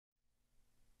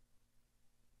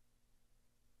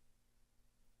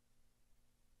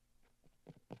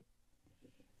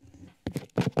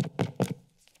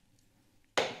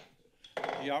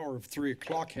The hour of 3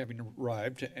 o'clock having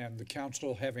arrived and the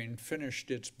council having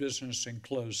finished its business in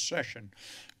closed session,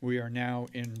 we are now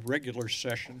in regular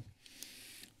session.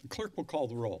 The clerk will call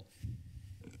the roll.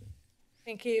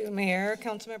 Thank you, Mayor.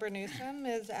 Councilmember Newsom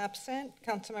is absent.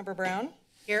 Councilmember Brown?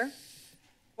 Here.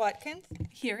 Watkins?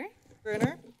 Here.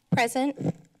 Bruner?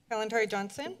 Present. Kalantari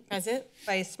Johnson? Present.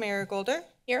 Vice Mayor Golder?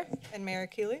 Here. And Mayor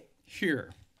Keeley?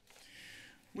 Here.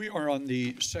 We are on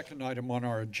the second item on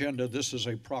our agenda. This is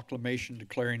a proclamation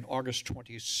declaring August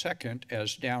 22nd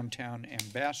as Downtown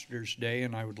Ambassadors Day,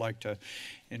 and I would like to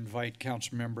invite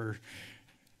Councilmember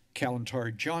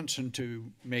Kalantari Johnson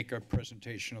to make a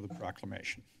presentation of the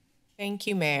proclamation. Thank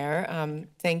you, Mayor.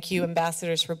 Thank you,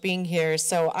 ambassadors, for being here.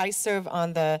 So I serve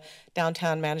on the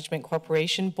Downtown Management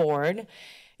Corporation Board.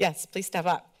 Yes, please step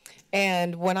up.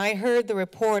 And when I heard the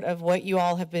report of what you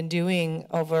all have been doing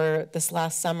over this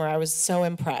last summer, I was so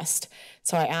impressed.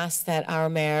 So I asked that our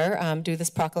mayor do this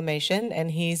proclamation,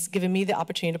 and he's given me the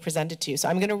opportunity to present it to you. So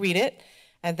I'm going to read it,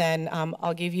 and then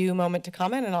I'll give you a moment to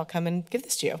comment, and I'll come and give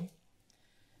this to you.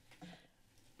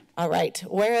 All right.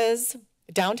 Whereas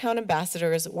Downtown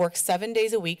Ambassadors work 7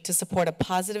 days a week to support a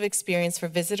positive experience for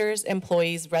visitors,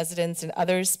 employees, residents, and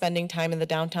others spending time in the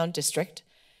downtown district.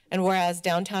 And whereas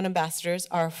Downtown Ambassadors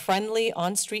are friendly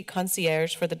on-street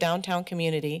concierge for the downtown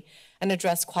community and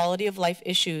address quality of life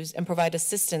issues and provide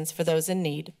assistance for those in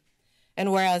need.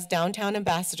 And whereas Downtown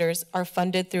Ambassadors are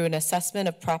funded through an assessment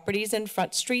of properties in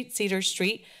Front Street, Cedar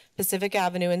Street, Pacific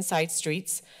Avenue, and side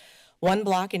streets, one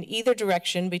block in either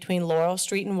direction between Laurel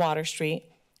Street and Water Street,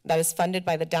 that is funded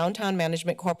by the Downtown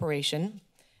Management Corporation.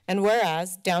 And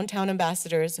whereas Downtown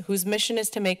Ambassadors, whose mission is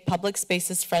to make public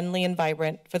spaces friendly and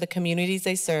vibrant for the communities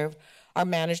they serve, are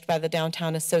managed by the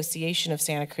Downtown Association of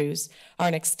Santa Cruz, are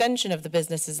an extension of the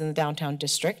businesses in the downtown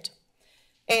district.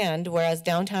 And whereas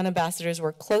Downtown Ambassadors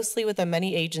work closely with the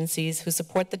many agencies who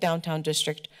support the downtown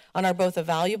district and are both a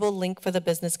valuable link for the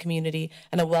business community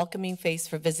and a welcoming face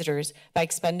for visitors by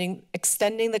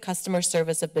extending the customer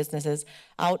service of businesses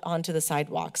out onto the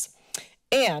sidewalks.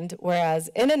 And whereas,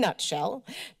 in a nutshell,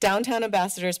 Downtown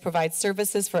Ambassadors provide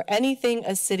services for anything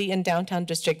a city and downtown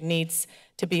district needs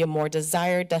to be a more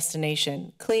desired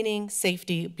destination: cleaning,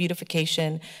 safety,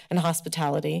 beautification, and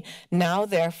hospitality. Now,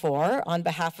 therefore, on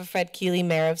behalf of Fred Keeley,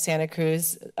 Mayor of Santa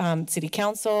Cruz City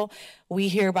Council, we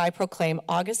hereby proclaim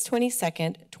August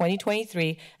 22nd,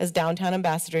 2023 as Downtown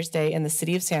Ambassadors Day in the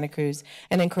city of Santa Cruz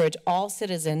and encourage all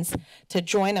citizens to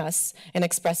join us in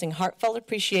expressing heartfelt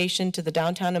appreciation to the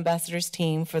Downtown Ambassadors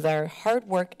team for their hard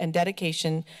work and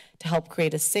dedication to help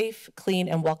create a safe, clean,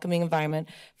 and welcoming environment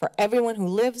for everyone who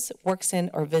lives, works in,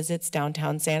 or visits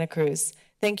downtown Santa Cruz.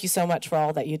 Thank you so much for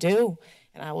all that you do.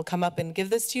 And I will come up and give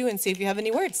this to you and see if you have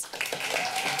any words.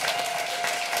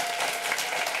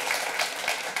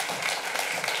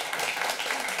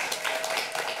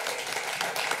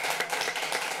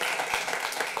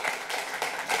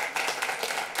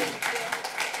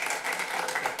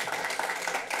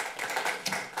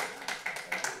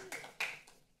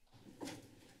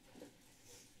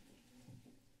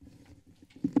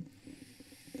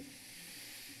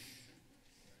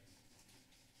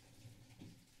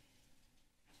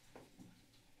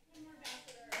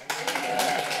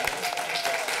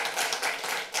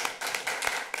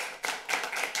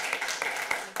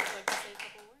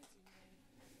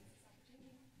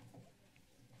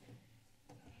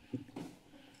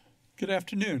 Good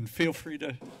afternoon. Feel free to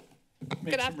make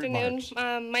some remarks. Good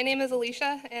afternoon. My name is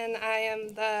Alicia, and I am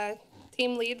the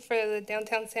team lead for the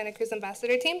Downtown Santa Cruz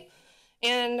Ambassador team.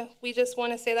 And we just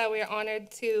want to say that we are honored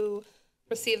to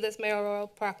receive this mayoral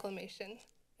proclamation.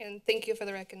 And thank you for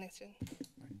the recognition.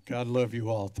 God love you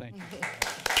all. Thank you.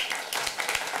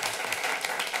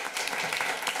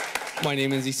 My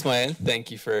name is Ismael. Thank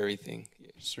you for everything.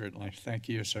 Certainly. Thank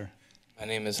you, sir. My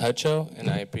name is Hacho, and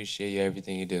I appreciate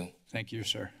everything you do. Thank you,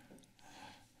 sir.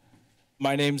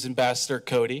 My name's Ambassador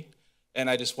Cody, and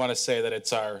I just want to say that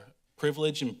it's our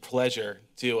privilege and pleasure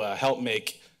to help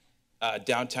make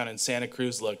downtown in Santa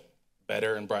Cruz look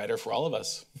better and brighter for all of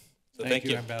us. So thank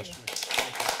you. Ambassador.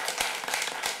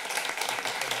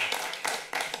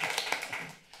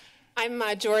 I'm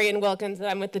Jorian Wilkins.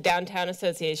 I'm with the Downtown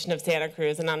Association of Santa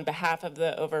Cruz, and on behalf of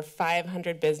the over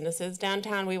 500 businesses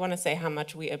downtown, we want to say how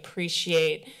much we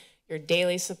appreciate your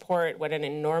daily support, what an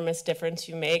enormous difference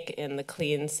you make in the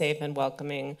clean, safe, and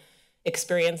welcoming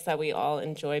experience that we all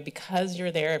enjoy because you're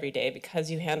there every day,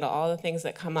 because you handle all the things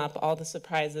that come up, all the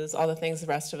surprises, all the things the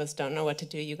rest of us don't know what to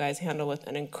do. You guys handle with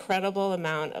an incredible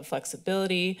amount of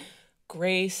flexibility,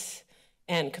 grace,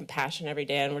 and compassion every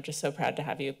day, and we're just so proud to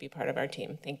have you be part of our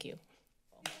team. Thank you.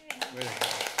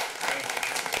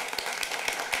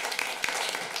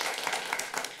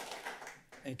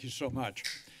 Thank you so much.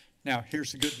 Now,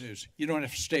 here's the good news. You don't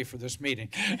have to stay for this meeting.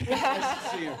 Nice to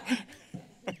see you.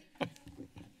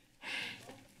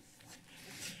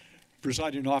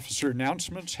 Presiding officer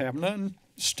announcements, have none.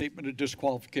 Statement of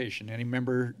disqualification. Any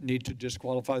member need to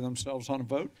disqualify themselves on a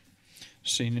vote?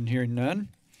 Seeing and hearing none.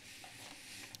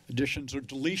 Additions or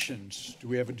deletions. Do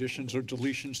we have additions or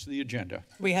deletions to the agenda?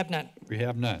 We have none. We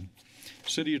have none.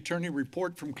 City attorney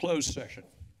report from closed session.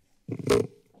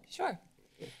 Sure.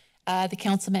 The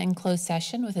council met in closed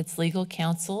session with its legal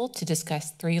counsel to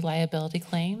discuss 3 liability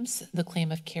claims: the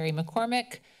claim of Carrie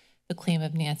McCormick, the claim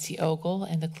of Nancy Ogle,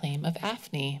 and the claim of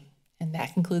Afni. And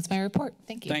that concludes my report.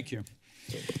 Thank you. Thank you.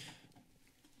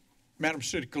 Madam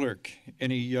City Clerk,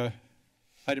 any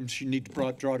items you need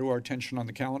to draw to our attention on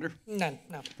the calendar? None,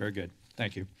 no. Very good.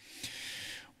 Thank you.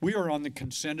 We are on the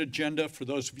consent agenda. For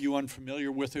those of you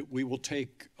unfamiliar with it, we will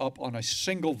take up on a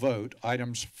single vote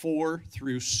items 4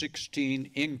 through 16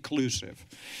 inclusive.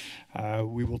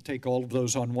 We will take all of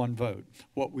those on one vote.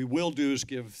 What we will do is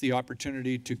give the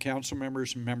opportunity to council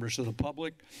members and members of the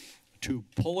public to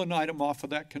pull an item off of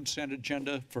that consent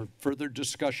agenda for further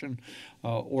discussion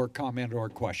or comment or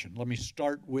question. Let me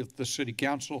start with the City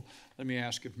Council. Let me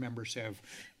ask if members have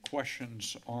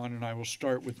questions on, and I will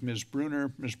start with Ms.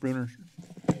 Bruner. Ms. Bruner?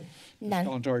 None.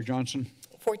 Ms. Johnson?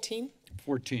 14.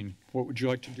 14. What would you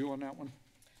like to do on that one?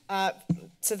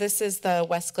 So this is the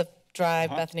Westcliff Drive,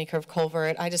 Bethany Curve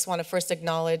Culvert. I just want to first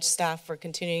acknowledge staff for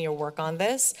continuing your work on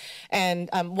this. And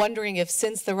I'm wondering if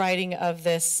since the writing of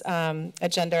this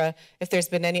agenda, if there's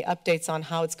been any updates on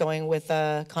how it's going with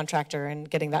the contractor and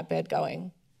getting that bid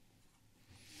going.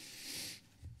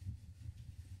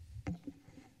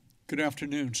 Good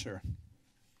afternoon, sir.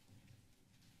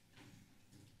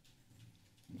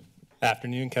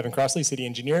 Afternoon, Kevin Crossley, City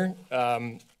Engineer.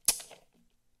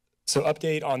 So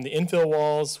update on the infill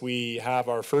walls, we have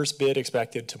our first bid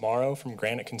expected tomorrow from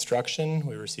Granite Construction.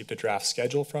 We received a draft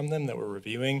schedule from them that we're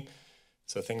reviewing.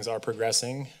 So things are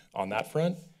progressing on that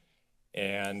front.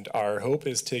 And our hope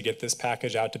is to get this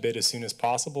package out to bid as soon as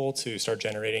possible to start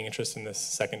generating interest in this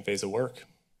second phase of work.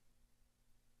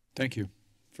 Thank you.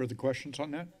 Further questions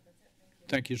on that?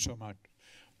 Thank you so much.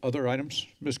 Other items?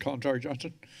 Ms.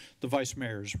 Johnson? The Vice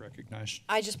Mayor is recognized.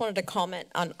 I just wanted to comment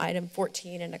on item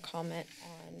 14 and a comment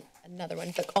on another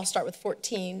one, but I'll start with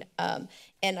 14.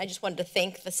 And I just wanted to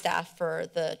thank the staff for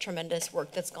the tremendous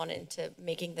work that's gone into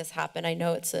making this happen. I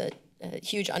know it's a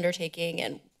huge undertaking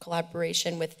and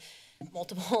collaboration with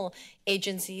multiple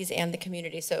agencies and the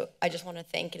community. So I just want to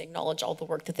thank and acknowledge all the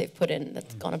work that they've put in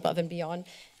that's gone above and beyond.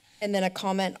 And then a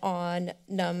comment on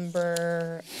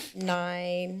number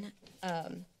 9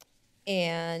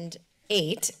 and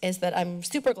 8 is that I'm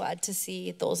super glad to see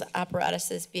those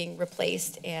apparatuses being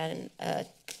replaced and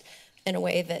in a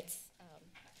way that's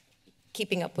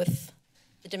keeping up with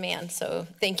the demand. So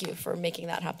thank you for making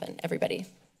that happen, everybody.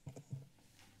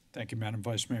 Thank you, Madam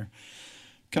Vice Mayor.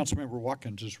 Councilmember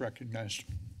Watkins is recognized.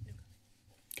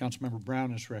 Councilmember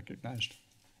Brown is recognized.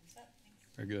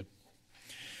 Very good.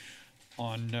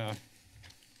 On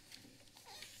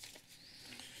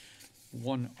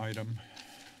one item,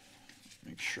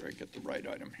 make sure I get the right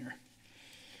item here.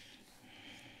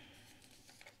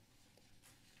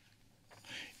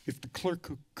 If the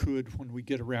clerk could, when we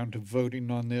get around to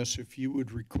voting on this, if you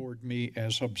would record me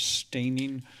as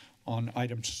abstaining on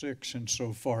item 6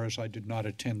 insofar as I did not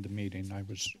attend the meeting. I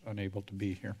was unable to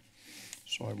be here,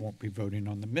 so I won't be voting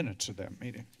on the minutes of that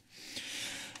meeting.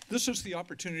 This is the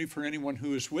opportunity for anyone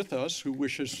who is with us who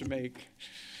wishes to make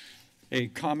a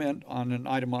comment on an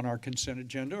item on our consent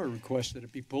agenda or request that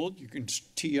it be pulled. You can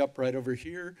tee up right over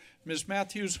here. Ms.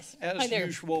 Matthews, as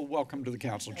usual, welcome to the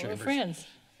council chambers. Hello, friends.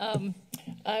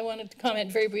 I wanted to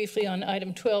comment very briefly on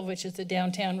item 12, which is the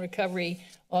downtown recovery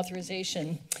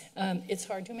authorization. It's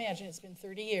hard to imagine. It's been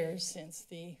 30 years since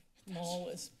the mall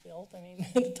was built. I mean,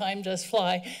 the time does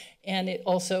fly, and it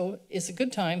also is a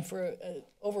good time for an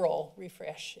overall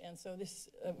refresh. And so this is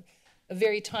a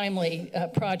very timely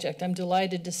project. I'm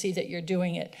delighted to see that you're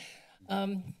doing it.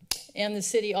 And the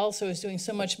city also is doing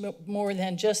so much more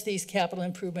than just these capital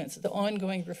improvements, the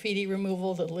ongoing graffiti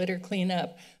removal, the litter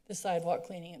cleanup, the sidewalk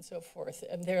cleaning, and so forth.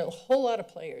 And there are a whole lot of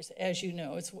players, as you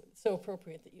know. It's so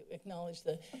appropriate that you acknowledge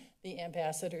the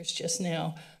ambassadors just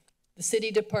now. The city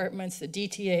departments, the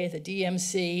DTA, the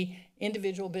DMC,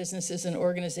 individual businesses and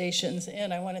organizations.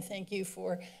 And I want to thank you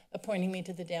for appointing me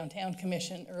to the Downtown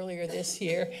Commission earlier this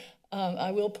year.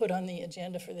 I will put on the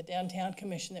agenda for the Downtown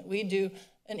Commission that we do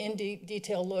an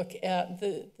in-detail look at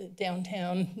the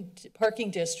downtown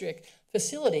parking district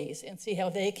facilities and see how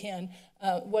they can,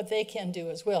 what they can do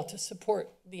as well to support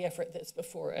the effort that's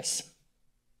before us.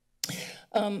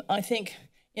 I think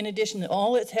in addition to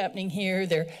all that's happening here,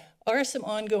 there are some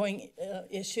ongoing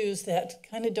issues that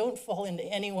kind of don't fall into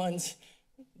anyone's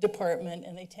department,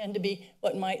 and they tend to be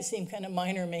what might seem kind of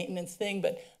minor maintenance thing,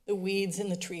 but the weeds in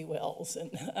the tree wells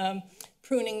and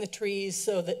pruning the trees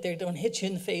so that they don't hit you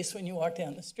in the face when you walk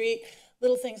down the street,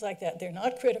 little things like that. They're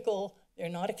not critical, they're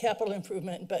not a capital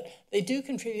improvement, but they do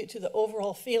contribute to the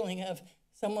overall feeling of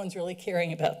someone's really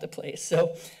caring about the place.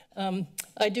 So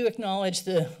I do acknowledge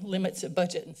the limits of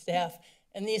budget and staff,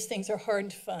 and these things are hard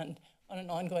to fund on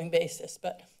an ongoing basis,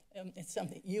 but it's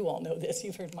something, you all know this,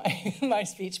 you've heard my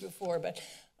speech before, but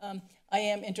I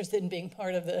am interested in being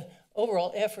part of the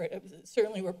overall effort.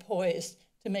 Certainly we're poised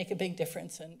to make a big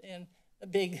difference and a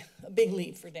big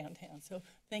leap for downtown. So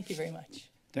thank you very much.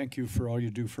 Thank you for all you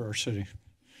do for our city.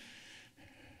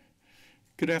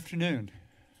 Good afternoon.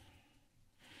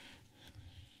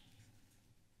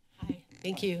 Hi,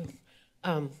 thank you.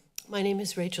 My name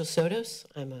is Rachel Sotos.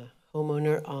 I'm a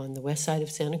homeowner on the west side of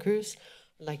Santa Cruz.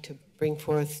 I'd like to bring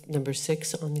forth number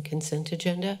 6 on the consent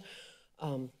agenda.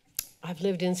 I've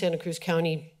lived in Santa Cruz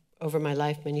County over my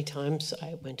life many times.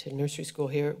 I went to nursery school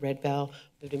here at Red Bell,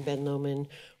 lived in Ben Lomond,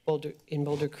 in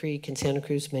Boulder Creek, in Santa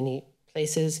Cruz, many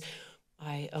places.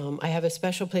 I have a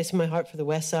special place in my heart for the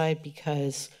west side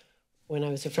because when I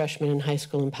was a freshman in high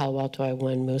school in Palo Alto, I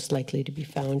won Most Likely to Be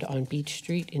Found on Beach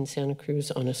Street in Santa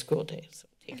Cruz on a school day. So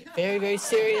take it very, very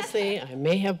seriously. I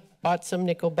may have bought some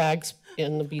nickel bags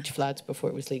in the beach flats before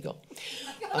it was legal.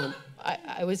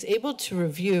 I was able to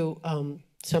review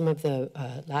some of the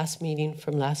last meeting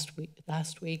from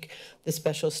last week, the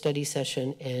special study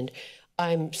session, and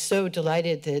I'm so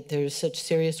delighted that there's such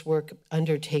serious work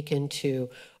undertaken to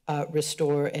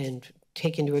restore and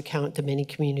take into account the many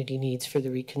community needs for the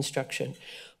reconstruction.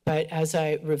 But as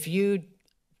I reviewed,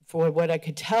 for what I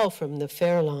could tell from the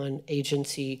Fairlawn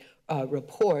Agency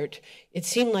report, it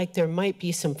seemed like there might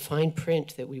be some fine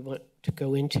print that we want to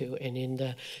go into. And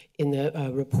in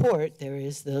the report, there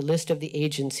is the list of the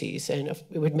agencies, and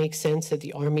it would make sense that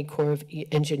the Army Corps of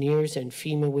Engineers and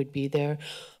FEMA would be there.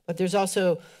 But there's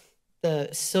also the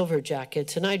Silver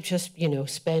Jackets, and I just,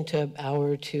 spent an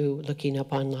hour or two looking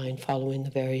up online, following the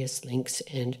various links,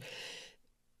 and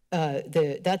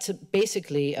that's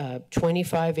basically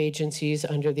 25 agencies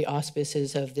under the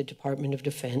auspices of the Department of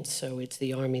Defense. So it's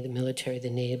the Army, the military, the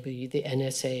Navy, the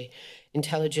NSA,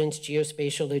 intelligence,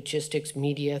 geospatial, logistics,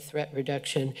 media, threat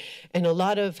reduction, and a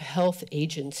lot of health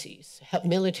agencies,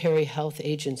 military health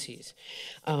agencies.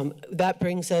 That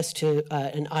brings us to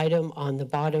an item on the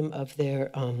bottom of their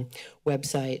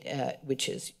website, which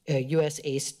is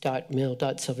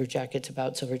usace.mil.silverjackets,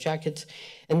 about Silver Jackets,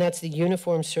 and that's the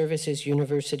Uniformed Services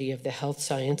University of the Health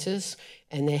Sciences,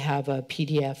 and they have a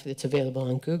PDF that's available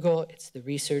on Google. It's the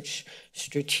Research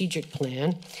Strategic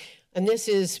Plan. And this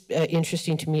is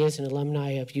interesting to me as an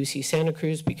alumni of UC Santa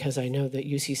Cruz, because I know that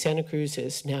UC Santa Cruz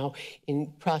is now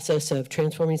in process of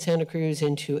transforming Santa Cruz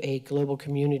into a global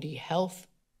community health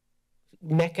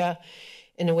mecca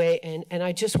in a way. And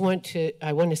I just want to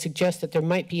suggest that there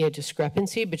might be a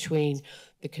discrepancy between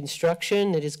the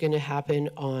construction that is going to happen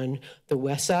on the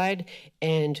west side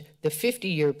and the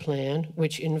 50-year plan,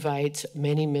 which invites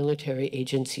many military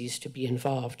agencies to be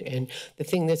involved. And the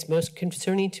thing that's most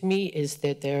concerning to me is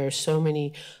that there are so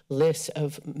many lists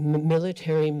of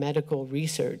military medical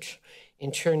research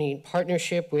ensuring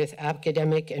partnership with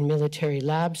academic and military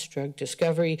labs, drug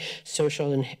discovery,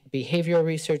 social and behavioral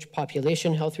research,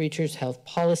 population health research, health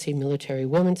policy, military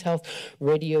women's health,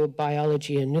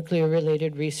 radiobiology and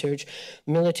nuclear-related research,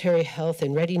 military health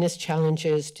and readiness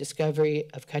challenges, discovery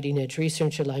of cutting-edge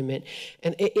research alignment.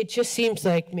 And it just seems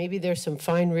like maybe there's some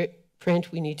fine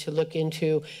print we need to look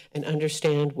into and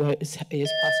understand what is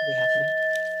possibly happening.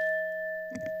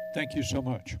 Thank you so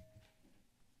much.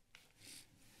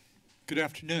 Good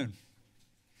afternoon.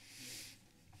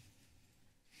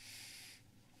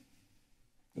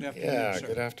 Good afternoon, Yeah, sir.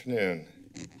 good afternoon.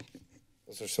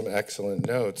 Those are some excellent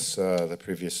notes. The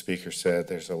previous speaker said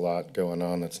there's a lot going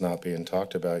on that's not being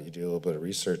talked about. You do a little bit of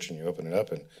research and you open it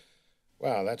up and,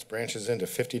 wow, that branches into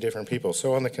 50 different people.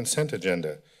 So on the consent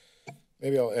agenda,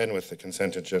 maybe I'll end with the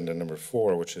consent agenda number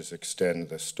 4, which is extend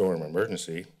the storm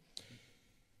emergency.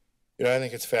 I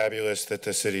think it's fabulous that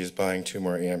the city is buying 2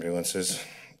 more ambulances.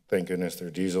 Thank goodness they're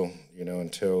diesel,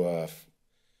 until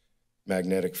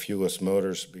magnetic fuelless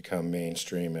motors become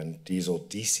mainstream and diesel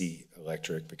DC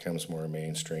electric becomes more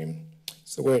mainstream.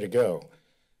 It's the way to go.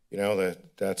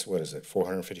 That's, what is it,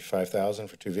 $455,000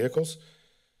 for 2 vehicles?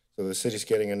 So the city's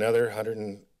getting another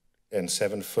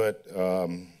 107-foot, I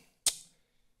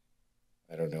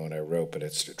don't know what I wrote, but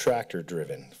it's tractor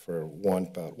driven for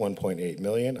about $1.8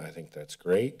 million. I think that's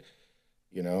great.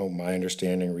 My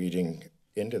understanding reading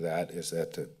into that is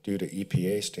that due to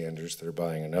EPA standards, they're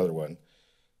buying another one.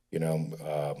 You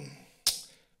know,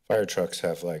 fire trucks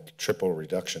have like triple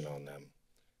reduction on them.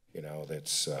 You know,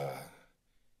 that's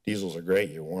diesels are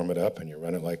great. You warm it up and you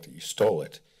run it like you stole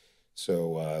it.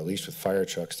 So at least with fire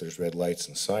trucks, there's red lights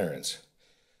and sirens.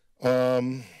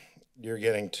 You're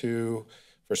getting two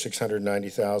for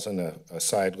 $690,000, a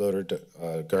side loader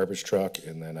garbage truck,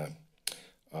 and then a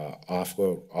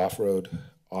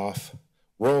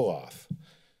roll-off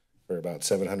for about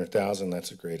 $700,000.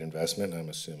 That's a great investment. I'm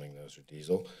assuming those are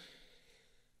diesel.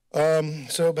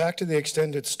 So back to the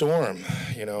extended storm.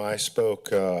 You know, I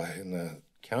spoke in the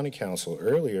county council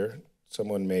earlier.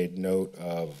 Someone made note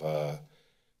of the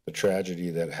tragedy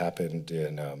that happened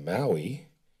in Maui.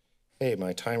 Hey,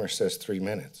 my timer says 3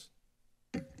 minutes.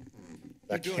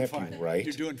 That can't be right.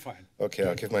 You're doing fine. Okay,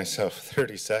 I'll give myself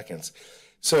 30 seconds.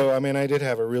 So, I mean, I did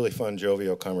have a really fun,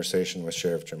 jovial conversation with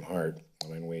Sheriff Jim Hart. I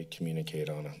mean, we communicate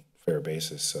on a fair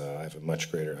basis. I have a much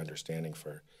greater understanding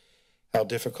for how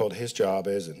difficult his job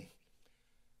is and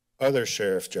other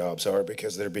sheriff jobs are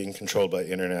because they're being controlled by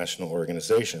international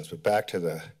organizations. But back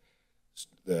to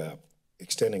the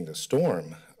extending the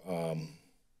storm, a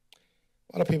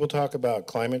lot of people talk about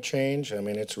climate change. I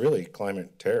mean, it's really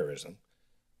climate terrorism.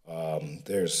 I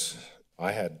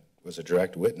was a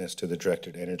direct witness to the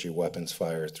directed energy weapons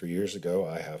fire 3 years ago.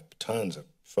 I have tons of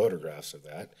photographs of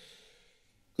that,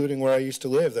 including where I used to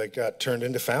live that got turned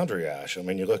into foundry ash. I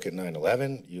mean, you look at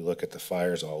 9/11, you look at the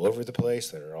fires all over the place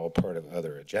that are all part of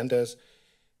other agendas.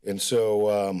 And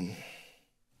so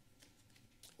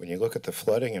when you look at the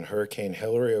flooding and Hurricane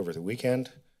Hillary over the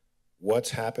weekend, what's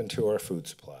happened to our food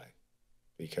supply?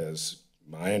 Because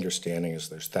my understanding is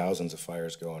there's thousands of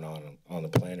fires going on the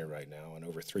planet right now, and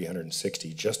over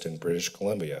 360 just in British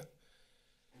Columbia.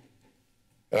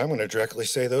 And I'm going to directly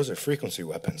say those are frequency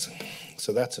weapons.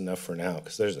 So that's enough for now,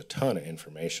 because there's a ton of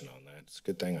information on that. It's a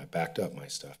good thing I backed up my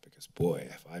stuff, because boy,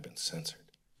 have I been censored.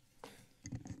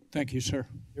 Thank you, sir.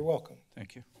 You're welcome.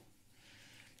 Thank you.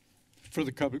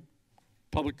 Further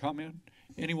public comment?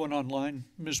 Anyone online?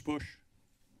 Ms. Bush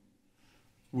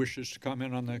wishes to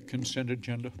comment on the consent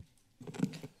agenda?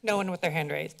 No one with their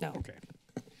hand raised, no. Okay.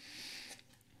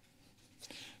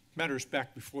 Matters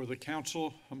back before the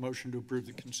council. A motion to approve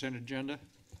the consent agenda.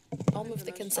 I'll move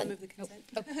the consent.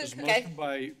 There's a motion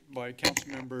by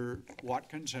Councilmember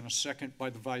Watkins and a second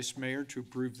by the Vice Mayor to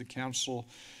approve the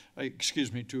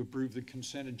to approve the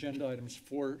consent agenda items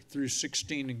 4 through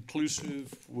 16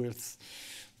 inclusive, with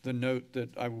the note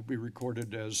that I will be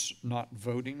recorded as not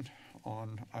voting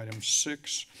on item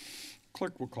 6.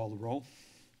 Clerk will call the roll.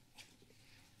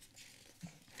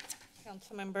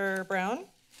 Councilmember Brown?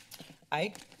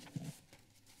 Aye.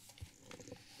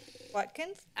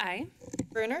 Watkins? Aye.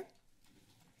 Bruner?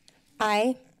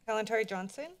 Aye. Kalantari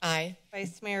Johnson? Aye.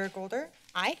 Vice Mayor Golder?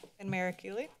 Aye. And Mayor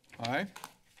Keeley? Aye.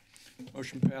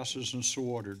 Motion passes and so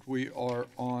ordered. We are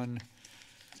on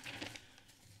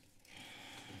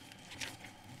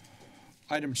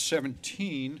item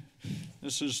 17.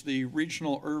 This is the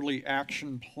Regional Early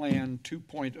Action Plan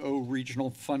 2.0 Regional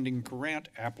Funding Grant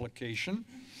Application.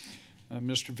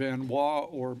 Mr. Van Waa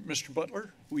or Mr.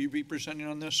 Butler, will you be presenting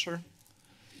on this, sir,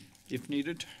 if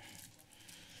needed?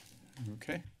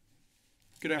 Okay.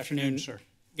 Good afternoon, sir.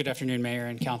 Good afternoon, Mayor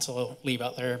and Council. Lee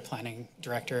Butler, Planning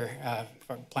Director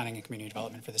for Planning and Community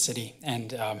Development for the city.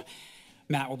 And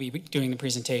Matt will be doing the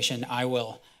presentation. I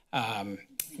will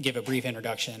give a brief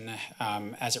introduction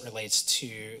as it relates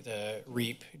to the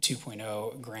REAP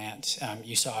 2.0 grant.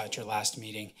 You saw at your last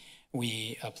meeting,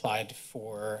 we applied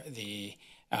for the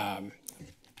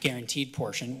guaranteed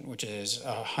portion, which is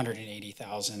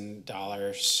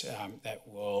 $180,000 that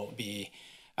will be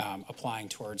applying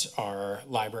towards our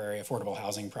library affordable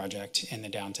housing project in the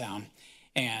downtown.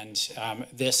 And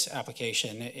this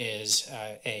application is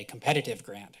a competitive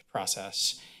grant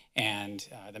process. And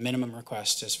the minimum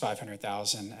request is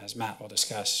 $500,000. As Matt will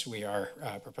discuss, we are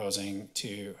proposing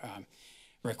to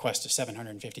request a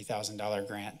 $750,000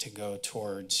 grant to go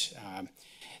towards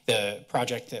the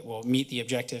project that will meet the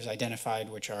objectives identified,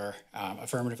 which are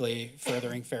affirmatively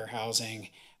furthering fair housing,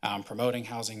 promoting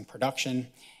housing production,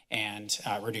 and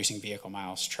reducing vehicle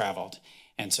miles traveled.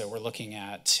 And so we're looking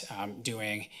at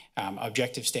doing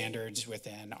objective standards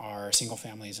within our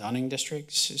single-family zoning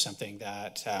districts, something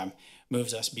that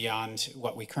moves us beyond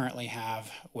what we currently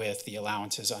have with the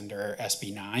allowances under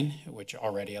SB 9, which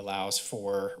already allows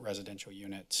for residential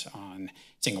units on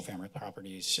single-family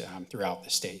properties throughout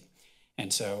the state.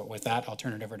 And so with that, I'll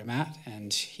turn it over to Matt,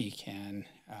 and he can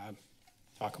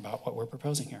talk about what we're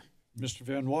proposing here. Mr.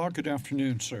 Van Waa, good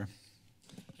afternoon, sir.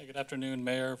 Hey, good afternoon,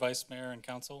 Mayor, Vice Mayor, and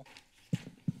Council.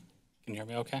 Can you hear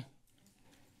me okay?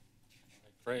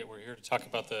 Great, we're here to talk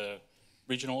about the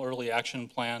Regional Early Action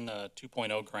Plan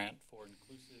 2.0 grant for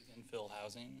inclusive infill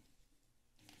housing.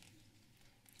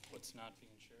 What's not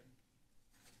being shared?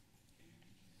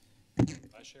 Can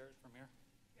I share it from here?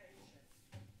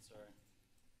 Sorry.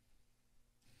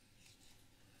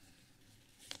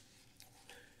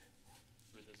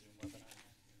 Through the Zoom webinar.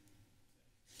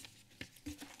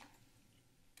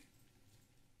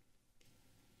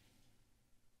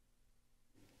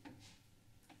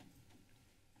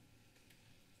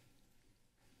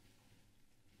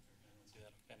 See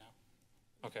that okay now?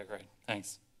 Okay, great,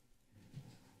 thanks.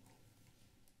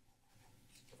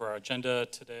 For our agenda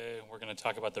today, we're going to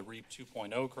talk about the REAP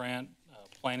 2.0 grant,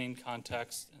 planning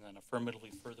context, and then affirmatively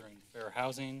furthering fair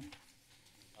housing,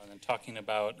 and then talking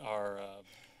about our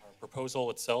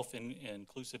proposal itself in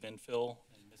inclusive infill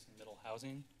and missing middle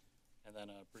housing, and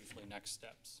then briefly next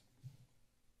steps.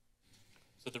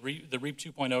 So the REAP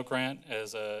 2.0 grant,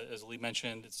 as Lee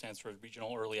mentioned, it stands for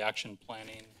Regional Early Action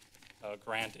Planning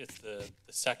grant. It's the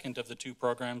second of the two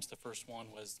programs. The first one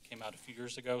came out a few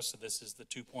years ago, so this is the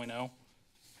 2.0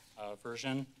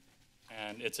 version,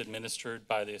 and it's administered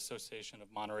by the Association of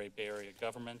Monterey Bay Area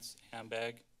Governments,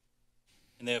 AMBAG.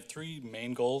 And they have three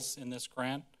main goals in this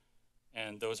grant,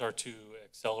 and those are to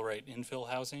accelerate infill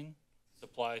housing,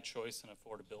 supply, choice, and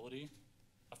affordability,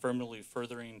 affirmatively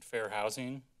furthering fair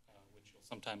housing, which you'll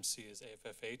sometimes see as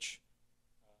AFFH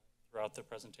throughout the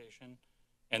presentation,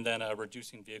 and then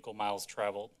reducing vehicle miles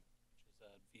traveled,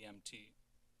 which is VMT.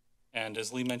 And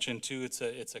as Lee mentioned too, it's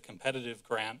a competitive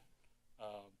grant.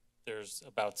 There's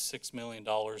about $6 million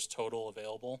total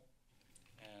available,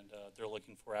 and they're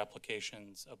looking for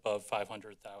applications above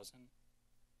 500,000. And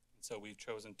so we've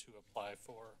chosen to apply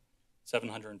for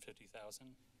 750,000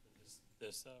 for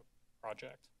this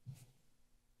project.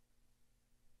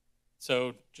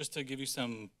 So just to give you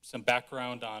some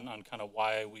background on kind of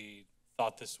why we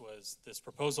thought this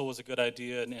proposal was a good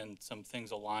idea, and some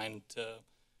things aligned to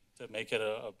make it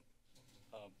a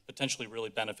potentially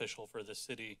really beneficial for the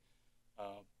city.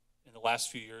 In the last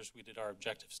few years, we did our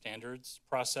objective standards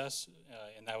process,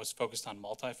 and that was focused on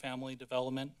multifamily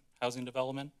development, housing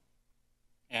development.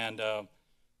 And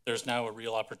there's now a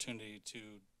real opportunity to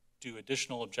do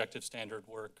additional objective standard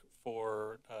work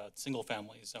for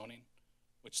single-family zoning,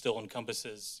 which still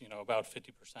encompasses, about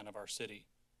 50% of our city.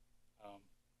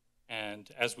 And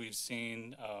as we've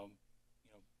seen,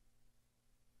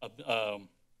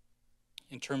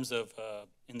 in terms of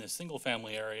in the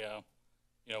single-family area,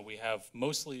 we have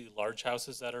mostly large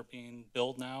houses that are being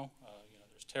built now.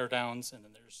 There's tear downs, and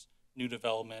then there's new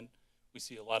development. We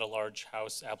see a lot of large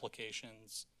house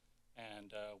applications,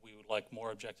 and we would like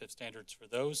more objective standards for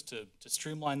those to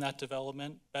streamline that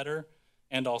development better,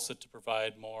 and also to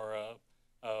provide more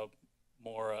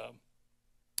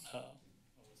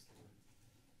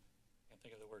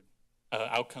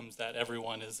outcomes that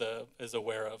everyone is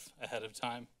aware of ahead of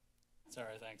time.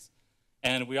 Sorry, thanks.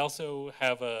 And we also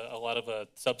have a lot of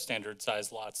substandard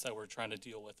size lots that we're trying to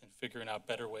deal with and figuring out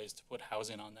better ways to put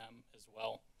housing on them as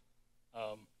well.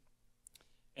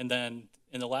 And then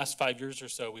in the last 5 years or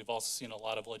so, we've also seen a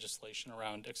lot of legislation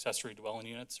around accessory dwelling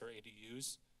units, or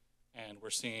ADUs, and we're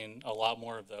seeing a lot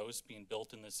more of those being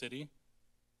built in the city.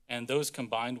 And those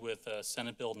combined with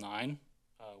Senate Bill 9,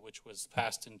 which was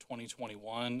passed in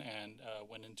 2021 and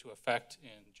went into effect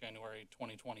in January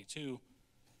 2022,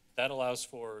 that allows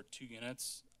for 2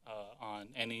 units on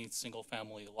any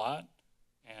single-family lot,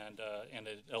 and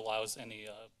it allows any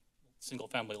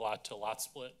single-family lot to lot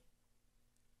split.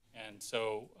 And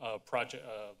so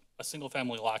a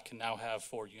single-family lot can now have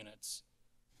 4 units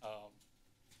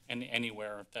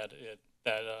anywhere that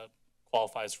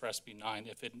qualifies for SB 9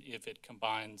 if it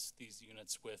combines these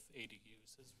units with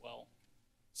ADUs as well.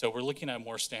 So we're looking at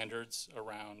more standards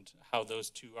around how those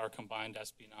two are combined,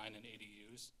 SB 9 and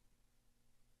ADUs.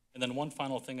 And then one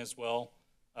final thing as well,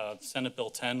 Senate Bill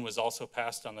 10 was also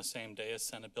passed on the same day as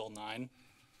Senate Bill 9.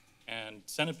 And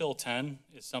Senate Bill 10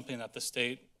 is something that the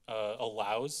state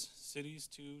allows cities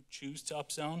to choose to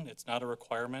upzone. It's not a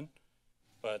requirement,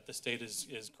 but the state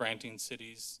is granting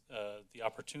cities the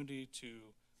opportunity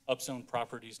to upzone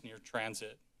properties near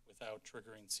transit without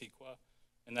triggering CEQA.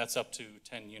 And that's up to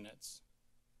 10 units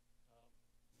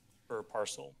per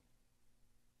parcel.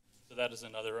 So that is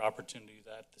another opportunity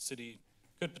that the city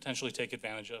could potentially take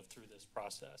advantage of through this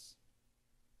process.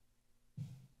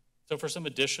 So for some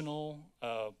additional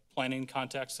planning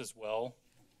context as well,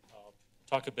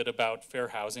 talk a bit about fair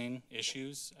housing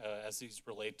issues as these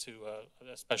relate to,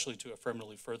 especially to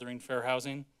affirmatively furthering fair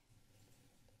housing.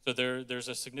 So there's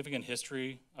a significant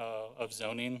history of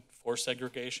zoning for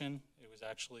segregation. It was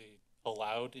actually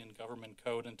allowed in government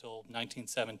code until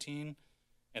 1917,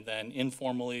 and then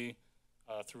informally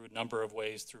through a number of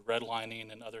ways, through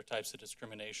redlining and other types of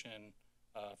discrimination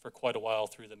for quite a while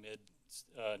through the mid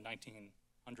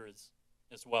 1900s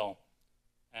as well.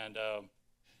 And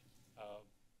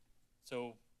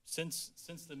so since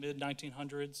the mid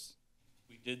 1900s,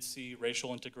 we did see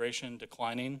racial integration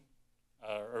declining,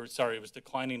 it was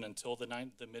declining until the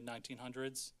mid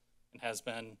 1900s and has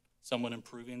been somewhat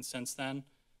improving since then.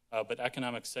 But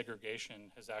economic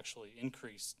segregation has actually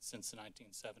increased since the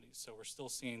 1970s. So we're still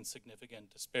seeing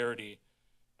significant disparity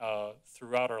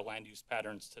throughout our land use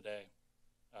patterns today.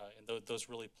 And those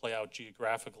really play out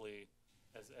geographically.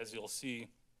 As you'll see,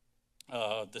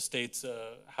 the state's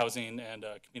Housing and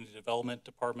Community Development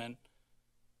Department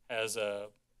has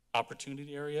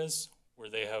opportunity areas where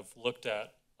they have looked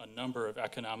at a number of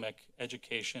economic,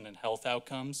 education, and health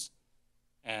outcomes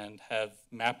and have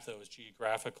mapped those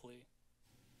geographically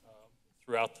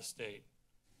throughout the state.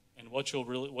 And what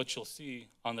you'll see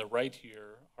on the right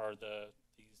here are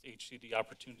these HCD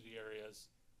opportunity areas.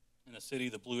 In the city,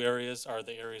 the blue areas are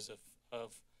the areas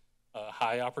of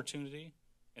high opportunity,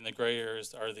 and the gray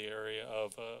areas are the area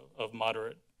of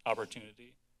moderate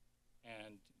opportunity.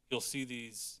 And you'll see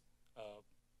these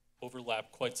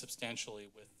overlap quite substantially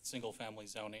with single-family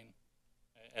zoning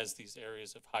as these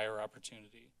areas of higher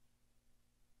opportunity.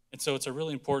 And so it's a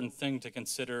really important thing to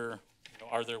consider,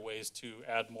 are there ways to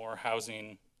add more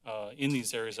housing in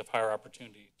these areas of higher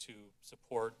opportunity to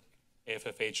support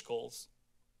AFFH goals?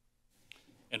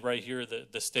 And right here,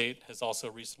 the state has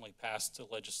also recently passed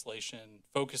legislation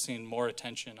focusing more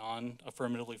attention on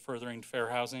affirmatively furthering fair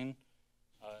housing.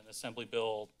 An Assembly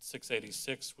Bill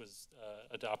 686 was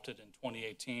adopted in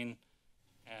 2018,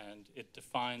 and it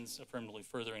defines affirmatively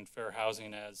furthering fair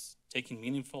housing as taking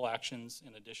meaningful actions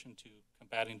in addition to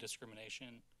combating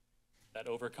discrimination that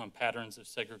overcome patterns of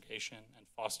segregation and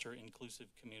foster inclusive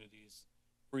communities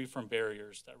free from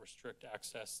barriers that restrict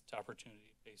access to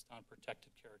opportunity based on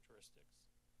protected characteristics.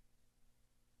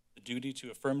 The duty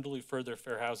to affirmatively further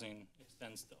fair housing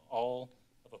extends to all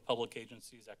of a public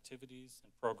agency's activities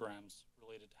and programs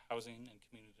related to housing and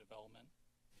community development.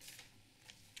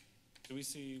 So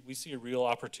we see a real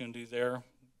opportunity there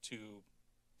to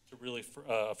really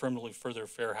affirmatively further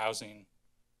fair housing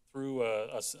through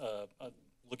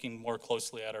looking more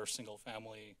closely at our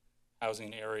single-family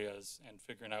housing areas and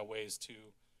figuring out ways to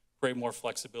create more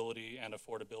flexibility and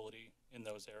affordability in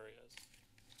those areas.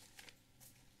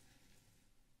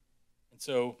 And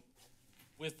so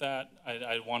with that,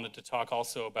 I wanted to talk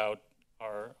also about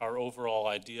our overall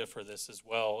idea for this as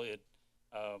well.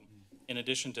 In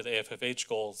addition to the AFFH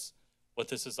goals, what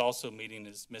this is also meeting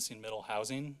is missing middle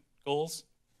housing goals.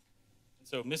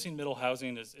 So missing middle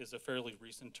housing is a fairly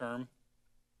recent term,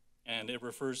 and it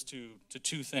refers to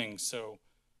two things. So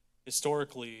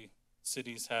historically,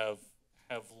 cities have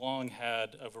long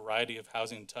had a variety of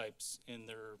housing types in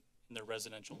their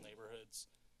residential neighborhoods.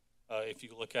 If you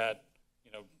look at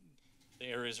the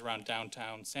areas around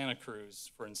downtown Santa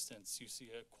Cruz, for instance, you see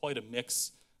quite a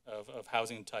mix of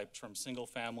housing types, from single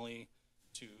family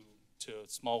to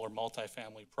smaller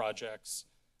multifamily projects,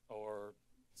 or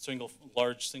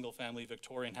large single family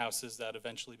Victorian houses that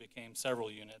eventually became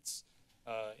several units.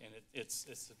 And it's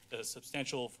a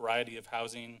substantial variety of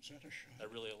housing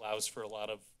that really allows for a lot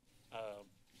of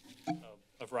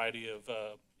a variety of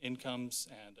incomes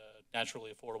and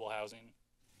naturally affordable housing.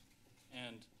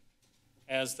 And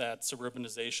as that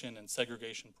suburbanization and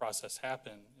segregation process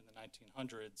happened in the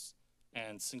 1900s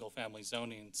and single-family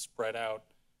zoning spread out,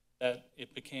 that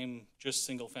it became just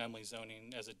single-family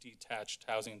zoning as a detached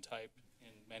housing type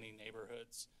in many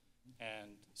neighborhoods, and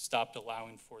stopped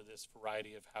allowing for this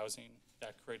variety of housing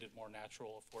that created more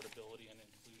natural affordability and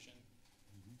inclusion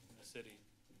in the city.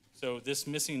 So this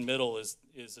missing middle is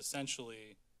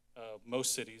essentially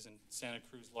most cities, and Santa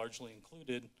Cruz largely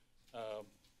included,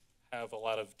 have a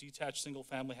lot of detached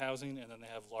single-family housing, and then they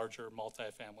have larger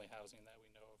multifamily housing that we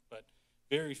know of. But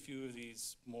very few of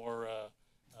these more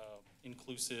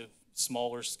inclusive,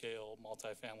 smaller scale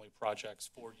multifamily projects,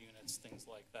 4 units, things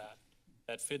like that,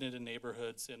 that fit into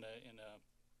neighborhoods in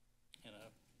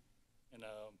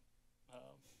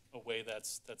a way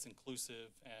that's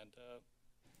inclusive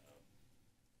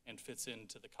and fits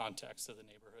into the context of the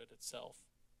neighborhood itself.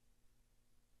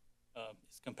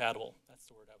 It's compatible. That's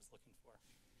the word I was looking for.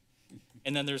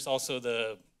 And then there's also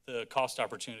the cost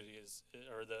opportunities,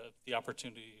 or the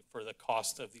opportunity for the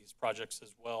cost of these projects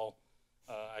as well.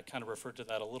 I kind of referred to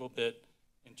that a little bit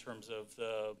in terms of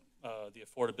the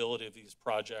affordability of these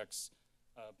projects.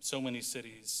 So many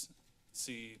cities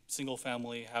see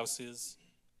single-family houses,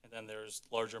 and then there's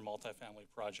larger multifamily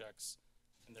projects,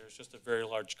 and there's just a very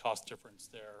large cost difference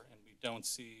there, and we don't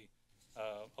see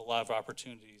a lot of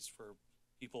opportunities for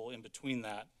people in between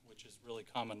that, which is really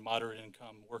common, moderate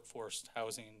income, workforce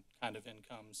housing kind of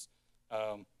incomes.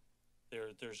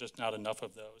 There's just not enough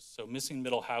of those. So missing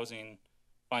middle housing,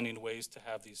 finding ways to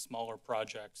have these smaller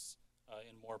projects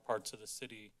in more parts of the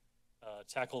city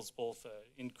tackles both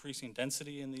increasing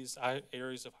density in these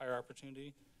areas of higher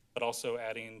opportunity, but also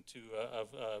adding to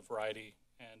a variety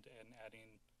and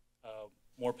adding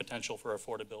more potential for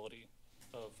affordability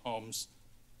of homes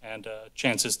and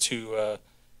chances to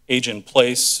age in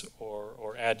place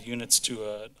or add units to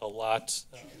a lot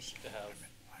to have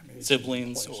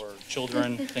siblings or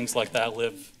children, things like that,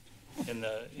 live in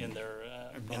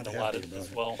the lot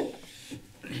as well.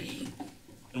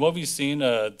 And what we've seen,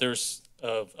 there's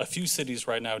a few cities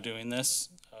right now doing this.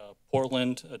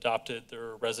 Portland adopted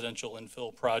their residential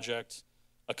infill project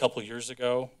a couple years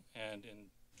ago, and in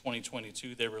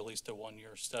 2022 they released a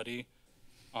one-year study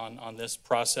on this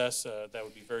process that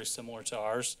would be very similar to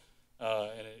ours.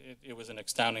 And it was an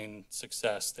astounding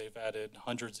success. They've added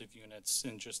hundreds of units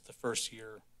in just the first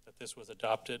year that this was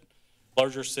adopted.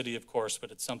 Larger city, of course,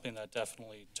 but it's something that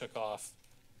definitely took off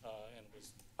and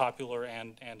was popular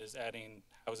and is adding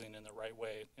housing in the right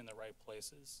way, in the right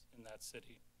places in that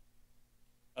city.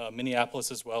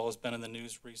 Minneapolis as well has been in the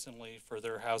news recently for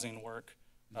their housing work.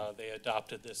 They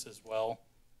adopted this as well.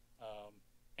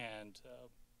 And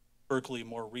Berkeley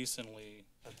more recently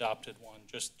adopted one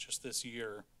just this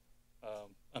year,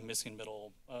 a missing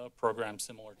middle program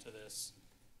similar to this.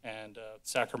 And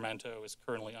Sacramento is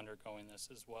currently undergoing this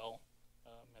as well,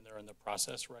 and they're in the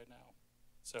process right now.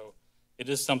 So it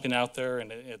is something out there,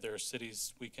 and there are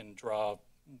cities we can draw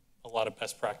a lot of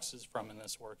best practices from in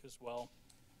this work as well.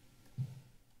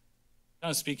 Kind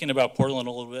of speaking about Portland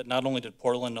a little bit, not only did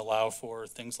Portland allow for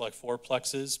things like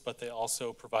fourplexes, but they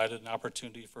also provided an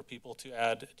opportunity for people to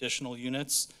add additional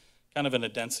units, kind of in a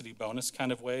density bonus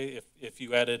kind of way. If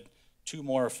you added 2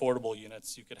 more affordable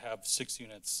units, you could have 6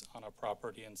 units on a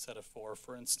property instead of 4,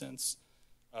 for instance.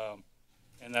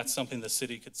 And that's something the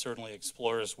city could certainly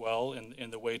explore as well.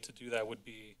 And the way to do that would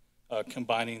be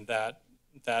combining that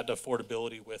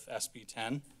affordability with SB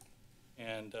 10,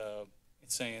 and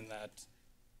it's saying that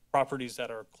properties that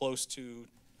are close to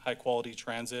high quality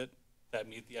transit that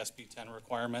meet the SB 10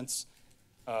 requirements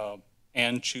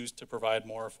and choose to provide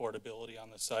more affordability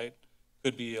on the site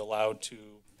could be allowed to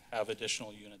have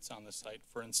additional units on the site,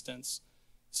 for instance.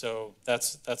 So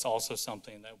that's also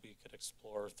something that we could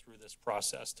explore through this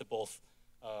process to both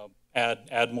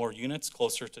add more units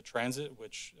closer to transit,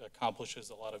 which accomplishes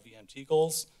a lot of VMT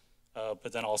goals,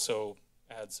 but then also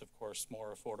adds, of course,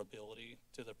 more affordability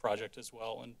to the project as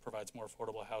well and provides more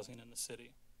affordable housing in the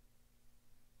city.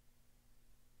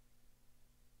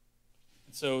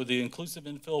 And so the inclusive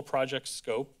infill project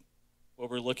scope, what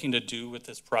we're looking to do with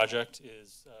this project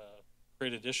is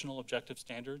create additional objective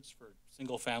standards for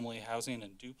single family housing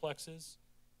and duplexes,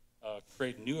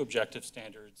 create new objective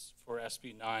standards for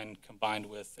SB 9 combined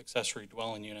with accessory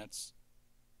dwelling units,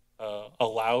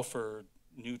 allow for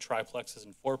new triplexes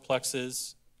and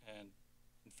fourplexes, and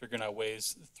figuring out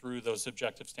ways through those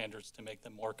objective standards to make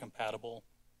them more compatible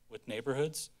with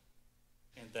neighborhoods.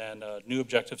 And then new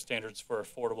objective standards for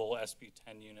affordable SB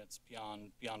 10 units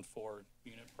beyond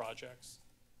 4-unit projects.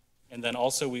 And then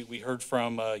also we heard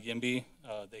from YIMBY.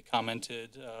 They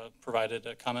commented, provided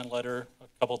a comment letter a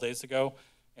couple days ago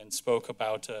and spoke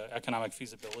about economic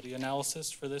feasibility analysis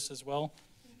for this as well,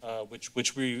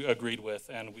 which we agreed with,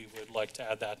 and we would like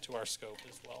to add that to our scope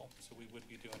as well. So we would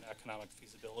be doing economic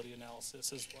feasibility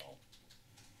analysis as well.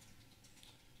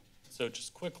 So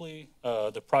just quickly,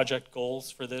 the project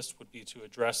goals for this would be to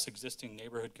address existing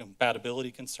neighborhood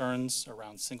compatibility concerns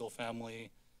around single-family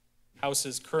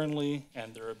houses currently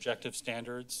and their objective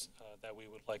standards that we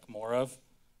would like more of,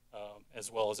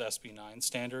 as well as SB 9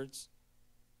 standards.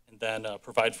 And then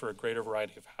provide for a greater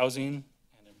variety of housing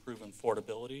and improve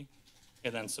affordability,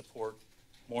 and then support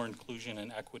more inclusion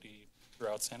and equity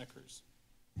throughout Santa Cruz.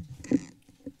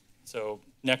 So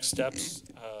next steps,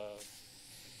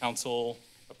 council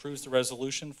approves the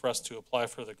resolution for us to apply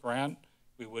for the grant.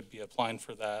 We would be applying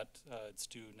for that. It's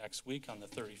due next week on the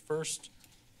 31st.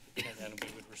 And then we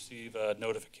would receive a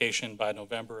notification by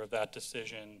November of that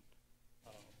decision,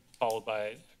 followed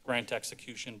by grant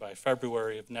execution by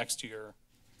February of next year.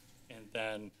 And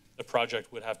then the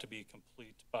project would have to be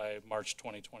complete by March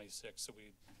 2026.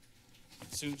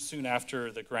 So soon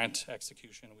after the grant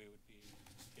execution, we would be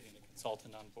getting a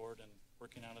consultant on board and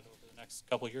working on it over the next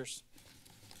couple of years.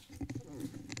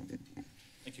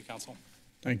 Thank you, Council.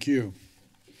 Thank you.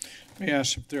 Let me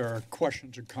ask if there are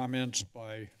questions or comments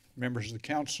by members of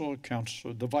the council.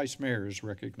 The Vice Mayor is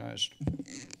recognized.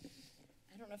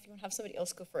 I don't know if if you want to have somebody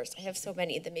else go first. I have so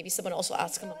many that maybe someone else will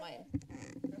ask them of mine.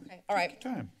 Okay, all right.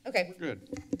 Time. Okay. We're good.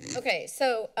 Okay,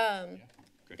 so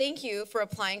thank you for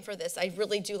applying for this. I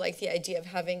really do like the idea of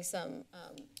having some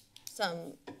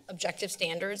objective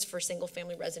standards for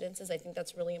single-family residences. I think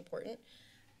that's really important.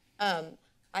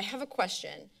 I have a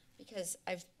question because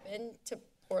I've been to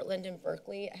Portland and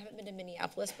Berkeley. I haven't been to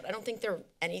Minneapolis, but I don't think they're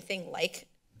anything like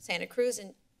Santa Cruz,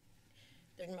 and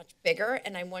they're much bigger.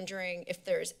 And I'm wondering if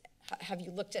have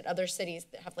you looked at other cities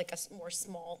that have like a more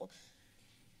small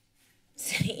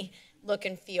city look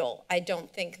and feel? I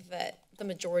don't think that the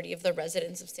majority of the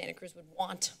residents of Santa Cruz would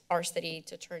want our city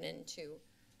to turn into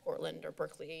Portland or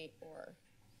Berkeley or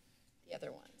the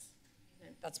other ones.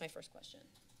 And that's my first question.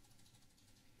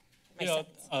 I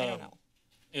don't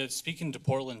know. Speaking to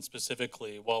Portland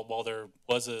specifically, while there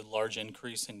was a large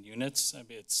increase in units, I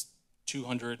mean, it's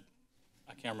 200,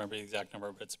 I can't remember the exact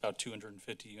number, but it's about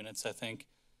 250 units, I think,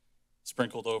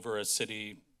 sprinkled over a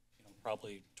city,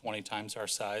 probably 20 times our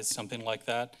size, something like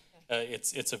that.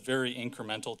 It's a very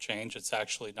incremental change. It's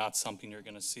actually not something you're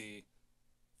going to see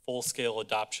full-scale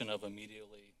adoption of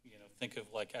immediately. Think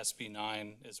of like SB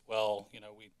 9 as well.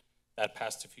 That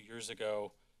passed a few years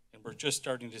ago, and we're just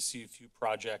starting to see a few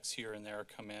projects here and there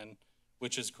come in,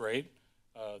 which is great.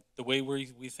 The way we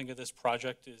think of this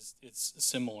project is it's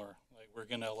similar. Like, we're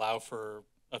going to allow for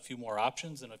a few more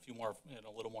options and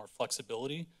a little more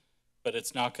flexibility, but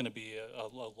it's not going to be a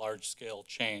large-scale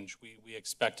change. We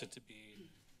expect it to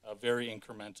be very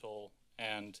incremental,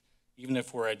 and even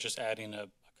if we're just adding a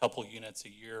couple units a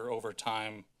year over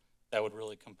time, that would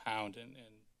really compound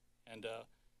and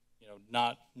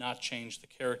not change the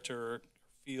character or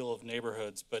feel of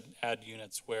neighborhoods, but add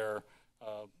units where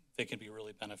they can be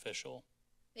really beneficial.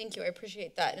 Thank you, I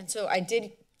appreciate that. And so I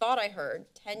thought I heard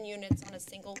 10 units on a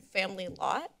single family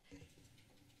lot.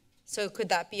 So could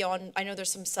that be on, I know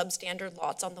there's some substandard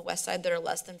lots on the west side that are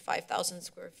less than 5,000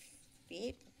 square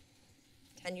feet,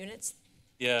 10 units?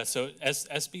 Yeah, so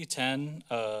SB 10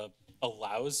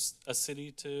 allows a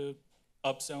city to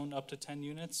upzone up to 10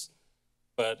 units,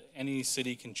 but any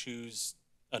city can choose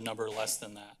a number less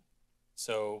than that.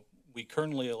 So we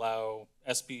currently allow,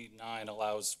 SB 9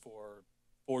 allows for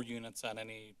 4 units on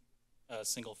any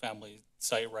single family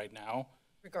site right now.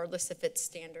 Regardless if it's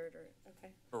standard or,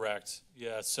 okay. Correct,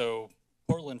 yeah, so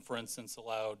Portland, for instance,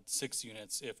 allowed 6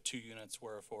 units if 2 units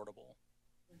were affordable.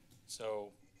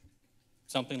 So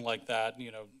something like that,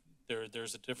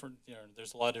 there's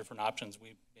a lot of different options.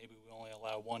 Maybe we only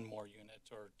allow 1 more unit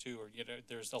or 2, or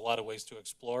there's a lot of ways to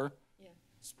explore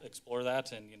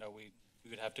that, and we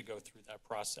would have to go through that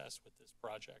process with this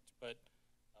project. But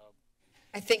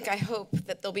I hope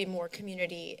that there'll be more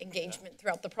community engagement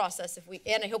throughout the process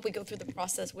and I hope we go through the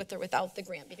process with or without the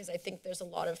grant, because I think there's a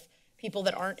lot of people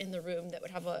that aren't in the room that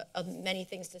would have many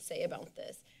things to say about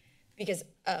this. Because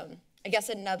I guess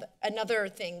another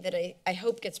thing that I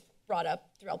hope gets brought up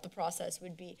throughout the process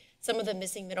would be some of the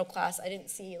missing middle class. I didn't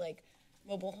see like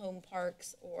mobile home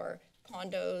parks or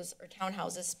condos or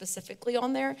townhouses specifically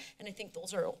on there, and I think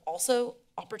those are also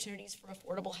opportunities for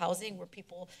affordable housing where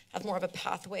people have more of a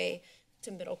pathway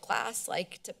to middle class,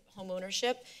 like to home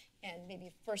ownership, and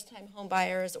maybe first-time home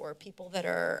buyers or people that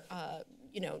are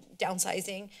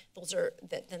downsizing.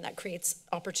 Then that creates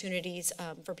opportunities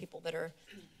for people that are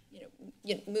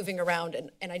moving around,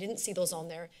 and I didn't see those on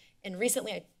there. And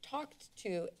recently I talked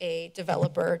to a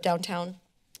developer downtown,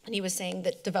 and he was saying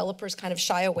that developers kind of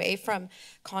shy away from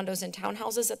condos and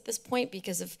townhouses at this point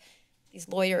because of these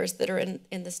lawyers that are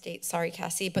in the state. Sorry,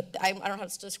 Cassie, but I don't know how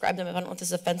to describe them if I don't know if this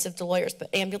is offensive to lawyers,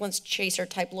 but ambulance chaser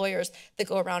type lawyers that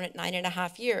go around at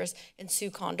 9.5 years and sue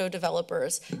condo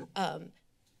developers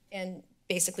and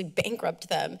basically bankrupt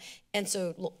them. And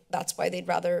so that's why they'd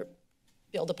rather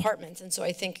build apartments. And so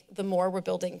I think the more we're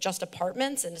building just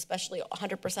apartments, and especially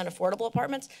 100% affordable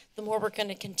apartments, the more we're going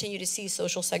to continue to see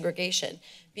social segregation,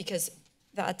 because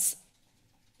that's,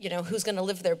 who's going to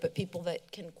live there but people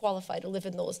that can qualify to live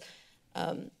in those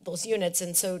units.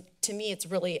 And so to me, it's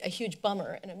really a huge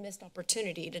bummer and a missed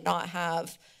opportunity to not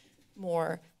have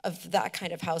more of that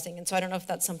kind of housing. And so I don't know if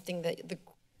that's something that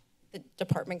the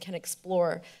department can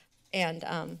explore. And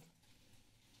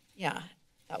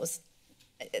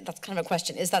that's kind of a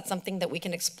question. Is that something that we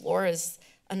can explore as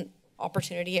an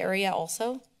opportunity area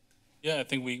also? Yeah, I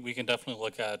think we can definitely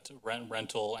look at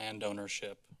rental and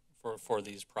ownership for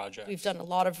these projects. We've done a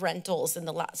lot of rentals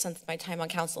since my time on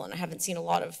council, and I haven't seen a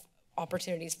lot of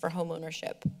opportunities for home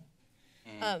ownership.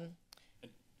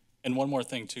 And one more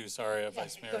thing too, sorry,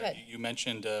 Vice go Mayor, ahead. you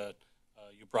mentioned,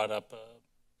 you brought up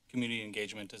community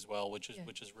engagement as well, which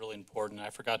is really important.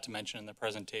 I forgot to mention in the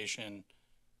presentation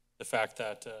the fact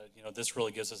that, this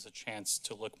really gives us a chance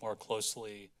to look more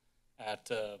closely at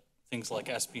things like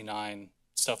SB 9,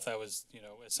 stuff that was,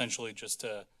 essentially just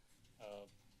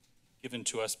given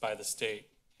to us by the state,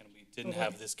 and we didn't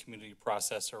have this community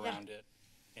process around it.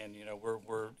 And,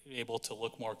 we're able to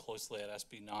look more closely at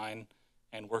SB 9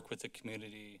 and work with the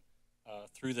community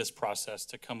through this process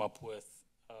to come up with,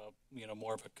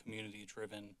 more of a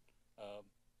community-driven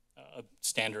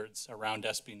standards around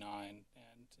SB 9 and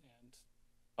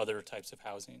other types of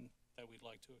housing that we'd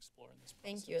like to explore in this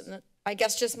process. Thank you. And I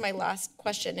guess just my last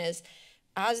question is,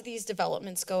 as these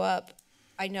developments go up,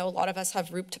 I know a lot of us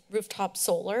have rooftop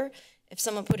solar. If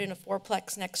someone put in a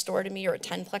 4-plex next door to me or a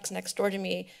 10-plex next door to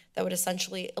me, that would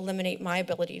essentially eliminate my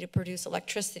ability to produce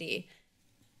electricity,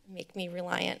 make me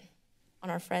reliant on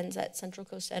our friends at Central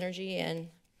Coast Energy and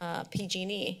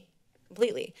PG&E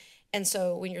completely. And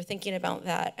so when you're thinking about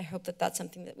that, I hope that that's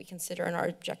something that we consider in our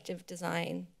objective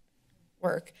design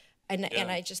work. And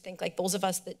I just think, like, those of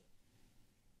us that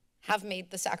have made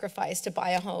the sacrifice to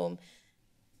buy a home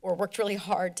or worked really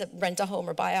hard to rent a home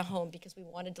or buy a home because we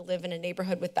wanted to live in a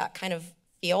neighborhood with that kind of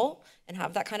feel and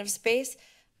have that kind of space,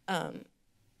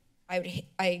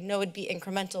 I know it'd be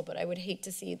incremental, but I would hate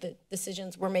to see the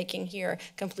decisions we're making here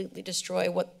completely destroy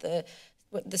what the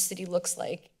city looks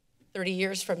like 30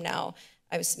 years from now.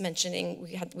 I was mentioning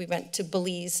we went to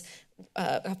Belize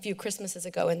a few Christmases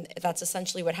ago, and that's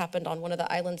essentially what happened on one of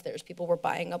the islands. There's people were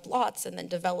buying up lots and then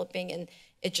developing, and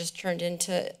it just turned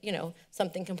into,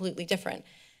 something completely different.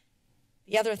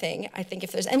 The other thing, I think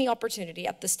if there's any opportunity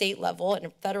at the state level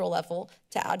and federal level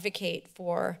to advocate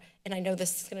for, and I know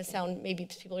this is going to sound, maybe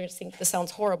people are going to think this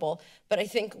sounds horrible, but I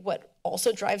think what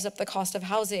also drives up the cost of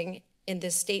housing in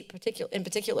this state in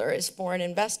particular is foreign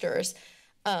investors.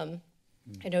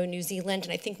 I know New Zealand,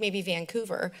 and I think maybe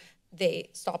Vancouver, they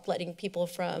stopped letting people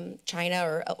from China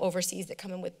or overseas that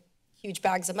come in with huge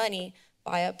bags of money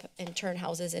buy up and turn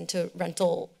houses into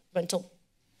rental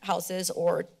houses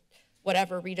or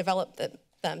whatever, redevelop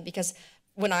them. Because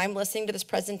when I'm listening to this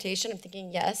presentation, I'm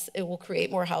thinking, yes, it will create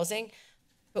more housing,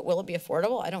 but will it be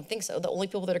affordable? I don't think so. The only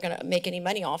people that are going to make any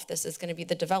money off this is going to be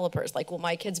the developers. Like, will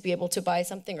my kids be able to buy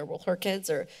something, or will her kids,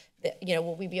 or,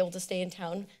 will we be able to stay in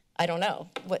town? I don't know.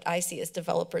 What I see is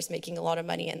developers making a lot of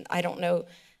money, and I don't know.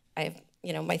 I have,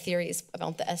 my theories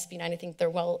about the SB 9. I think they're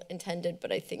well intended,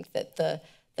 but I think that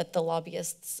the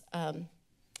lobbyists kind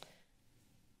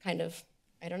of,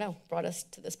 I don't know, brought us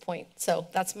to this point. So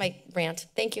that's my rant.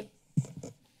 Thank you.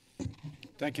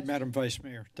 Thank you, Madam Vice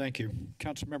Mayor. Thank you.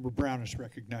 Councilmember Brown is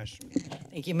recognized.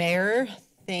 Thank you, Mayor.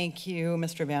 Thank you,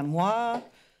 Mr. Van Waa.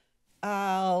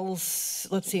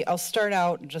 Let's see, I'll start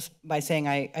out just by saying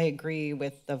I agree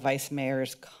with the Vice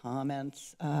Mayor's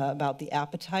comments about the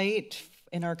appetite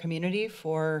in our community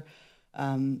for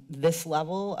this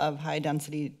level of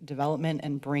high-density development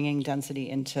and bringing density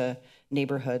into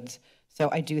neighborhoods. So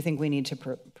I do think we need to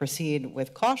proceed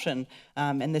with caution,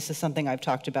 and this is something I've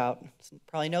talked about. It's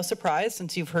probably no surprise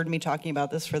since you've heard me talking about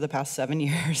this for the past 7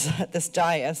 years at this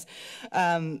dais.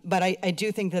 But I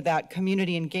do think that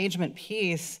community engagement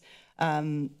piece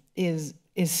is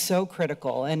so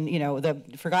critical. And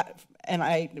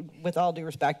with all due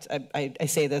respect, I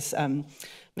say this,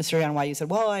 Mr. Van Waa, you said,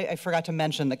 well, I forgot to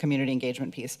mention the community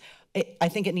engagement piece. I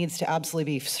think it needs to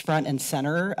absolutely be front and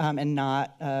center and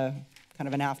not kind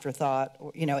of an afterthought.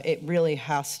 It really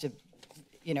has to,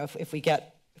 if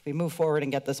we move forward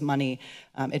and get this money,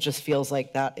 it just feels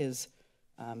like that is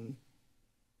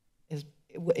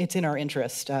it's in our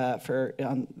interest for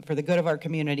the good of our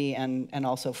community and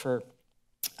also for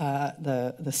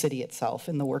the city itself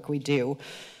and the work we do.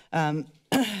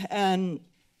 And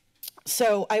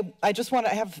so I just want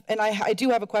to have, and I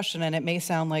do have a question, and it may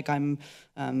sound like I'm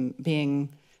being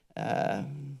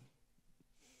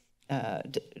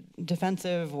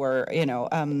defensive, or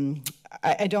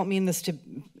I don't mean this to.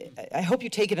 I hope you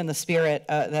take it in the spirit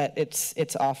that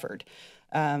it's offered.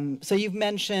 So you've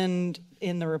mentioned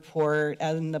in the report,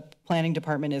 and the planning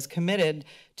department is committed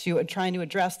to trying to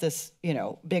address this,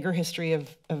 bigger history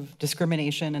of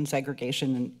discrimination and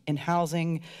segregation in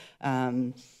housing.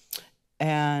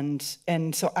 And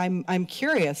so I'm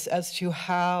curious as to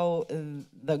how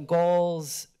the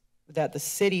goals that the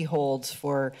city holds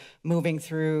for moving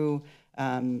through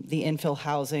the infill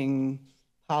housing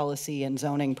policy and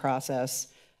zoning process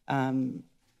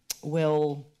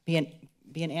will be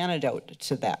an antidote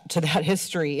to that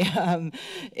history,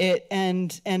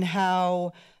 and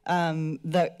how given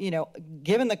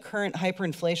the current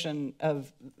hyperinflation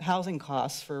of housing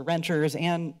costs for renters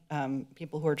and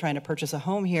people who are trying to purchase a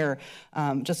home here,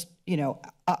 just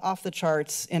off the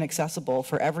charts, inaccessible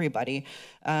for everybody,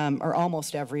 or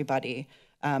almost everybody.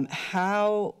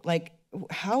 How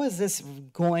how is this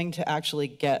going to actually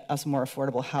get us more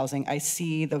affordable housing? I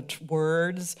see the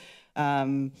words,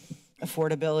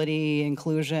 affordability,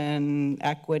 inclusion,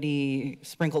 equity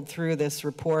sprinkled through this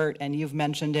report, and you've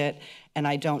mentioned it, and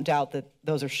I don't doubt that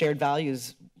those are shared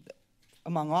values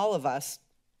among all of us.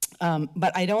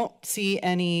 But I don't see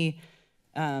any,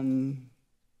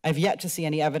 I've yet to see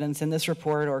any evidence in this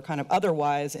report or kind of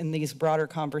otherwise in these broader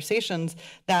conversations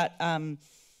that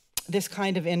this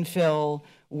kind of infill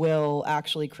will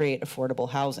actually create affordable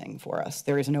housing for us.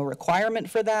 There is no requirement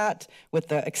for that, with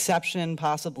the exception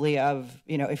possibly of,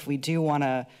 you know, if we do want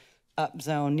to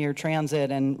upzone near transit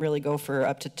and really go for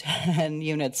up to 10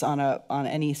 units on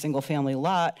any single family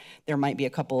lot, there might be a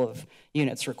couple of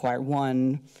units required.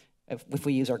 One, if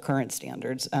we use our current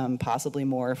standards, possibly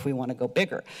more if we want to go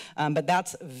bigger. But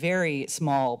that's a very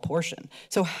small portion.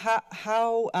 So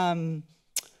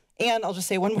and I'll just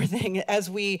say one more thing: as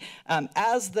the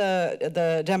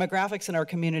demographics in our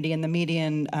community and the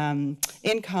median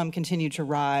income continue to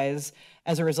rise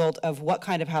as a result of what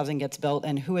kind of housing gets built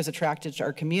and who is attracted to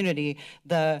our community,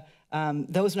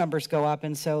 those numbers go up.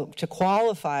 And so to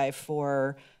qualify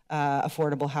for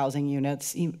affordable housing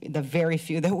units, the very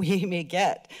few that we may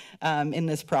get in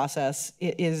this process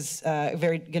is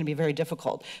going to be very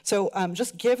difficult. So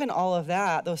just given all of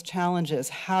that, those challenges,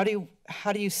 how do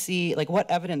you see, like,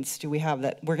 what evidence do we have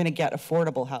that we're going to get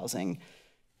affordable housing?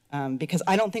 Because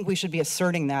I don't think we should be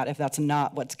asserting that if that's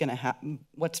not what's going to happen,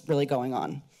 what's really going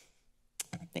on.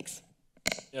 Thanks.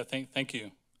 Yeah, thank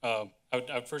you. I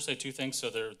would first say two things.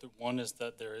 So one is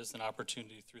that there is an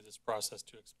opportunity through this process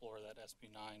to explore that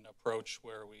SB9 approach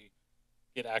where we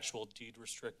get actual deed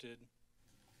restricted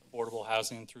affordable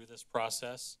housing through this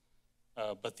process.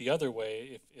 But the other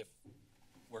way, if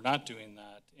we're not doing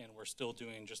that and we're still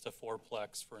doing just a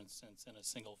fourplex, for instance, in a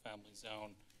single family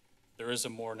zone, there is a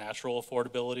more natural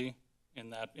affordability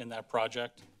in that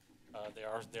project.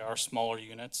 They are smaller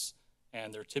units,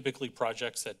 and they're typically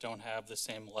projects that don't have the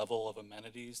same level of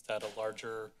amenities that a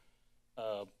larger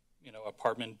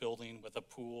apartment building with a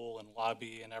pool and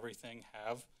lobby and everything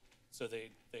have. So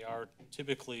they are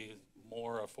typically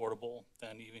more affordable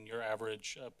than even your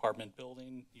average apartment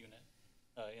building unit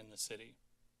in the city.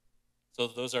 So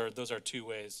those are two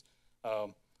ways.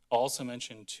 I'll also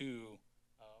mention too,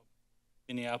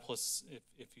 Minneapolis,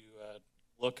 if you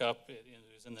look up, it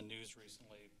was in the news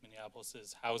recently,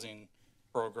 Minneapolis's housing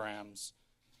programs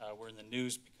were in the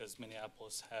news because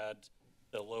Minneapolis had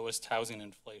the lowest housing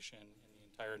inflation in the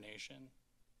entire nation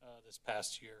this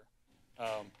past year.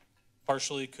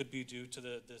 Partially could be due to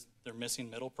their missing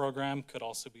middle program, could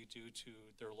also be due to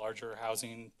their larger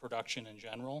housing production in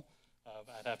general.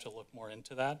 I'd have to look more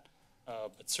into that.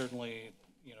 But certainly,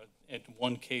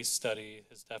 one case study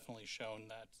has definitely shown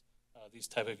that these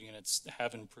type of units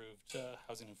have improved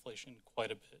housing inflation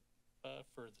quite a bit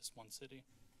for this one city.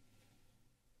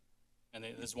 And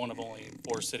it is one of only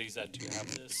 4 cities that do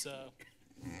have this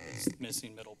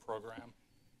missing middle program.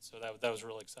 So that was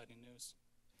really exciting news.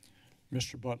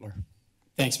 Mr. Butler.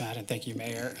 Thanks, Matt, and thank you,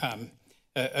 Mayor.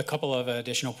 A couple of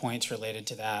additional points related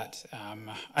to that.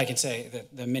 I can say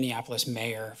that the Minneapolis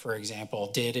mayor, for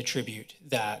example, did attribute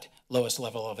that lowest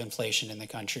level of inflation in the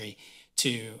country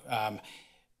to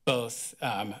both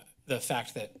the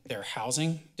fact that their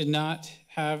housing did not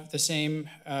have the same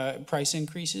price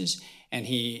increases, and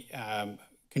he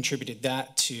contributed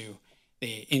that to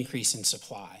the increase in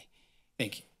supply. I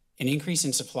think an increase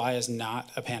in supply is not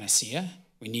a panacea.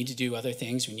 We need to do other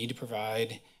things. We need to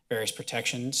provide various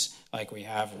protections like we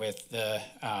have with the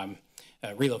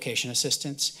relocation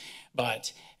assistance.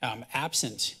 But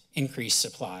absent increased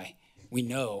supply, we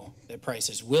know that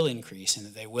prices will increase and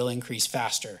that they will increase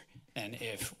faster than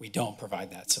if we don't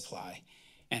provide that supply.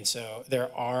 And so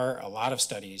there are a lot of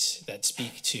studies that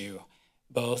speak to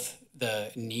both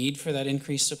the need for that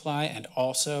increased supply and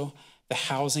also the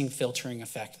housing filtering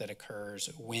effect that occurs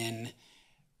when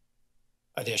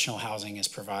additional housing is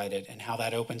provided and how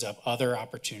that opens up other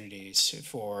opportunities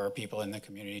for people in the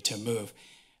community to move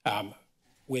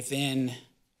within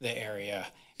the area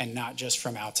and not just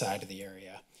from outside of the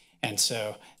area. And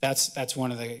so that's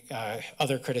one of the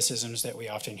other criticisms that we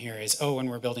often hear is, oh, when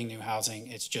we're building new housing,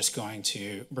 it's just going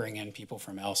to bring in people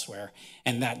from elsewhere.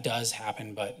 And that does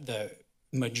happen, but the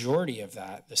majority of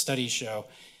that, the studies show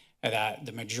that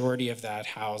the majority of that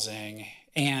housing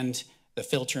and the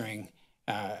filtering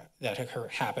that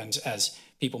happens as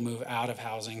people move out of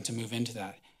housing to move into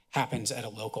that happens at a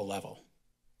local level.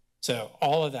 So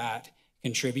all of that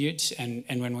contributes, and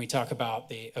when we talk about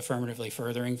the affirmatively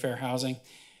furthering fair housing,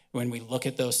 when we look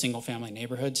at those single family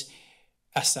neighborhoods,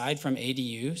 aside from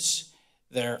ADUs,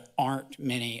 there aren't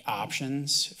many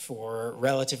options for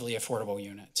relatively affordable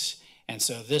units. And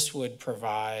so this would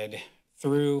provide,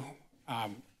 through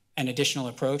an additional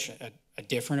approach, a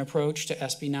different approach to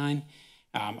SB 9,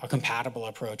 a compatible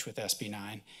approach with SB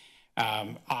 9,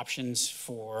 options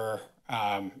for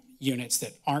units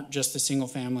that aren't just the single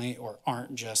family or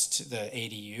aren't just the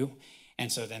ADU.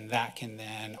 And so then that can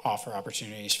then offer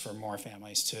opportunities for more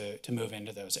families to move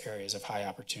into those areas of high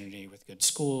opportunity with good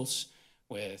schools,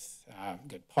 with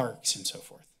good parks and so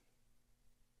forth.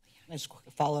 Just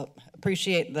a follow-up.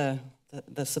 Appreciate the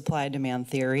supply demand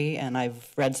theory, and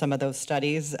I've read some of those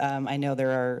studies. I know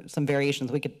there are some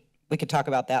variations. We could talk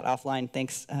about that offline.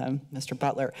 Thanks, Mr.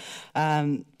 Butler.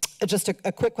 Just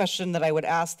a quick question that I would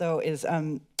ask though is,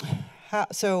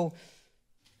 so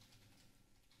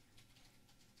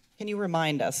can you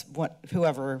remind us,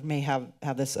 whoever may have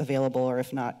this available, or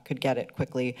if not, could get it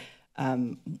quickly,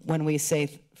 when we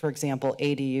say, for example,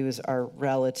 ADUs are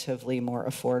relatively more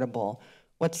affordable,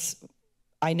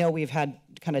 I know we've had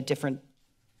kind of different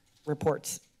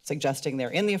reports suggesting they're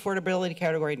in the affordability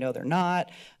category. No, they're not.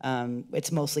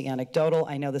 It's mostly anecdotal.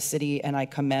 I know the city, and I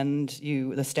commend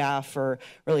you, the staff, for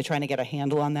really trying to get a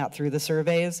handle on that through the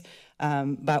surveys.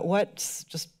 But what's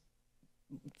just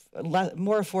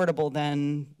more affordable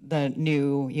than the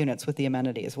new units with the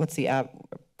amenities? What's the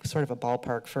sort of a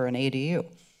ballpark for an ADU?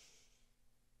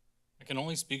 I can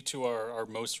only speak to our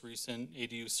most recent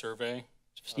ADU survey.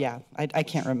 Yeah, I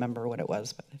can't remember what it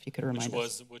was, but if you could remind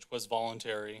us. Which was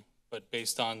voluntary, but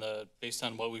based on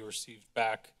what we received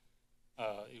back,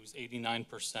 it was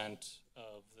 89%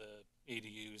 of the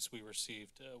ADUs we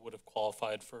received would have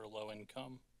qualified for low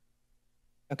income.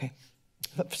 Okay,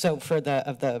 so for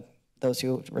those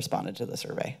who responded to the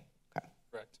survey. Okay.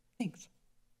 Correct. Thanks.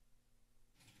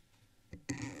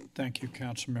 Thank you,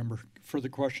 Councilmember. Further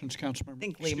questions, Councilmember? I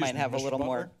think Lee might have a little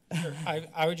more. Sure.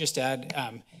 I would just add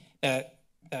that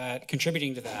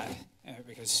contributing to that,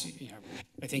 because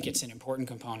I think it's an important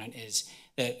component, is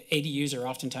that ADUs are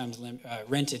oftentimes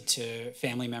rented to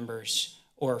family members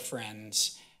or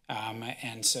friends,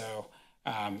 and so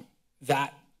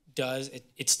that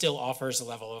it still offers a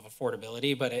level of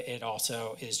affordability, but it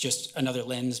also is just another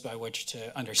lens by which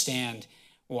to understand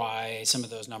why some of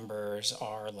those numbers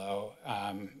are lower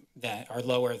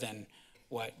than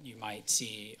what you might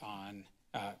see on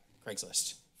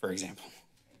Craigslist, for example.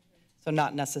 So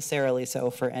not necessarily so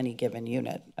for any given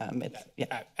unit.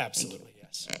 Yeah. Absolutely,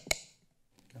 yes.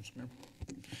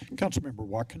 Councilmember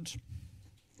Watkins.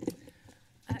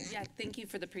 Yeah, thank you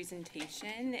for the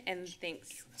presentation, and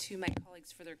thanks to my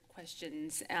colleagues for their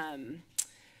questions.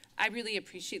 I really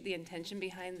appreciate the intention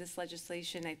behind this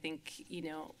legislation. I think,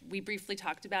 we briefly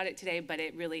talked about it today, but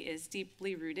it really is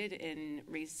deeply rooted in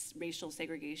racial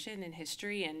segregation and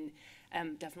history, and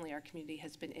definitely our community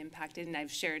has been impacted. And I've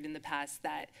shared in the past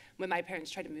that when my parents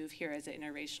tried to move here as an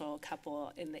interracial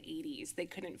couple in the 80s, they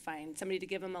couldn't find somebody to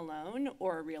give them a loan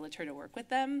or a realtor to work with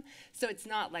them. So it's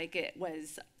not like it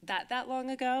was that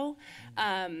long ago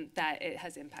that it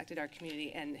has impacted our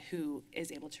community and who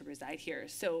is able to reside here.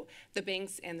 So the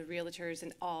banks and the realtors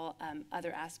and all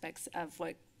other aspects of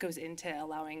what goes into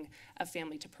allowing a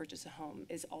family to purchase a home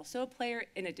is also a player,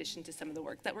 in addition to some of the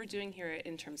work that we're doing here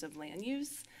in terms of land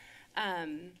use.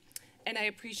 And I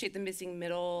appreciate the missing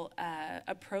middle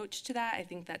approach to that. I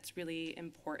think that's really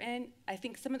important. I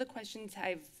think some of the questions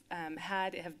I've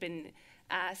had have been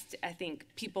asked. I think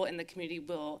people in the community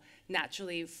will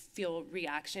naturally feel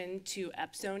reaction to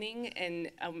upzoning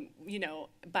and,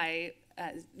 by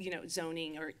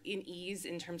zoning or in ease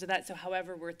in terms of that. So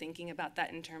however we're thinking about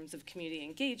that in terms of community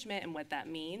engagement and what that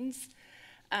means.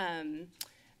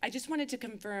 I just wanted to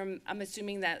confirm, I'm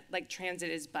assuming that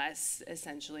transit is bus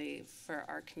essentially for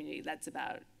our community. That's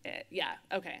about it. Yeah,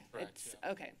 okay. Correct,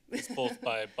 yeah. Okay. It's both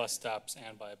by bus stops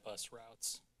and by bus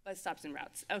routes. Bus stops and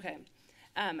routes, okay.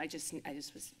 I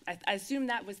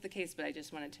assumed that was the case, but I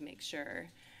just wanted to make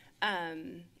sure.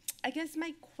 I guess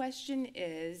my question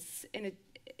is,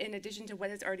 in addition to what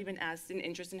has already been asked in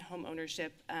interest in home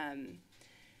ownership,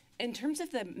 in terms of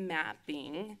the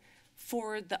mapping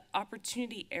for the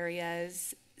opportunity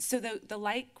areas, so the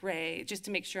light gray, just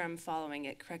to make sure I'm following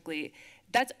it correctly,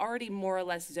 that's already more or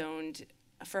less zoned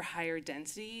for higher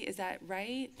density, is that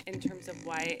right? In terms of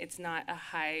why it's not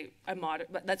a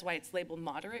moderate, that's why it's labeled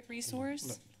moderate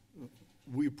resource?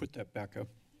 Will you put that back up?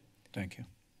 Thank you.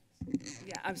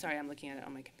 Yeah, I'm sorry, I'm looking at it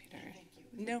on my computer. Thank you.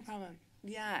 No problem.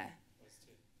 Yeah.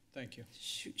 Thank you.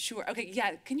 Sure. Okay.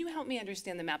 Yeah. Can you help me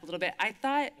understand the map a little bit? I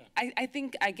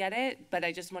think I get it, but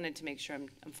I just wanted to make sure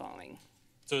I'm following.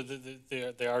 So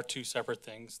they are two separate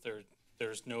things.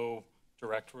 There's no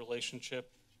direct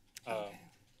relationship.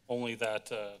 Only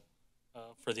that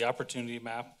for the opportunity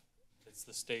map, it's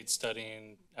the state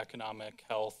studying economic,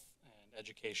 health, and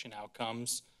education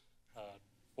outcomes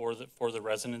for the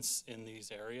residents in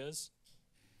these areas,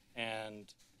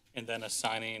 and then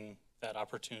assigning that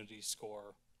opportunity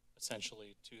score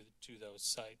essentially to those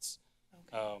sites.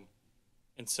 Okay.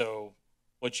 And so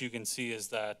what you can see is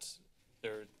that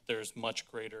there's much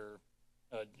greater,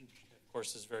 of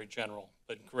course this is very general,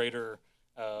 but greater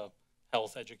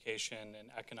health, education, and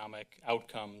economic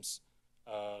outcomes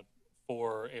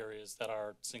for areas that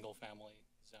are single family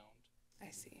zoned.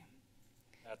 I see.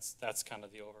 That's kind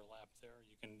of the overlap there.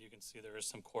 You can see there is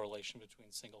some correlation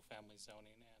between single family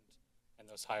zoning and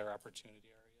those higher opportunity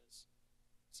areas.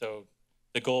 So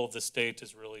the goal of the state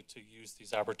is really to use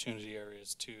these opportunity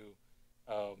areas to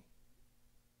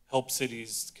help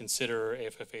cities consider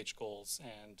AFFH goals.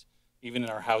 And even in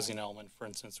our housing element, for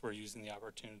instance, we're using the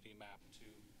opportunity map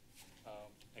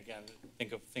to, again,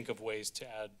 think of ways to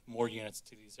add more units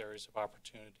to these areas of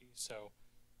opportunity. So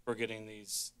we're getting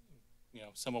these,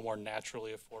 somewhat more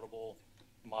naturally affordable,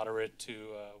 moderate to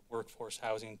workforce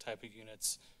housing type of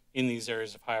units in these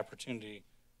areas of high opportunity.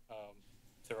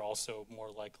 They're also more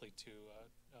likely to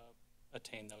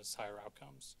attain those higher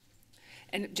outcomes.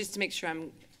 And just to make sure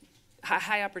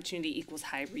high opportunity equals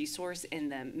high resource in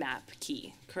the map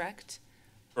key, correct?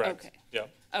 Correct. Okay. Yeah.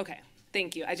 Okay.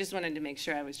 Thank you. I just wanted to make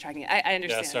sure I was tracking it. I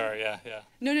understand. Yeah, sorry. Yeah.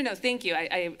 No. Thank you.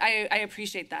 I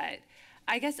appreciate that.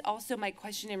 I guess also my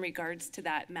question in regards to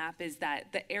that map is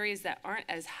that the areas that aren't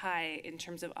as high in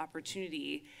terms of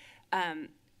opportunity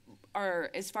are,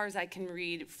 as far as I can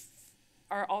read,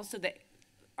 are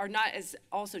not as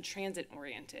also transit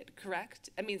oriented, correct?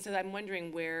 I mean, so I'm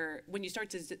wondering when you start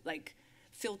to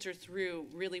filter through,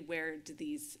 really where do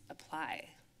these apply?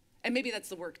 And maybe that's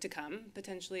the work to come,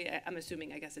 potentially. I'm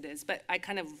assuming, I guess it is. But I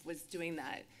kind of was doing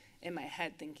that in my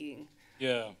head thinking.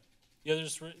 Yeah.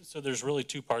 There's really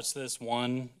two parts to this.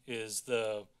 One is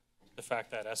the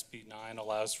fact that SB 9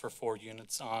 allows for 4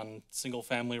 units on single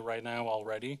family right now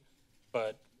already.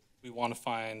 But we want to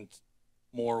find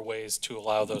more ways to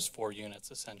allow those 4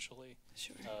 units, essentially.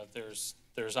 Sure.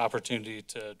 There's opportunity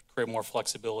to create more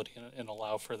flexibility and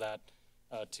allow for that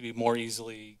to be more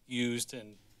easily used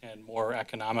and more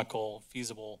economical,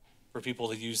 feasible for people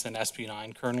to use than SB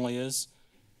 9 currently is.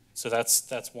 So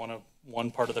that's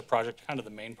one part of the project, kind of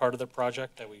the main part of the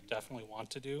project that we definitely want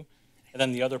to do. And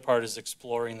then the other part is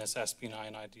exploring this SB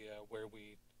 9 idea where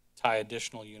we tie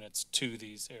additional units to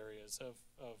these areas of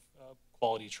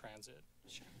quality transit.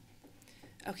 Sure.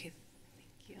 Okay,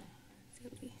 thank you.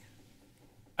 Absolutely.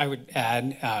 I would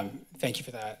add, thank you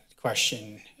for that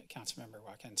question, Councilmember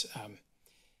Watkins.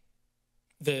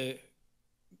 The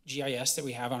GIS that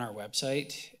we have on our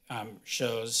website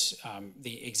shows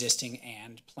the existing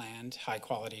and planned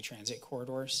high-quality transit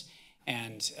corridors.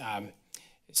 And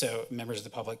so members of the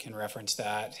public can reference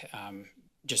that.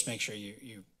 Just make sure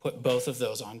you put both of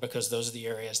those on, because those are the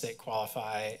areas that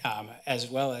qualify, as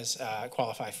well as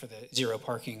qualify for the zero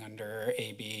parking under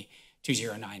AB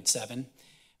 2097.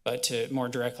 But to more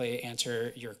directly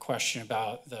answer your question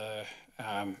about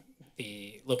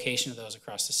the location of those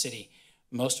across the city,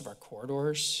 most of our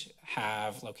corridors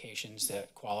have locations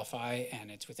that qualify,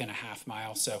 and it's within a half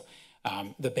mile. So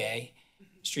the Bay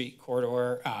Street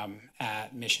corridor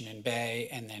at Mission and Bay,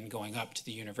 and then going up to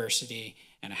the university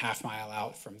and a half mile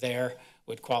out from there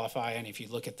would qualify. And if you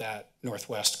look at that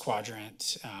northwest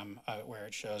quadrant where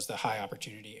it shows the high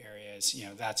opportunity areas,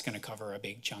 that's going to cover a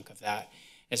big chunk of that,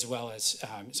 as well as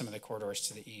some of the corridors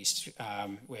to the east,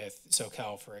 with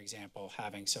SoCal, for example,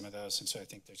 having some of those. And so I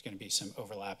think there's going to be some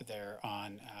overlap there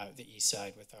on the east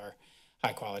side with our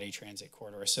high quality transit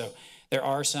corridor. So there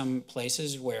are some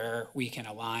places where we can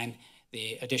align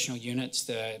the additional units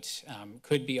that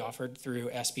could be offered through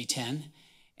SB 10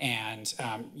 and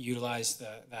utilize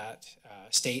that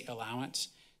state allowance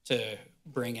to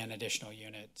bring in additional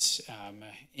units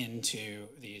into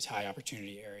these high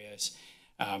opportunity areas.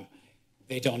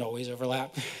 They don't always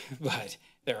overlap, but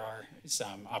there are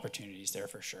some opportunities there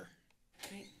for sure.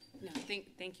 Great. No,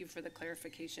 thank you for the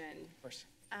clarification. Of course.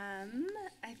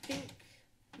 I think,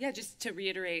 just to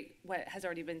reiterate what has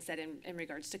already been said in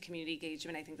regards to community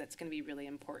engagement, I think that's going to be really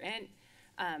important.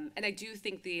 And I do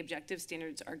think the objective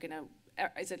standards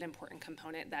is an important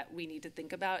component that we need to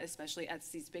think about, especially as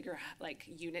these bigger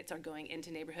units are going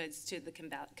into neighborhoods. To the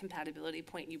compatibility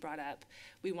point you brought up,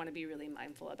 we want to be really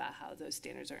mindful about how those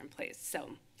standards are in place. So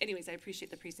anyways, I appreciate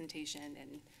the presentation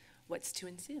and what's to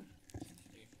ensue.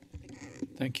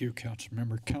 Thank you,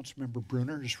 Councilmember. Councilmember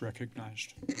Brunner is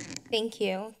recognized. Thank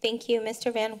you. Thank you,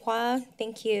 Mr. Van Hwa.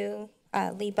 Thank you,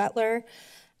 Lee Butler.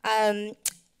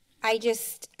 I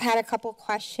just had a couple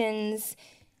questions.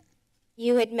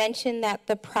 You had mentioned that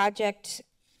the project,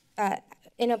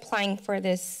 in applying for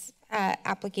this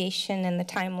application and the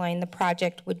timeline, the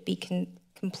project would be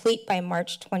complete by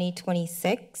March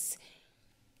 2026.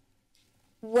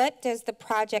 What does the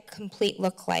project complete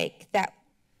look like? That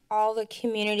all the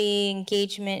community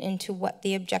engagement into what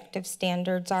the objective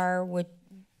standards are would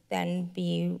then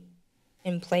be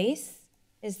in place?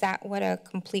 Is that what a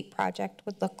complete project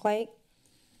would look like?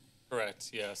 Correct,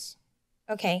 yes.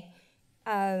 Okay.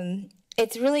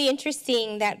 It's really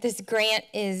interesting that this grant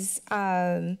is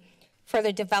for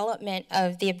the development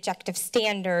of the objective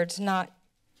standards, not,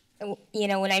 you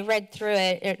know, when I read through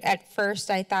it, at first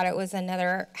I thought it was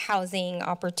another housing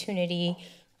opportunity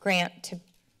grant to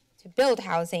build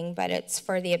housing, but it's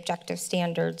for the objective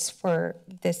standards for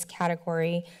this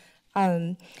category.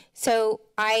 So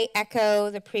I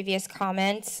echo the previous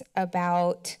comments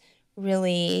about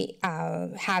really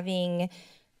having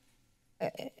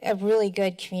a really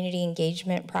good community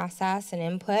engagement process and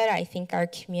input. I think our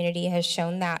community has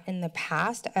shown that in the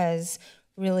past as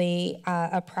really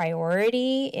a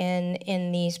priority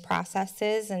in these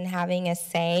processes and having a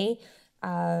say.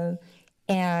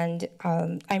 And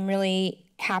I'm really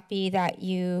happy that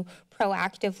you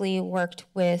proactively worked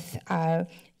with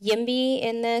YIMBY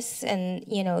in this, and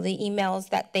you know the emails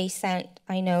that they sent.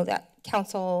 I know that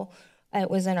council, it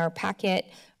was in our packet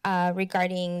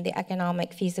regarding the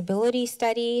economic feasibility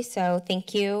study. So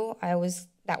thank you. That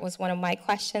was one of my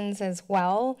questions as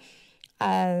well.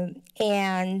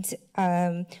 And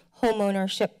home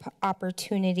ownership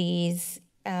opportunities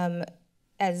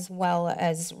as well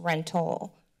as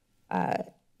rental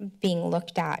being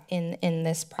looked at in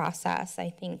this process,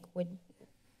 I think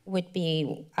would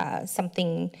be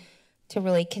something to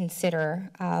really consider.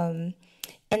 And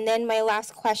then my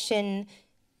last question,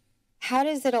 how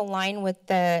does it align with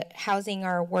the Housing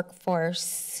Our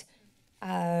Workforce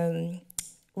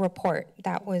report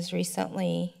that was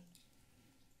recently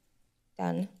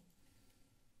done?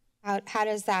 How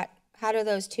do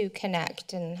those two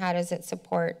connect, and how does it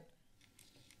support?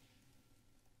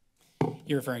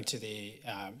 You're referring to the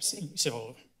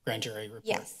civil grand jury report?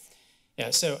 Yes. Yeah,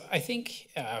 so I think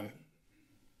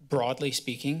broadly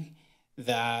speaking,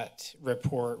 that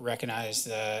report recognized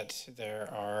that there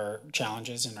are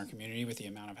challenges in our community with the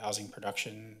amount of housing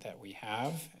production that we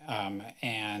have.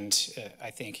 And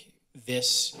I think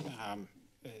this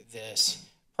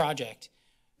project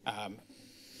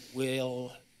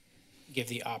will give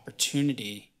the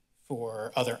opportunity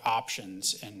for other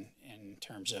options in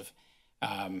terms of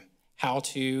how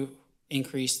to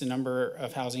increase the number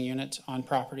of housing units on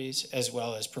properties, as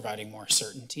well as providing more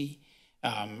certainty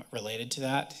related to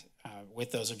that.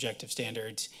 With those objective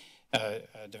standards, a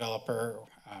developer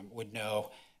would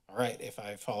know, all right, if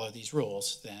I follow these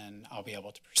rules, then I'll be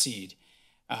able to proceed.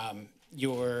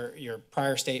 Your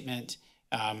prior statement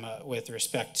with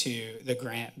respect to the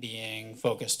grant being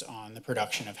focused on the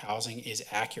production of housing is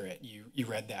accurate. You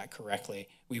read that correctly.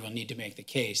 We will need to make the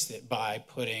case that by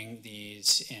putting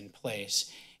these in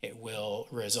place, it will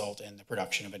result in the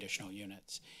production of additional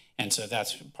units. And so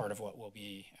that's part of what we'll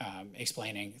be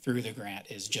explaining through the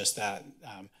grant, is just that,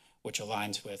 which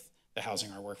aligns with the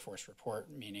Housing Our Workforce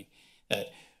report, meaning that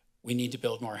we need to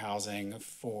build more housing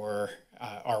for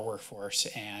our workforce,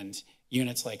 and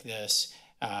units like this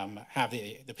have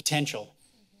the potential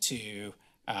to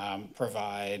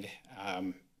provide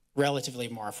relatively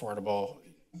more affordable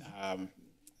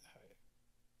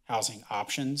housing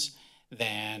options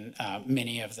than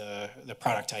many of the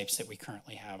product types that we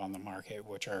currently have on the market,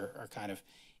 which are kind of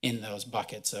in those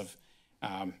buckets of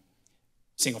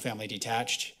single-family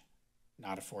detached,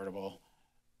 not affordable,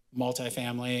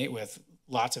 multifamily with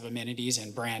lots of amenities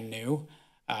and brand new,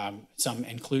 some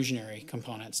inclusionary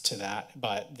components to that,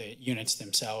 but the units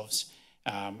themselves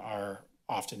are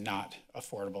often not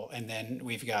affordable. And then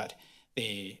we've got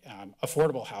the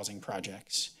affordable housing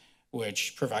projects,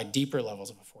 which provide deeper levels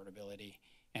of affordability.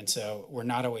 And so we're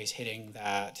not always hitting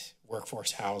that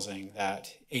workforce housing,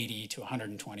 that 80 to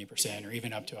 120%, or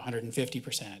even up to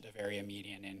 150% of area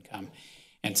median income.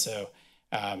 And so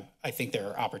I think there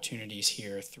are opportunities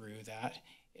here through that.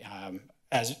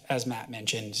 As Matt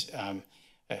mentioned,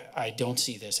 I don't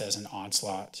see this as an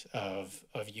onslaught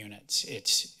of units.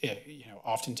 It's,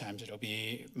 oftentimes it'll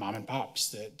be mom and pops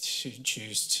that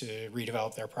choose to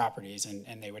redevelop their properties,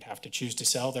 and they would have to choose to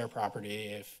sell their property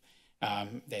if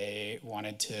they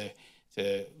wanted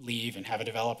to leave and have a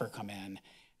developer come in.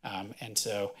 And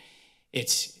so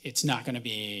it's not going to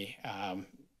be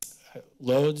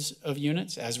loads of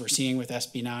units, as we're seeing with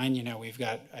SB 9. We've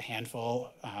got a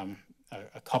handful,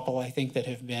 a couple, I think, that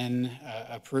have been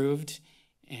approved,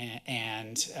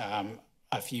 and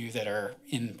a few that are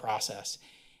in process.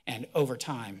 And over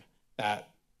time, that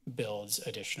builds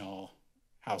additional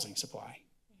housing supply.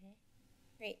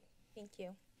 Thank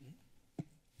you.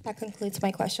 That concludes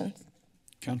my questions.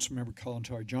 Councilmember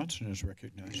Kalantari Johnson is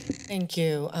recognized. Thank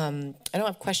you. I don't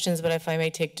have questions, but if I may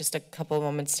take just a couple of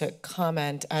moments to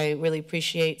comment, I really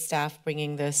appreciate staff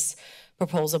bringing this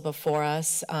proposal before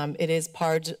us. It is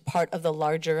part of the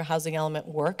larger housing element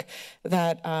work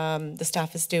that the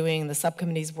staff is doing, the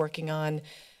subcommittee's working on.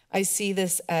 I see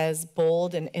this as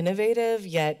bold and innovative,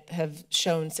 yet have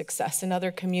shown success in other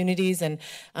communities. And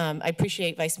I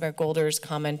appreciate Vice Mayor Golder's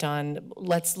comment on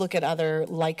let's look at other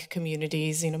like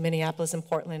communities. You know, Minneapolis and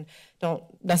Portland don't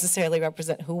necessarily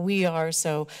represent who we are.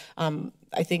 So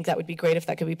I think that would be great if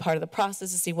that could be part of the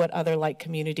process to see what other like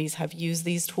communities have used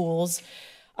these tools.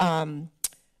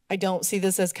 I don't see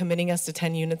this as committing us to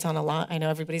 10 units on a lot. I know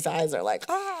everybody's eyes are like,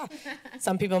 ah.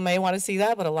 Some people may want to see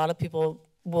that, but a lot of people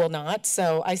will not.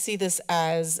 So I see this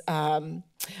as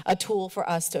a tool for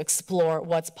us to explore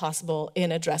what's possible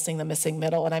in addressing the missing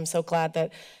middle. And I'm so glad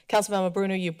that Councilmember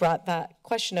Bruno, you brought that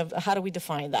question of how do we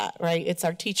define that, right? It's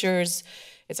our teachers,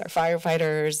 it's our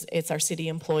firefighters, it's our city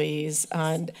employees,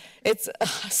 and it's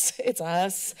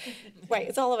us, right?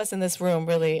 It's all of us in this room,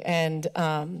 really. And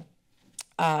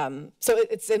so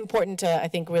it's important to, I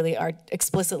think, really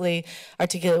explicitly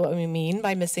articulate what we mean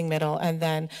by missing middle. And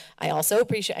then I also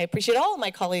appreciate all of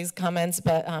my colleagues' comments,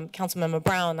 but Councilmember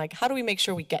Brown, like, how do we make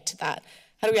sure we get to that?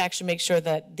 How do we actually make sure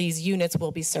that these units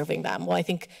will be serving them? Well, I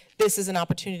think this is an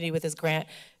opportunity with this grant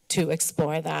to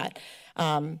explore that.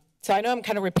 So I know I'm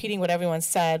kind of repeating what everyone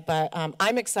said, but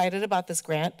I'm excited about this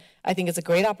grant. I think it's a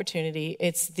great opportunity.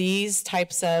 It's these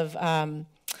types of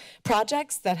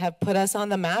projects that have put us on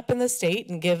the map in the state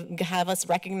and have us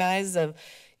recognized of,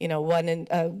 you know,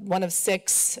 one of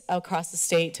 6 across the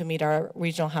state to meet our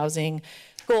regional housing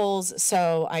goals.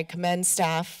 So I commend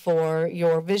staff for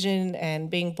your vision and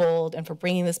being bold and for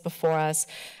bringing this before us.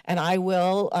 And I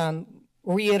will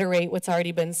reiterate what's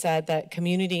already been said, that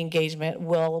community engagement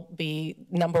will be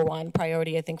 #1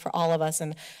 priority, I think, for all of us,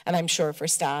 and I'm sure for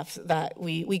staff, that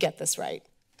we get this right.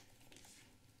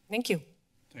 Thank you.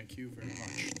 Thank you very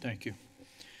much. Thank you.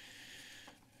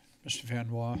 Mr. Van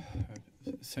Waa,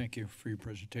 thank you for your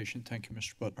presentation. Thank you,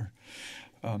 Mr. Butler.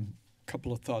 A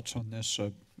couple of thoughts on this.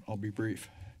 I'll be brief.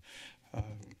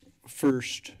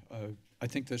 First, I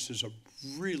think this is a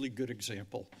really good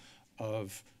example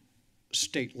of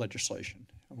state legislation.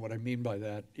 And what I mean by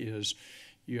that is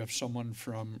you have someone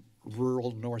from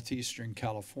rural northeastern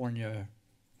California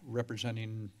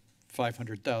representing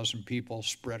 500,000 people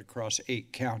spread across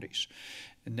 8 counties.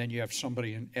 And then you have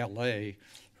somebody in LA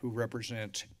who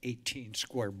represents 18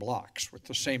 square blocks with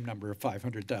the same number of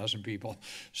 500,000 people.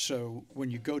 So when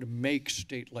you go to make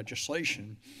state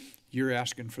legislation, you're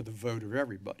asking for the vote of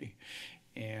everybody.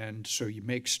 And so you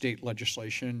make state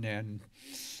legislation and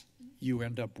you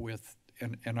end up with,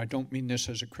 and I don't mean this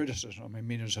as a criticism, I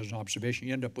mean this as an observation,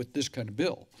 you end up with this kind of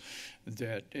bill,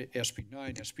 that SB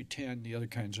 9, SB 10, the other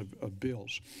kinds of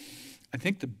bills. I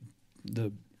think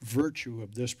the virtue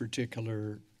of this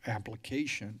particular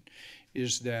application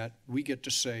is that we get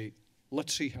to say,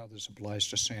 let's see how this applies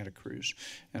to Santa Cruz.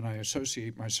 And I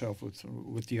associate myself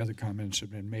with the other comments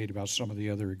that have been made about some of the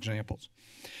other examples.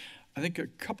 I think a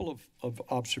couple of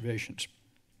observations.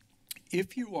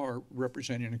 If you are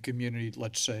representing a community,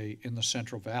 let's say in the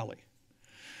Central Valley,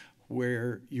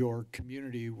 where your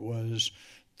community was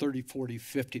 30, 40,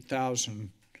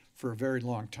 50,000 for a very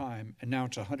long time, and now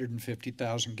it's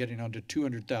 150,000 getting on to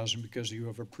 200,000 because you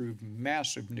have approved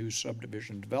massive new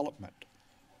subdivision development.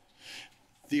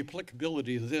 The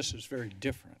applicability of this is very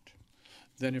different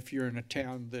than if you're in a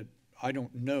town that I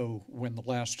don't know when the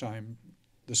last time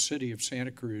the city of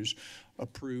Santa Cruz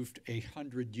approved a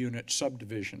 100-unit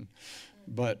subdivision,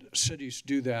 but cities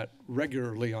do that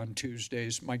regularly on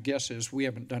Tuesdays. My guess is we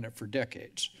haven't done it for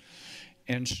decades.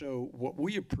 And so what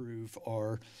we approve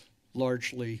are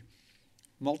largely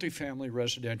multifamily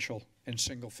residential and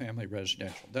single-family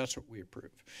residential. That's what we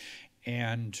approve.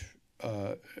 And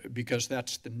because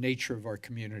that's the nature of our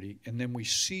community. And then we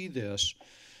see this,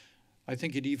 I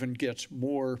think it even gets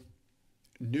more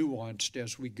nuanced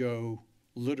as we go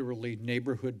literally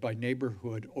neighborhood by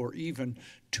neighborhood, or even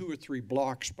 2 or 3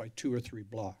 blocks by 2 or 3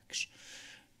 blocks,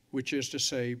 which is to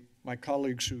say, my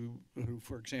colleagues who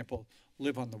for example,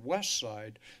 live on the west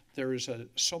side, there is a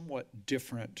somewhat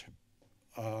different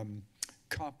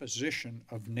composition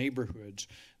of neighborhoods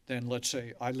than, let's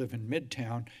say, I live in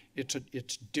Midtown.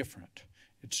 It's different.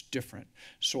 It's different.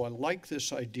 So I like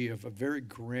this idea of a very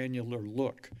granular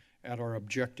look at our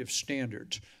objective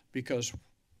standards, because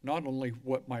not only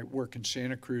what might work in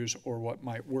Santa Cruz or what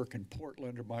might work in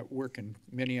Portland or might work in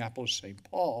Minneapolis, St.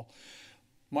 Paul,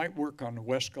 might work on the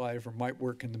West Drive or might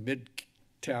work in the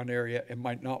Midtown area and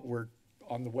might not work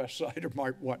on the west side or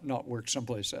might not work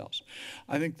someplace else.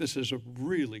 I think this is a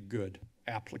really good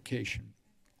application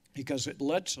because it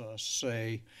lets us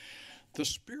say the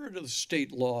spirit of the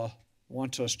state law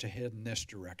wants us to head in this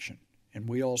direction. And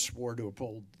we all swore to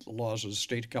uphold the laws of the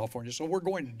state of California, so we're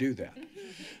going to do that.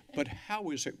 But how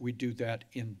is it we do that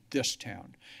in this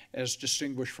town, as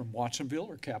distinguished from Watsonville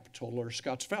or Capitola or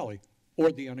Scotts Valley,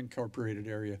 or the unincorporated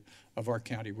area of our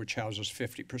county, which houses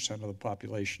 50% of the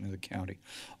population of the county?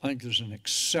 I think there's an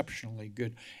exceptionally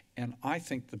good, and I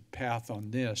think the path on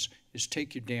this is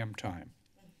take your damn time.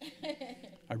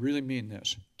 I really mean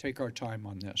this. Take our time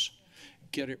on this.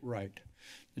 Get it right.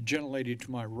 The gentlelady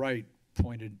to my right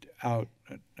pointed out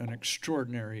an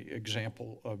extraordinary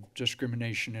example of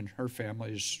discrimination in her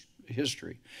family's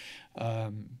history.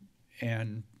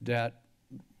 And that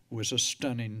was a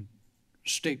stunning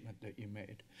statement that you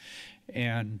made.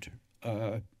 And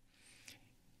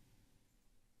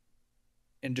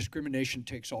discrimination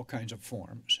takes all kinds of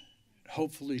forms.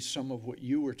 Hopefully some of what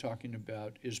you were talking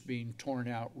about is being torn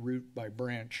out root by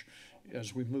branch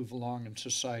as we move along in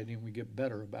society and we get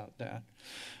better about that.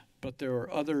 But there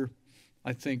are other,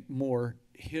 I think, more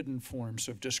hidden forms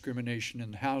of discrimination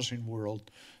in the housing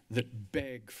world that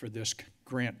beg for this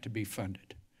grant to be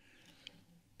funded.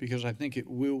 Because I think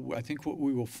what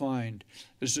we will find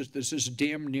is that this is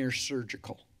damn near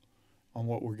surgical on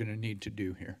what we're going to need to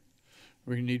do here.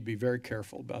 We're going to need to be very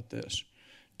careful about this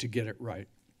to get it right.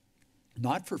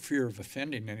 Not for fear of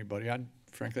offending anybody.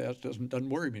 Frankly, that doesn't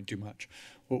worry me too much.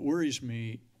 What worries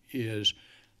me is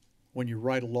when you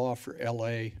write a law for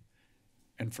LA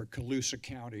and for Colusa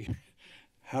County,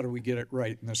 how do we get it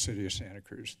right in the city of Santa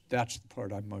Cruz? That's the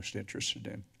part I'm most interested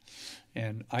in.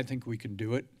 And I think we can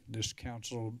do it. This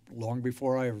council, long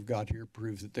before I ever got here,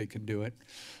 proved that they can do it.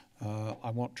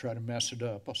 I won't try to mess it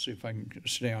up. I'll see if I can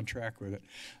stay on track with it.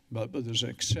 But there's an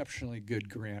exceptionally good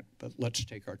grant, but let's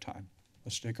take our time.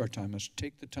 Let's take our time. Let's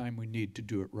take the time we need to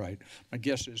do it right. My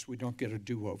guess is we don't get a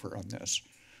do-over on this.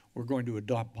 We're going to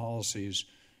adopt policies,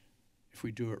 if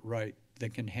we do it right,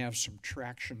 that can have some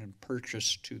traction and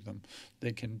purchase to them.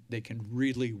 They can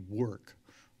really work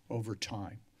over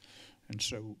time. And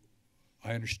so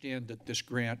I understand that this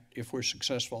grant, if we're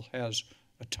successful, has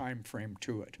a time frame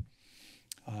to it.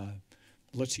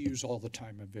 Let's use all the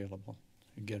time available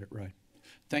and get it right.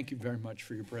 Thank you very much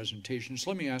for your presentations.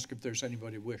 Let me ask if there's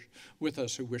anybody with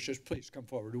us who wishes, please come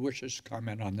forward, who wishes to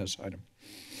comment on this item.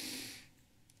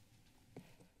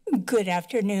 Good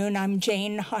afternoon. I'm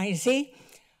Jane Heisey.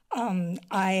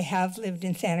 I have lived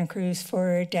in Santa Cruz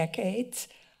for decades.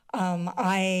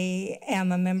 I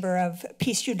am a member of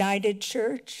Peace United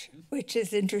Church, which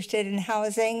is interested in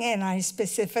housing, and I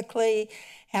specifically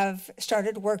have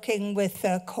started working with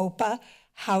the COPA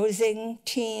housing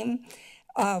team,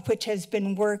 which has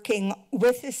been working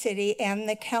with the city and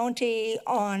the county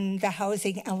on the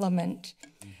housing element.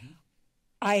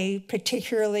 I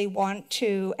particularly want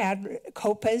to add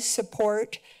COPA's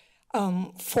support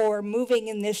for moving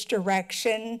in this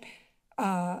direction,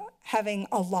 having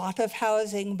a lot of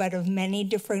housing, but of many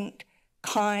different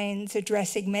kinds,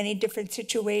 addressing many different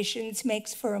situations,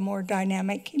 makes for a more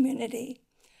dynamic community.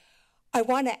 I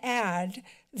want to add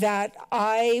that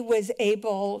I was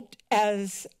able,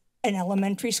 as an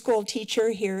elementary school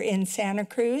teacher here in Santa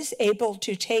Cruz, able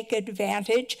to take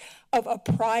advantage of a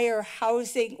prior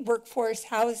workforce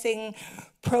housing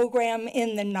program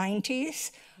in the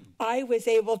 90s. I was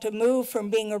able to move from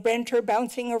being a renter,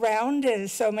 bouncing around,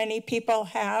 as so many people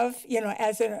have,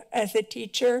 as a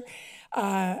teacher.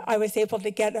 I was able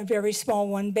to get a very small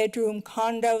one-bedroom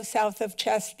condo south of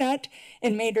Chestnut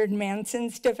in Maynard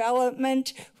Manson's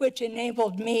development, which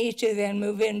enabled me to then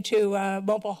move into a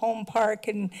mobile home park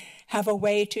and have a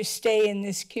way to stay in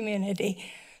this community.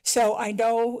 So I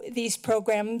know these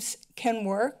programs can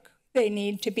work. They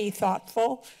need to be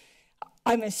thoughtful.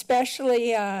 I'm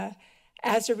especially,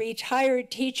 as a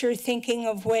retired teacher, thinking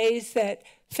of ways that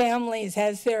families,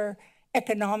 as their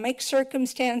economic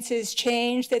circumstances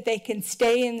change, that they can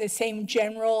stay in the same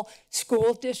general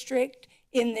school district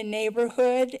in the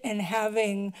neighborhood, and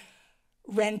having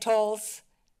rentals,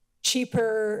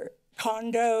 cheaper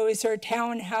condos or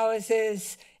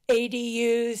townhouses,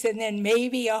 ADUs, and then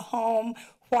maybe a home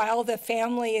while the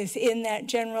family is in that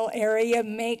general area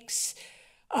makes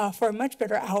for a much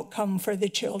better outcome for the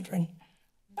children.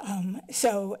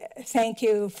 So thank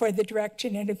you for the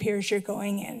direction it appears you're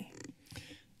going in.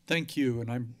 Thank you, and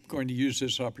I'm going to use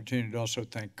this opportunity to also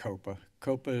thank COPA.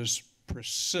 COPA's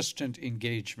persistent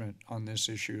engagement on this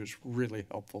issue is really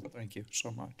helpful. Thank you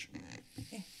so much.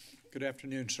 Okay. Good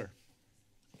afternoon, sir.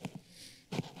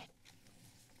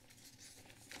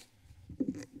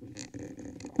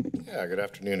 Yeah, good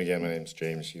afternoon again. My name's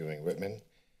James Ewing Whitman.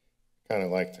 Kind of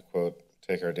like the quote,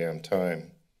 take our damn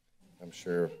time. I'm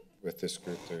sure with this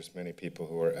group, there's many people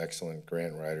who are excellent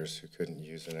grant writers who couldn't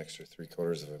use an extra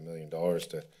 $750,000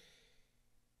 to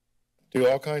do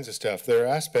all kinds of stuff. There are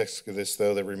aspects of this,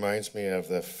 though, that reminds me of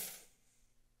the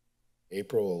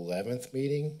April 11th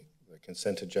meeting, the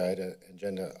consent agenda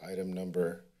item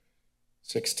number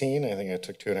 16. I think I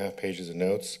took 2.5 pages of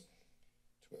notes.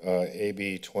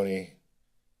 AB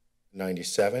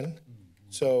 2097.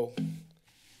 So,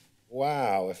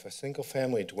 wow, if a single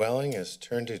family dwelling is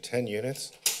turned to 10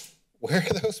 units, where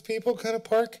are those people going to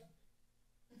park?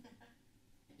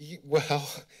 Well,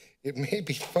 it may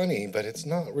be funny, but it's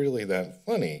not really that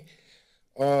funny.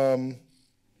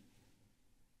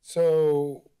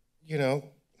 So, you know,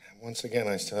 once again,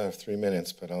 I still have 3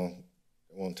 minutes, but it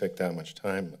won't take that much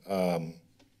time.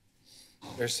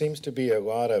 There seems to be a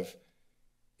lot of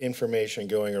information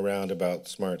going around about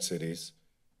smart cities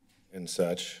and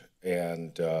such,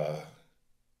 and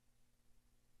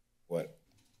what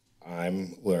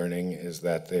I'm learning is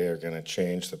that they are going to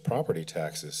change the property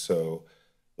taxes. So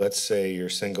let's say your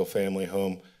single family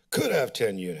home could have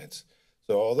 10 units.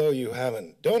 So although you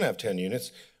don't have 10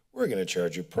 units, we're going to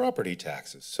charge you property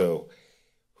taxes. So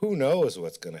who knows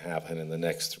what's going to happen in the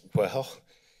next, well,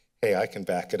 hey, I can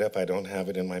back it up. I don't have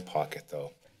it in my pocket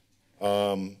though.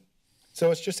 So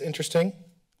it's just interesting.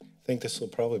 I think this will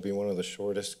probably be one of the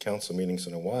shortest council meetings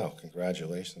in a while.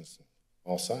 Congratulations,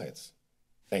 all sides.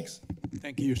 Thanks.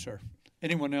 Thank you, sir.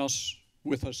 Anyone else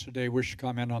with us today wish to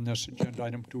comment on this agenda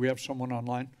item? Do we have someone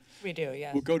online? We do,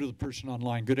 yes. We'll go to the person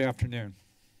online. Good afternoon.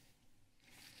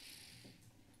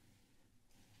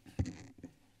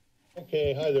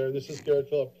 Okay, hi there. This is Garrett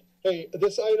Phillip. Hey,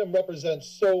 this item represents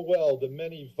so well the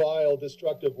many vile,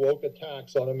 destructive woke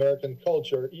attacks on American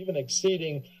culture, even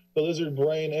exceeding the lizard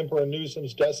brain Emperor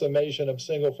Newsom's decimation of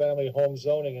single-family home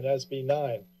zoning in SB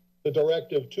 9. The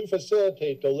directive to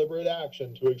facilitate deliberate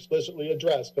action to explicitly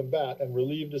address, combat, and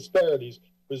relieve disparities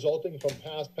resulting from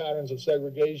past patterns of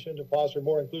segregation to foster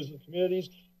more inclusive communities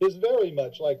is very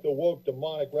much like the woke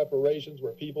demonic reparations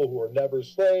where people who were never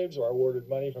slaves are awarded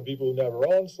money from people who never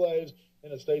owned slaves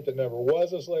in a state that never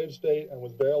was a slave state and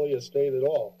was barely a state at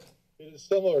all. It is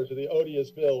similar to the odious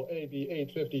bill AB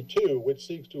 852, which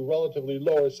seeks to relatively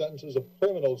lower sentences of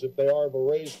criminals if they are of a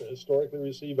race that historically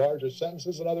received harsher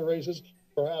sentences than other races,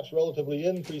 perhaps relatively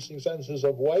increasing sentences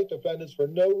of white defendants for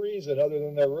no reason other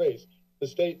than their race. The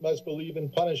state must believe in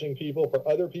punishing people for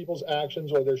other people's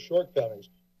actions or their shortcomings.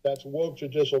 That's woke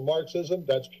judicial Marxism.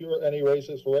 That's pure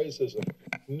anti-racist racism.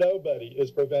 Nobody is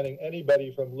preventing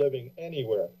anybody from living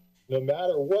anywhere. No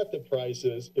matter what the price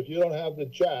is, if you don't have the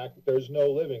jack, there's no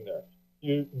living there.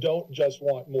 You don't just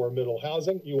want more middle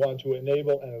housing. You want to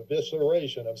enable an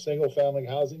evisceration of single-family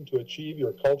housing to achieve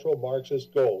your cultural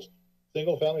Marxist goals.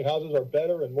 Single-family houses are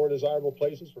better and more desirable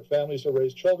places for families to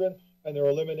raise children, and their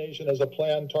elimination as a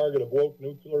planned target of woke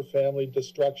nuclear family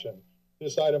destruction.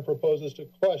 This item proposes to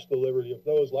crush the liberty of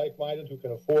those like-minded who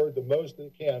can afford the most they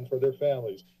can for their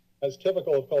families. As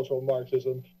typical of cultural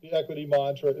Marxism, the equity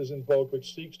mantra is invoked,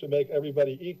 which seeks to make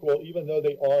everybody equal, even though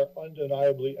they are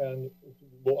undeniably and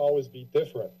will always be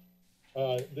different.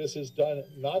 This is done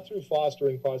not through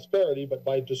fostering prosperity, but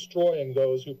by destroying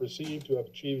those who perceive to have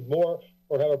achieved more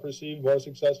or have a perceived more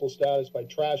successful status by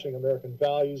trashing American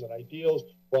values and ideals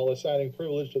while assigning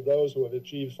privilege to those who have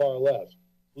achieved far less.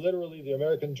 Literally, the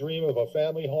American dream of a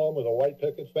family home with a white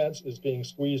picket fence is being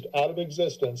squeezed out of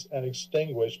existence and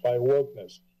extinguished by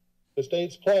wokeness. The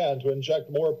state's plan to inject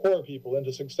more poor people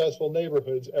into successful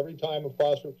neighborhoods every time a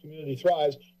prosperous community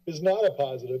thrives is not a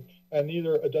positive, and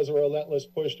neither does a relentless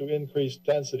push to increase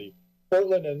density.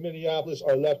 Portland and Minneapolis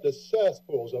are left as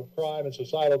cesspools of crime and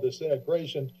societal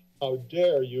disintegration. How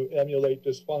dare you emulate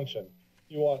dysfunction?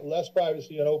 You want less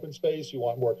privacy and open space, you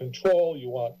want more control, you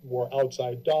want more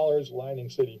outside dollars lining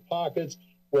city pockets,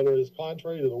 whether it is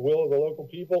contrary to the will of the local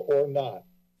people or not.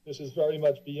 This is very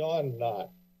much beyond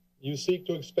not. You seek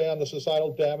to expand the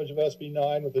societal damage of SB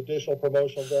 9 with additional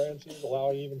promotional variances,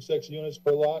 allowing even 6 units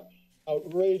per lot.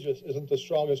 Outrageous isn't the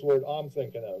strongest word I'm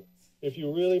thinking of. If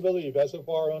you really believe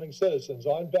SFR-owning citizens,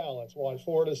 on balance, want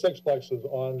 4 to 6 plexes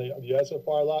on the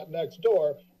SFR lot next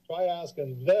door, try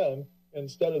asking them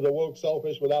instead of the woke,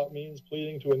 selfish, without means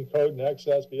pleading to encode in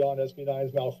excess beyond SB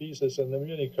 9's malfeasance in the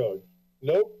Muni Code.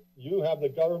 Nope, you have the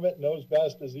government knows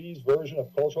best disease version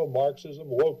of cultural Marxism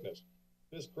wokeness.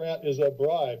 This grant is a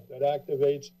bribe that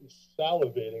activates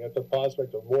salivating at the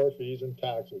prospect of more fees and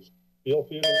taxes. Feel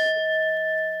free to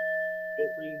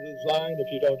design if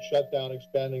you don't shut down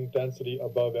expanding density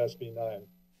above SB 9.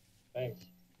 Thanks.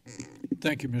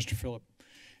 Thank you, Mr. Phillip.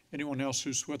 Anyone else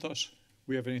who's with us?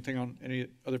 We have anything on any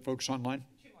other folks online?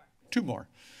 Two more.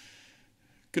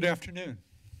 Good afternoon.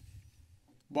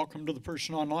 Welcome to the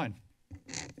person online.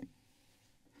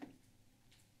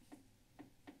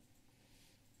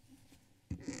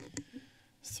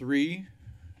 Three,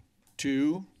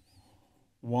 two,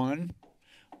 one.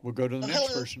 We'll go to the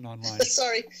next person online.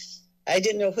 Sorry, I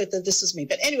didn't know whether this was me.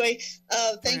 But anyway,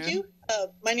 thank you.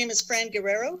 My name is Fran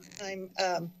Guerrero.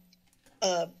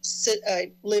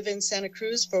 I live in Santa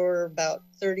Cruz for about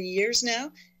 30 years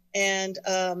now. And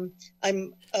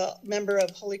I'm a member of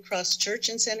Holy Cross Church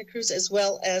in Santa Cruz as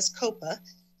well as COPA.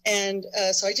 And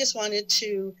so I just wanted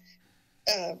to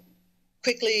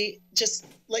quickly just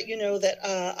let you know that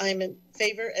I'm in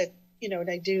favor and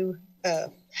I do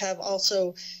have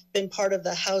also been part of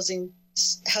the housing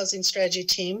strategy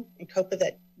team in COPA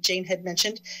that Jane had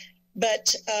mentioned.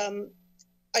 But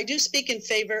I do speak in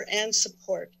favor and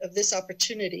support of this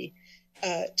opportunity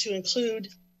to include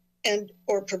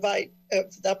or provide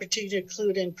the opportunity to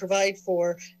include and provide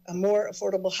for a more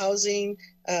affordable housing,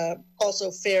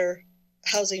 also fair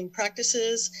housing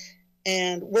practices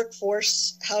and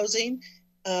workforce housing,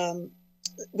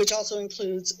 which also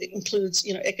includes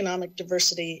economic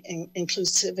diversity and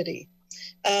inclusivity.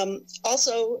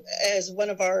 Also, as one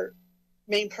of our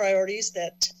main priorities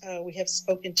that we have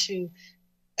spoken to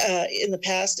in the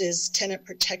past is tenant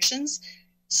protections.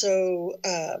 So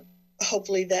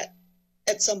hopefully that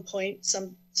at some point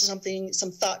some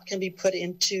thought can be put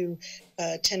into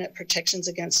tenant protections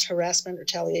against harassment,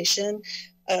 retaliation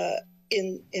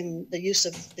in the use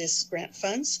of this grant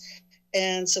funds.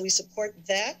 And so we support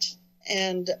that,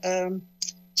 and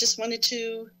just wanted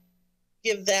to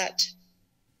give that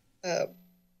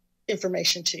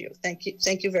information to you. Thank you.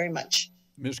 Thank you very much.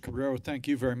 Ms. Cabrera, thank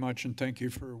you very much, and thank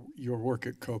you for your work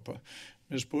at COPA.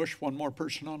 Ms. Bush, one more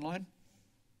person online.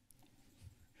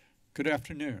 Good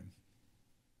afternoon.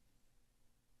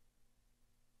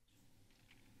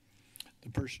 The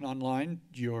person online,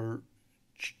 your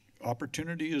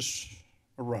opportunity has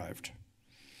arrived.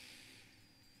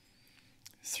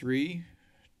 3,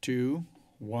 2,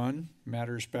 1,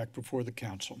 matters back before the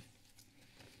council.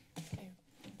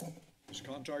 Ms.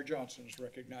 Contar Johnson is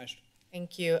recognized.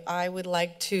 Thank you. I would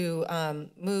like to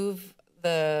move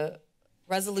the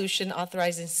resolution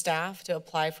authorizing staff to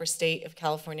apply for State of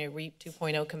California REAP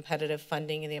 2.0 competitive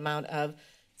funding in the amount of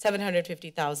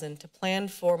 $750,000 to plan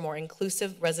for more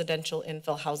inclusive residential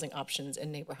infill housing options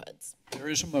in neighborhoods. There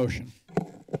is a motion.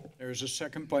 There is a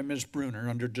second by Ms. Bruner.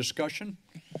 Under discussion,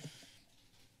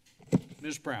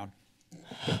 Ms. Brown.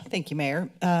 Thank you, Mayor.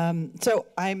 So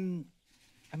I'm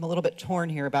a little bit torn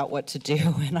here about what to do,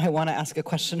 and I want to ask a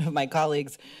question of my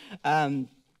colleagues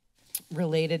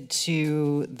related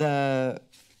to the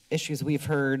issues we've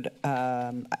heard.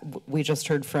 We just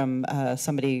heard from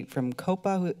somebody from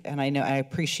COPA, and I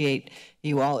appreciate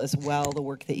you all as well, the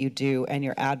work that you do and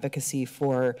your advocacy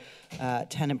for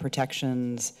tenant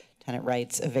protections, tenant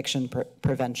rights, eviction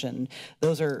prevention.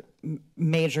 Those are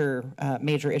major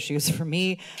issues for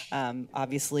me.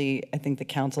 Obviously, I think the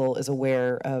council is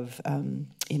aware of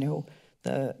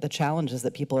the challenges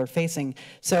that people are facing.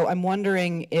 So I'm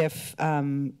wondering if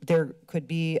there could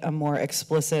be a more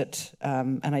explicit,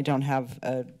 and I don't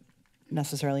have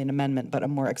necessarily an amendment, but a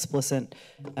more explicit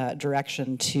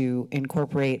direction to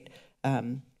incorporate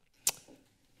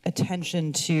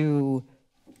attention to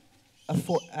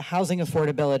housing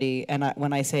affordability. And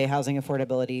when I say housing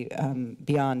affordability,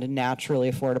 beyond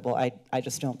naturally affordable, I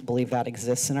just don't believe that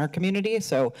exists in our community.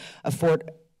 So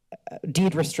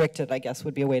deed restricted, I guess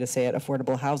would be a way to say it,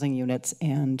 affordable housing units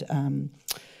and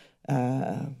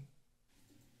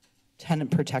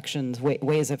tenant protections,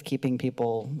 ways of keeping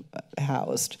people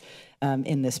housed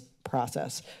in this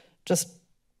process. Just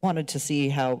wanted to see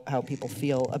how people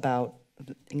feel about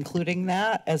including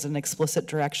that as an explicit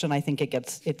direction. I think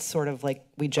it's sort of like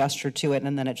we gesture to it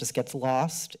and then it just gets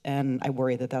lost, and I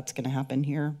worry that that's going to happen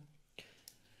here.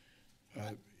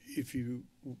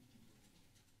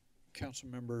 Council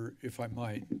member, if I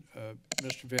might,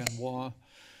 Mr. Van Wah,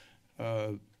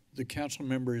 the council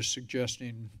member is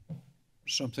suggesting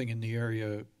something in the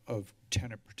area of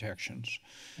tenant protections.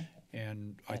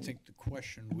 And I think the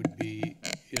question would be,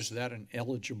 is that an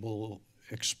eligible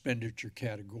expenditure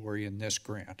category in this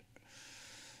grant?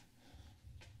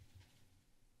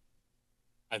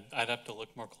 I'd have to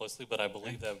look more closely, but I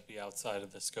believe that would be outside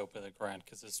of the scope of the grant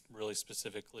because it's really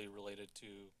specifically related to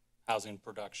housing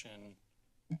production.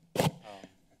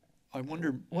 I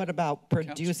wonder, what about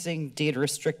producing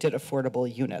deed-restricted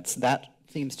affordable units? That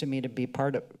seems to me to be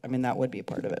part of, that would be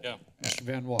part of it. Yeah. Mr.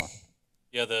 Van Wah.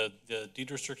 Yeah, the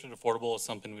deed-restricted affordable is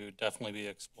something we would definitely be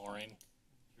exploring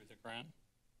through the grant.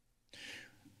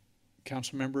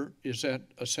 Councilmember, is that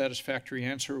a satisfactory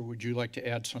answer, or would you like to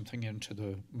add something into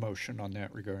the motion on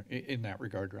that regard, in that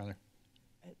regard, rather?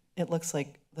 It looks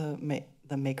like the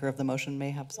maker of the motion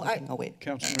may have something. I'll wait.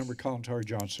 Councilmember Kalantari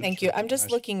Johnson. Thank you. I'm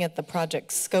just looking at the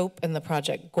project scope and the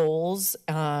project goals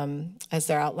as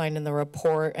they're outlined in the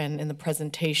report and in the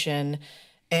presentation.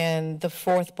 And the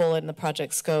fourth bullet in the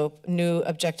project scope, new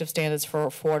objective standards for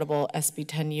affordable SB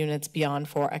 10 units beyond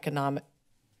for economic,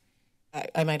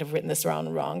 I might have written this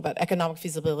wrong, but economic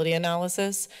feasibility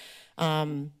analysis.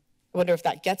 I wonder if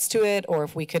that gets to it, or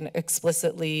if we can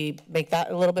explicitly make that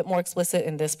a little bit more explicit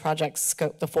in this project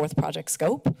scope, the fourth project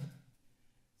scope.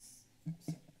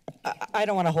 I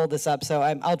don't want to hold this up, so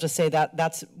I'll just say that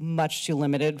that's much too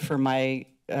limited for my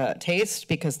taste,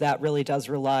 because that really does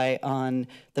rely on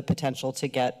the potential to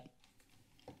get,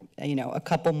 a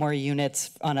couple more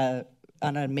units on a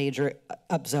major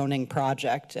upzoning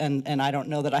project, and I don't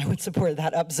know that I would support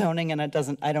that upzoning, and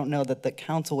I don't know that the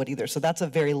council would either. So that's a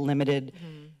very limited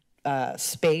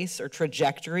space or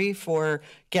trajectory for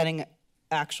getting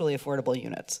actually affordable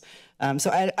units. So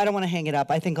I don't want to hang it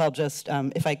up. I think I'll just,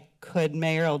 if I could,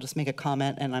 Mayor, I'll just make a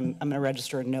comment, and I'm going to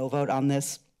register a no vote on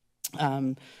this.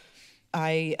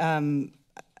 I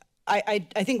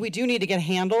think we do need to get a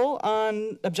handle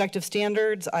on objective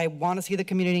standards. I want to see the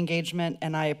community engagement,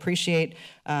 and I appreciate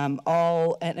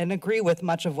all and agree with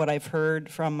much of what I've heard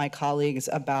from my colleagues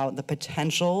about the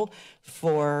potential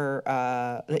for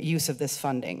the use of this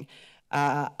funding.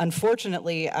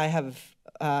 Unfortunately, I have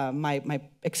my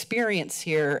experience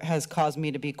here has caused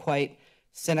me to be quite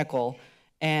cynical,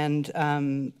 and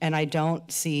I don't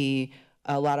see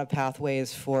a lot of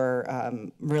pathways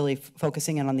for really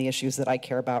focusing in on the issues that I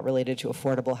care about related to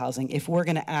affordable housing. If we're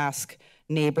going to ask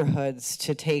neighborhoods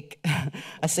to take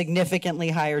a significantly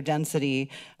higher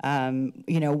density,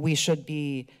 we should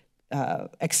be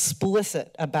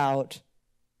explicit about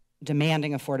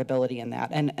demanding affordability in that,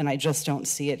 and I just don't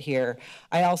see it here.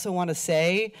 I also want to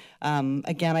say,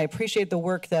 again, I appreciate the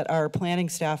work that our planning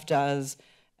staff does,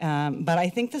 but I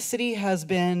think the city has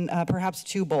been perhaps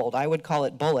too bold. I would call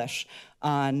it bullish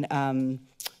on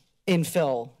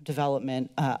infill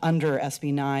development under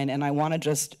SB 9, and I want to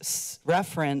just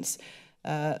reference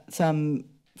some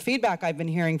feedback I've been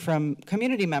hearing from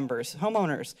community members,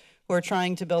 homeowners, who are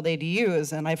trying to build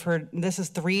ADUs, and I've heard, this is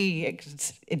 3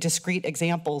 discrete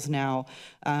examples now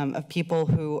of people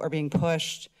who are being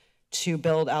pushed to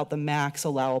build out the max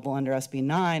allowable under SB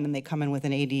 9, and they come in with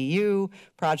an ADU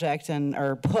project and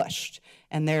are pushed,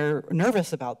 and they're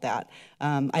nervous about that.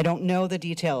 I don't know the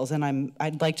details, and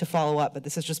I'd like to follow up, but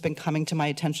this has just been coming to my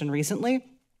attention recently.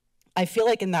 I feel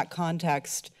like in that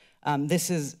context,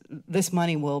 this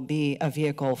money will be a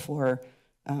vehicle for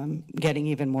getting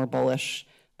even more bullish,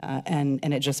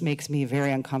 and it just makes me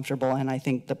very uncomfortable, and I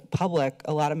think the public,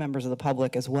 a lot of members of the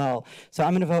public as well. So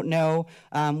I'm going to vote no,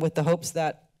 with the hopes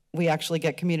that we actually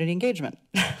get community engagement.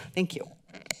 Thank you.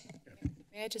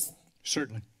 May I just?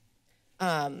 Certainly.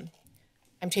 I'm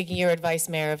taking your advice,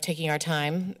 Mayor, of taking our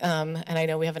time, and I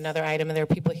know we have another item and there are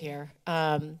people here.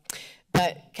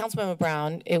 But Councilmember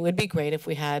Brown, it would be great if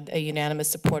we had a unanimous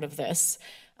support of this.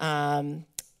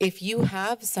 If you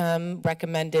have some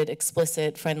recommended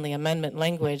explicit friendly amendment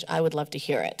language, I would love to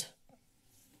hear it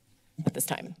at this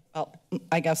time. Well,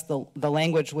 I guess the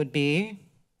language would be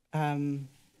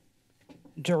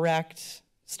direct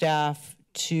staff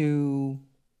to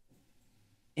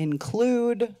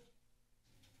include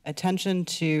attention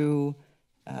to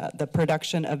the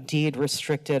production of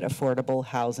deed-restricted affordable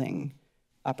housing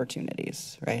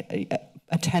opportunities, right?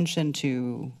 Attention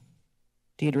to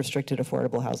deed-restricted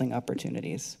affordable housing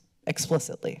opportunities,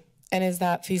 explicitly. And is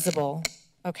that feasible?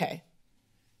 Okay.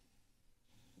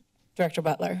 Director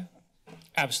Butler.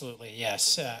 Absolutely,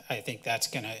 yes. I think that's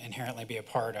going to inherently be a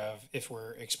part of, if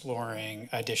we're exploring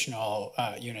additional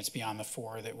units beyond the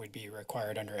 4 that would be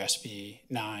required under SB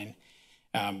 9,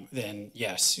 then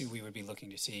yes, we would be looking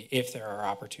to see if there are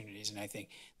opportunities. And I think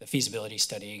the feasibility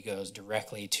study goes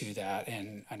directly to that,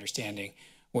 and understanding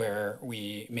where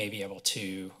we may be able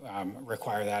to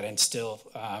require that and still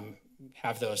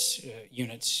have those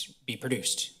units be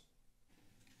produced.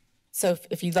 So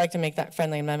if you'd like to make that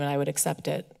friendly amendment, I would accept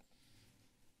it.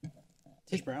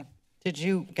 Ms. Brown? Did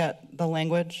you get the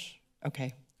language?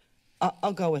 Okay.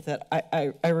 I'll go with it.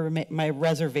 My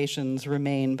reservations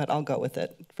remain, but I'll go with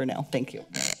it for now. Thank you.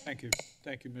 Thank you.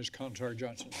 Thank you, Ms. Kalantari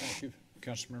Johnson. Thank you,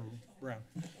 Councilmember Brown.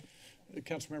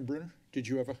 Councilmember Brunner, did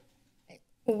you have a?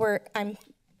 We're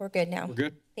good now. We're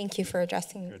good? Thank you for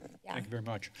addressing. Good. Yeah. Thank you very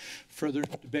much. Further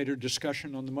debate or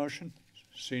discussion on the motion?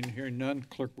 Seeing and hearing none,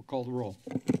 clerk will call the roll.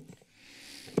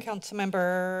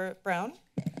 Councilmember Brown?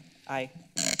 Aye.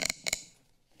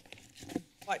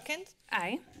 Watkins?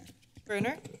 Aye.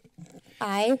 Bruner?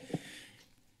 Aye.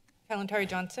 Kalantari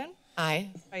Johnson? Aye.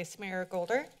 Vice Mayor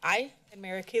Golder? Aye. And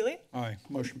Mayor Keeley? Aye.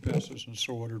 Motion passes and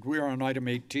so ordered. We are on item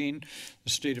 18, the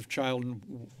State of Child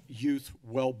and Youth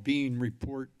Well-Being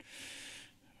Report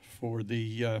for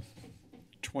the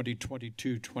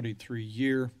 2022-23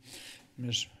 year.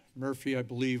 Ms. Murphy, I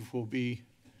believe, will be,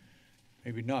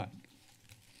 maybe not,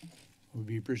 will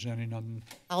be presenting on.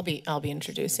 I'll be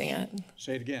introducing it.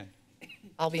 Say it again.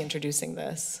 I'll be introducing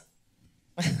this.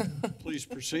 Please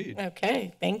proceed.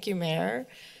 Okay, thank you, Mayor.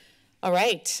 All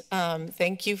right,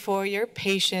 thank you for your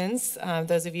patience,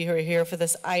 those of you who are here for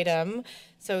this item.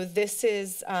 So this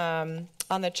is on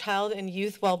the Child and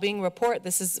Youth Wellbeing Report.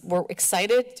 We're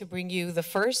excited to bring you the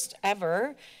first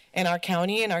ever in our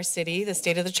county, in our city, the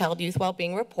State of the Child Youth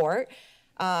Wellbeing Report.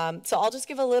 So I'll just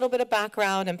give a little bit of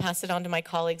background and pass it on to my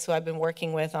colleagues who I've been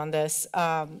working with on this.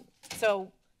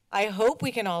 So I hope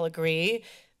we can all agree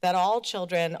that all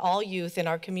children, all youth in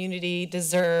our community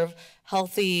deserve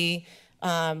healthy,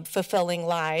 fulfilling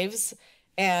lives.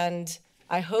 And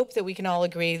I hope that we can all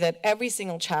agree that every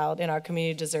single child in our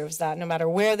community deserves that, no matter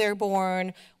where they're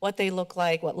born, what they look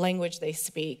like, what language they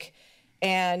speak.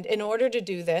 And in order to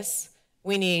do this,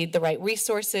 we need the right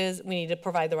resources, we need to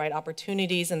provide the right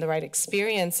opportunities and the right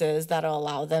experiences that'll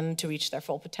allow them to reach their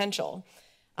full potential.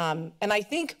 And I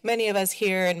think many of us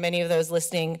here and many of those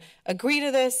listening agree to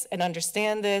this and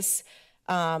understand this,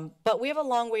 but we have a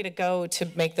long way to go to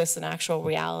make this an actual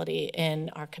reality in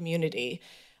our community.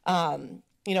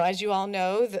 You know, as you all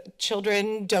know,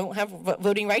 children don't have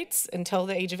voting rights until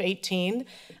the age of 18,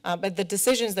 but the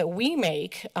decisions that we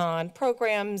make on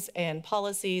programs and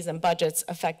policies and budgets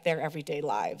affect their everyday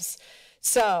lives.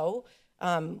 So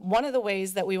one of the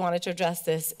ways that we wanted to address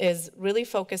this is really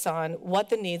focus on what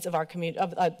the needs of our community,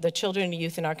 of the children and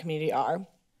youth in our community are.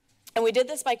 And we did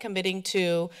this by committing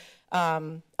to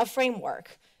a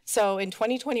framework. So in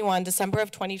 2021, December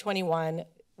of 2021,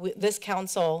 this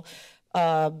council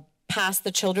passed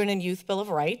the Children and Youth Bill of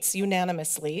Rights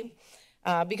unanimously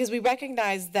because we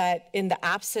recognize that in the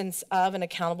absence of an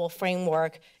accountable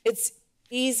framework, it's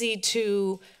easy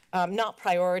to not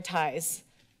prioritize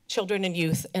children and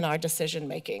youth in our decision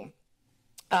making.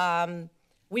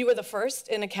 We were the first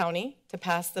in a county to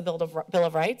pass the Bill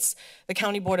of Rights. The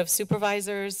County Board of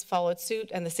Supervisors followed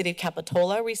suit, and the City of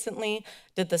Capitola recently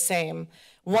did the same.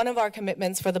 One of our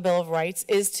commitments for the Bill of Rights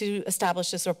is to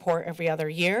establish this report every other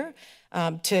year,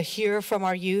 to hear from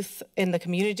our youth in the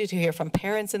community, to hear from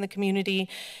parents in the community,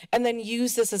 and then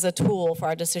use this as a tool for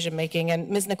our decision making. And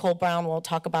Ms. Nicole Brown will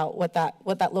talk about what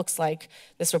that looks like,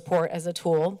 this report as a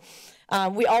tool.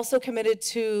 We also committed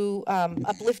to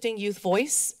uplifting youth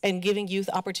voice and giving youth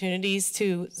opportunities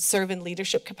to serve in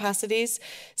leadership capacities.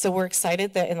 So we're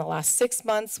excited that in the last 6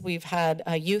 months, we've had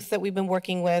a youth that we've been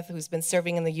working with who's been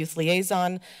serving in the youth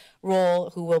liaison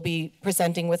role, who will be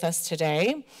presenting with us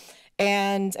today.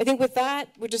 And I think with that,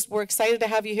 we're excited to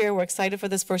have you here. We're excited for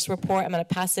this first report. I'm going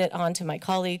to pass it on to my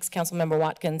colleagues, Councilmember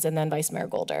Watkins, and then Vice Mayor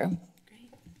Golder.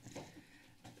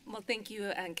 Well, thank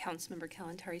you, Councilmember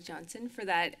Kalantari Johnson, for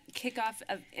that kickoff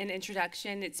of an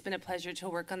introduction. It's been a pleasure to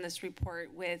work on this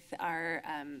report with our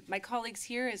my colleagues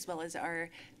here, as well as our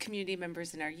community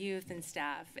members and our youth and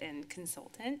staff and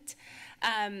consultant.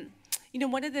 You know,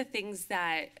 one of the things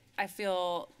that I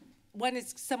feel one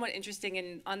is somewhat interesting,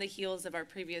 and on the heels of our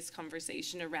previous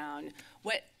conversation around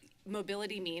what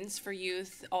mobility means for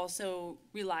youth also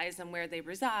relies on where they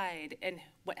reside and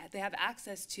what they have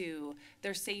access to,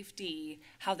 their safety,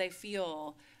 how they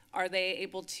feel. Are they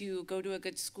able to go to a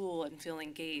good school and feel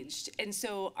engaged? And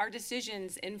so our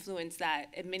decisions influence that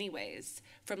in many ways,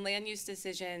 from land use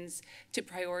decisions to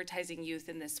prioritizing youth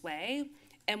in this way.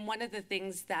 And one of the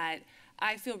things that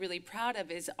I feel really proud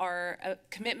of is our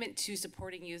commitment to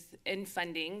supporting youth in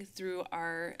funding through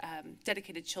our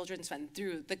dedicated children's fund,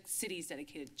 through the city's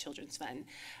dedicated children's fund.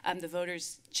 The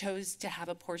voters chose to have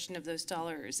a portion of those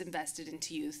dollars invested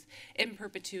into youth in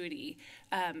perpetuity,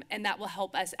 and that will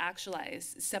help us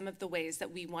actualize some of the ways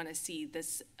that we want to see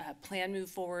this plan move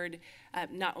forward,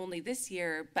 not only this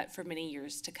year, but for many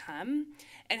years to come.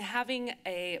 And having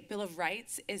a Bill of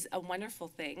Rights is a wonderful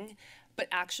thing, but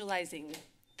actualizing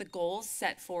the goals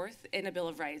set forth in a Bill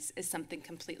of Rights is something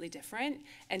completely different.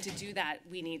 And to do that,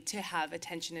 we need to have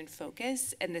attention and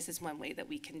focus, and this is one way that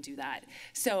we can do that.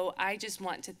 So I just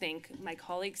want to thank my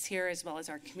colleagues here, as well as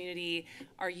our community,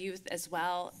 our youth as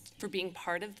well, for being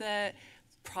part of the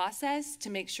process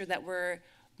to make sure that we're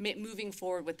moving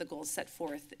forward with the goals set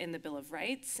forth in the Bill of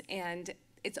Rights. And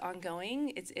it's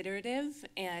ongoing, it's iterative,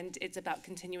 and it's about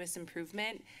continuous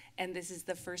improvement. And this is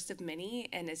the first of many,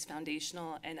 and it's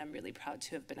foundational. And I'm really proud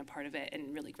to have been a part of it,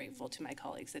 and really grateful to my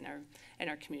colleagues in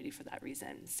our community for that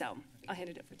reason. So I'll hand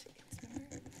it over to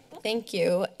Councilmember. Thank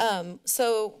you.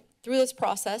 So through this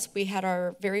process, we had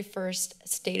our very first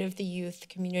State of the Youth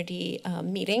community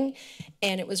meeting,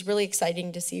 and it was really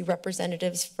exciting to see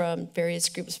representatives from various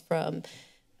groups from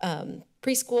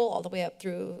preschool all the way up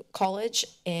through college,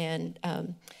 and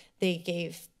they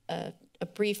gave a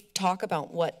brief talk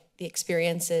about what the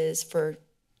experience is for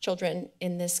children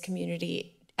in this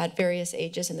community at various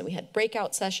ages, and then we had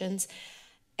breakout sessions,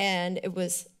 and it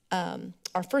was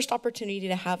our first opportunity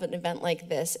to have an event like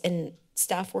this, and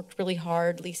staff worked really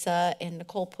hard. Lisa and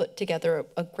Nicole put together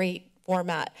a great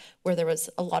format where there was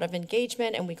a lot of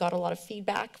engagement, and we got a lot of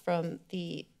feedback from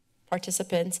the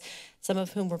participants, some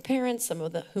of whom were parents, some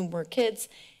of whom were kids.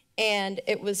 And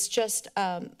it was just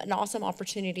an awesome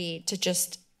opportunity to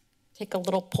just take a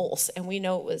little pulse. And we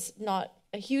know it was not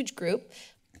a huge group,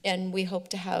 and we hope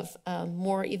to have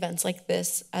more events like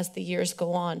this as the years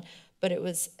go on. But it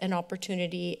was an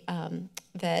opportunity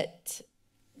that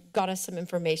got us some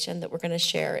information that we're going to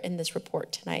share in this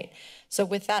report tonight. So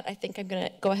with that, I think I'm going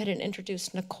to go ahead and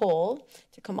introduce Nicole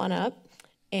to come on up,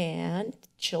 and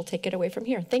she'll take it away from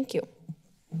here. Thank you.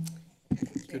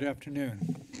 Good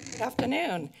afternoon. Good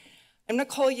afternoon. I'm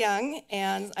Nicole Young,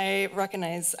 and I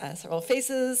recognize several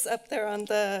faces up there on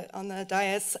the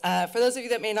dais. For those of you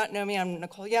that may not know me, I'm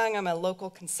Nicole Young. I'm a local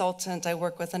consultant. I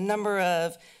work with a number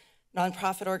of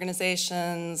nonprofit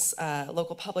organizations,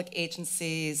 local public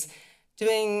agencies,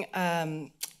 doing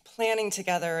planning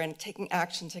together and taking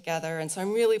action together. And so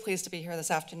I'm really pleased to be here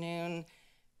this afternoon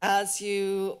as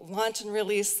you launch and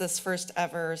release this first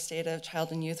ever State of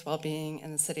Child and Youth Wellbeing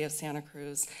in the city of Santa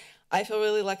Cruz. I feel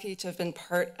really lucky to have been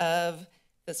part of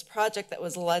this project that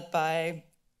was led by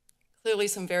clearly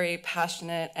some very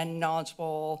passionate and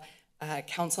knowledgeable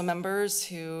council members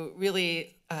who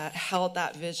really held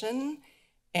that vision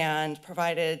and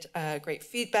provided great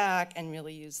feedback and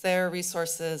really used their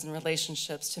resources and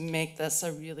relationships to make this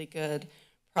a really good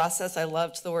process. I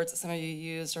loved the words that some of you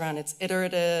used around it's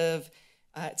iterative,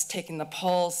 it's taking the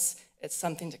pulse, it's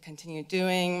something to continue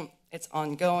doing, it's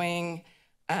ongoing,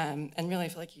 and really I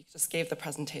feel like you just gave the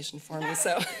presentation for me,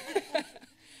 so.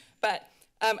 But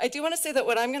I do want to say that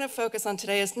what I'm going to focus on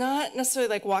today is not necessarily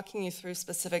like walking you through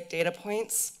specific data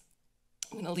points.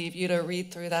 I'm going to leave you to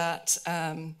read through that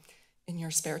in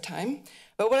your spare time.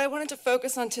 But what I wanted to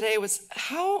focus on today was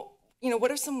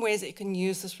what are some ways that you can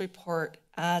use this report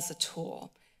as a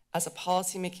tool, as a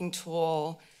policymaking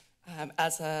tool,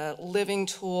 as a living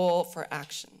tool for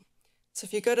action. So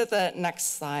if you go to the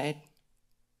next slide,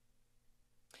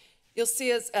 you'll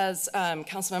see as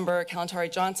Councilmember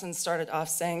Kalantari Johnson started off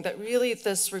saying that really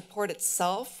this report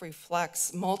itself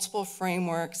reflects multiple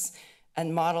frameworks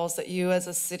and models that you as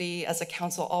a city, as a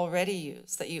council already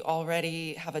use, that you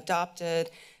already have adopted.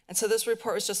 And so this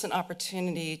report was just an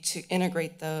opportunity to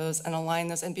integrate those and align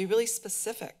those and be really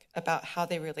specific about how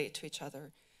they relate to each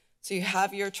other. So you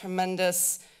have your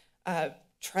tremendous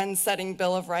trend-setting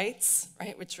Bill of Rights,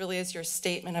 right, which really is your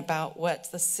statement about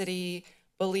what the city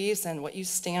believes in, what you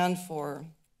stand for,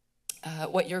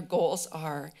 what your goals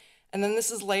are. And then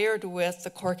this is layered with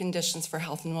the core conditions for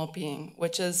health and well-being,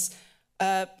 which is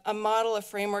a model, a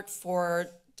framework for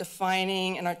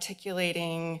defining and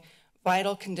articulating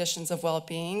vital conditions of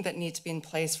well-being that need to be in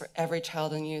place for every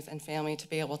child and youth and family to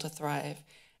be able to thrive.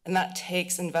 And that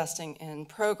takes investing in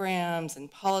programs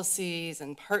and policies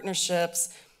and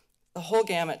partnerships, the whole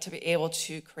gamut to be able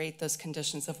to create those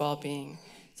conditions of well-being.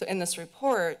 So in this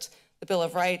report, the Bill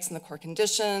of Rights and the core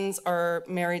conditions are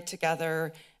married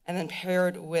together and then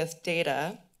paired with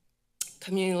data,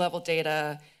 community level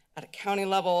data at a county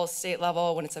level, state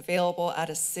level, when it's available at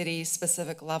a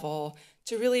city-specific level,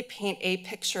 to really paint a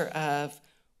picture of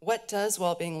what does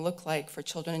well-being look like for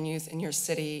children and youth in your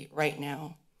city right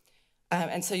now.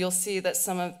 And so you'll see that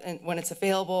when it's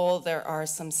available, there are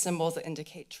some symbols that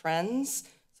indicate trends.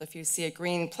 So if you see a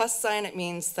green plus sign, it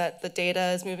means that the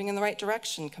data is moving in the right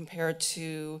direction compared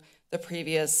to the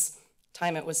previous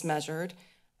time it was measured.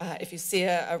 If you see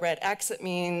a red X, it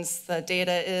means the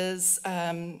data is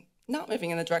not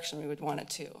moving in the direction we would want it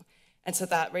to. And so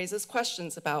that raises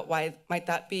questions about why might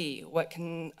that be? What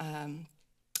can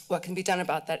be done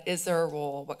about that? Is there a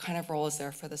role? What kind of role is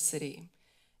there for the city?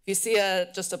 If you see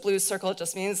just a blue circle, it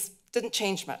just means it didn't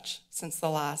change much since the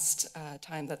last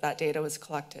time that data was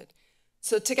collected.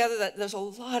 So together, there's a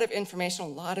lot of information, a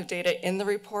lot of data in the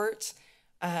report.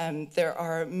 There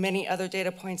are many other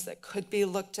data points that could be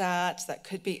looked at, that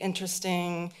could be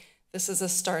interesting, this is a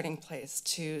starting place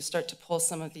to start to pull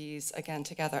some of these, again,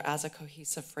 together as a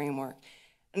cohesive framework.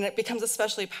 And it becomes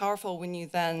especially powerful when you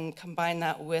then combine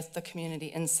that with the community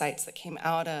insights that came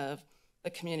out of the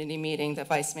community meeting that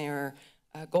Vice Mayor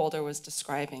Golder was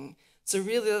describing. So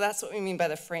really, that's what we mean by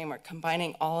the framework,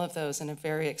 combining all of those in a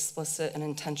very explicit and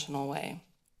intentional way.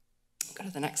 Go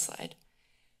to the next slide.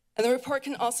 And the report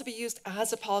can also be used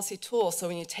as a policy tool. So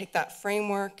when you take that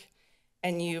framework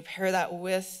and you pair that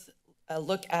with a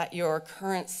look at your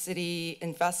current city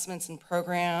investments and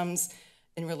programs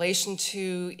in relation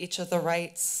to each of the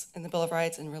rights in the Bill of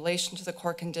Rights, in relation to the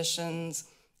core conditions,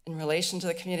 in relation to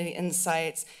the community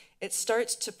insights, it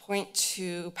starts to point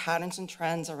to patterns and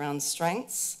trends around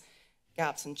strengths,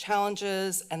 gaps and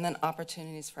challenges, and then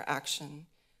opportunities for action.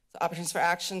 So opportunities for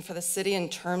action for the city in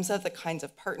terms of the kinds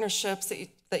of partnerships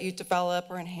that you develop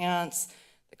or enhance,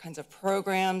 the kinds of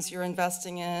programs you're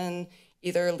investing in,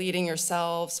 either leading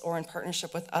yourselves or in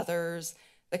partnership with others,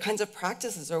 the kinds of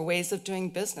practices or ways of doing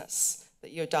business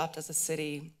that you adopt as a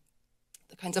city,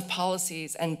 the kinds of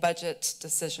policies and budget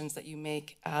decisions that you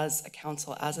make as a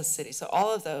council, as a city. So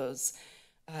all of those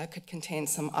could contain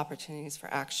some opportunities for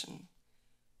action.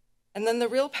 And then the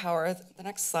real power, the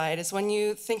next slide, is when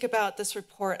you think about this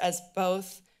report as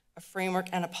both a framework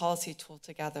and a policy tool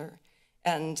together.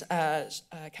 And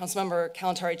Councilmember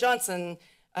Kalantari Johnson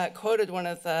quoted one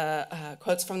of the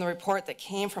quotes from the report that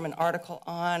came from an article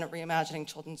on reimagining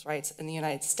children's rights in the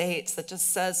United States that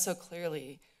just says so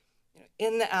clearly,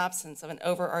 in the absence of an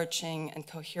overarching and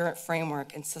coherent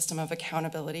framework and system of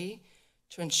accountability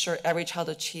to ensure every child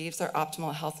achieves their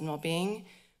optimal health and well-being,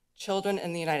 children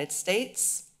in the United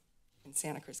States, in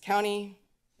Santa Cruz County,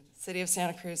 in the city of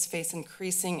Santa Cruz, face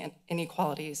increasing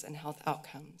inequalities in health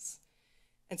outcomes.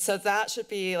 And so that should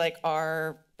be like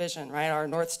our vision, right? Our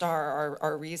North Star,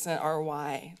 our reason, our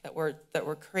why, that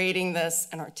we're creating this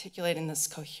and articulating this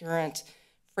coherent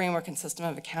framework and system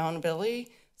of accountability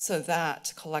so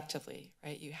that collectively,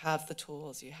 right, you have the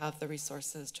tools, you have the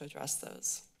resources to address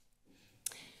those.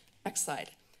 Next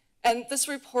slide. And this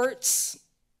report,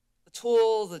 the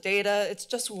tool, the data, it's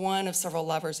just one of several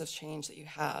levers of change that you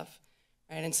have,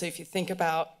 right? And so if you think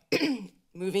about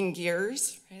moving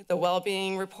gears, right, the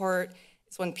well-being report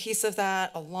is one piece of that,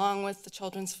 along with the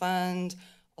Children's Fund,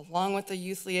 along with the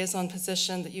youth liaison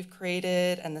position that you've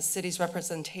created and the city's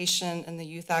representation in the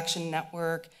Youth Action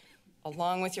Network,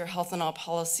 along with your health and all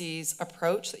policies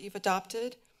approach that you've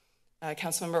adopted.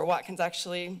 Councilmember Watkins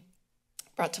actually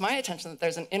brought to my attention that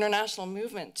there's an international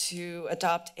movement to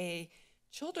adopt a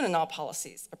children in all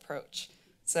policies approach.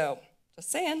 So just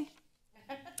saying.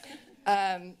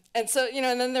 And so,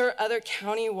 and then there are other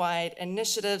county-wide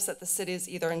initiatives that the city is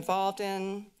either involved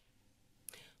in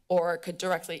or could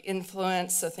directly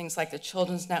influence. So things like the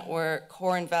Children's Network,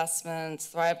 core investments,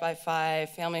 Thrive by 5,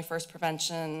 Family First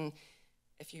Prevention.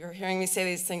 If you're hearing me say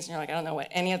these things and you're like, I don't know what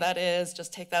any of that is,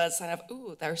 just take that as a sign of,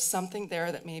 ooh, there's something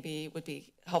there that maybe would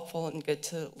be helpful and good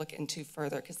to look into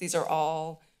further, because these are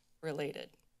all related.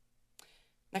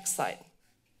 Next slide.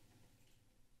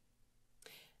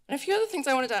 And a few other things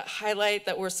I wanted to highlight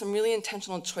that were some really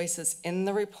intentional choices in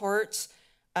the report,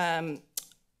 and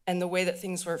the way that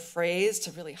things were phrased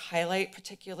to really highlight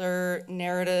particular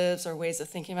narratives or ways of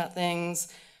thinking about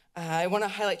things. I want to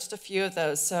highlight just a few of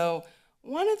those. So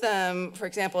one of them, for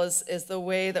example, is the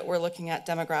way that we're looking at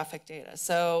demographic data.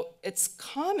 So it's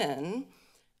common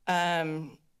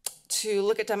to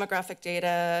look at demographic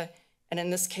data, and in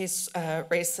this case,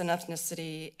 race and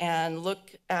ethnicity, and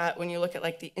look at, when you look at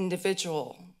like the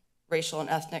individual racial and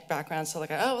ethnic background, so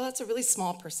like, oh, well, that's a really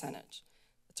small percentage.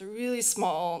 It's a really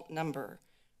small number,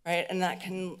 right? And that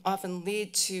can often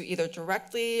lead to either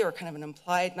directly or kind of an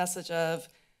implied message of,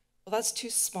 well, that's too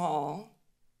small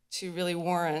to really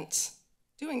warrant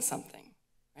doing something,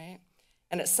 right?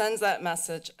 And it sends that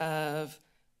message of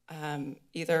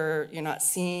either you're not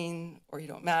seen or you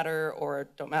don't matter or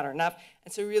don't matter enough.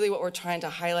 And so really what we're trying to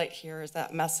highlight here is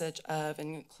that message of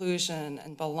inclusion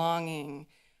and belonging,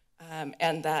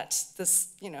 and that this,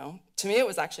 to me it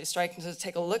was actually striking to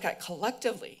take a look at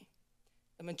collectively.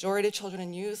 The majority of children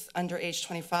and youth under age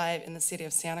 25 in the city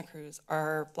of Santa Cruz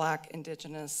are Black,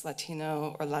 Indigenous,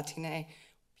 Latino, or Latine,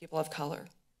 people of color.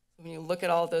 When you look at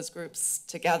all of those groups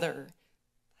together,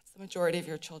 that's the majority of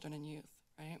your children and youth,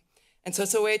 right? And so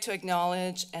it's a way to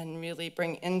acknowledge and really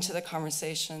bring into the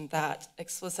conversation that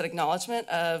explicit acknowledgement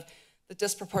of the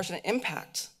disproportionate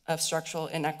impact of structural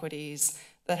inequities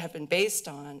that have been based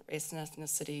on race and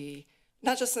ethnicity,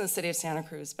 not just in the city of Santa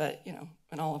Cruz, but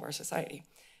in all of our society.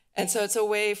 And so it's a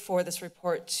way for this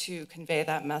report to convey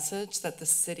that message that the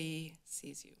city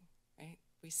sees you, right?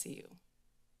 We see you.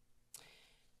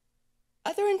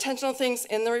 Other intentional things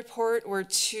in the report were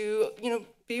to,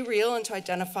 be real and to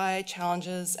identify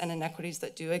challenges and inequities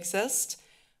that do exist,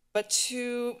 but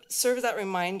to serve as that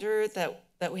reminder that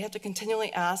we have to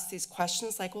continually ask these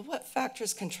questions like, well, what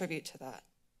factors contribute to that?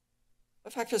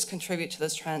 What factors contribute to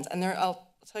those trends? And I'll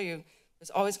tell you, there's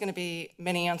always going to be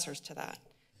many answers to that.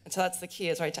 And so that's the key,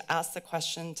 is right, to ask the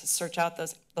question, to search out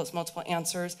those multiple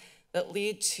answers that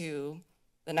lead to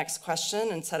the next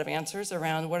question and set of answers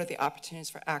around what are the opportunities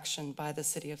for action by the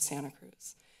city of Santa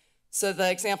Cruz. So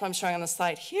the example I'm showing on the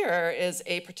slide here is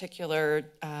a particular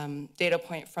data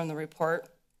point from the report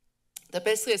that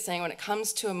basically is saying when it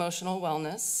comes to emotional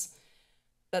wellness,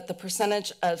 that the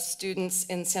percentage of students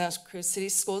in Santa Cruz City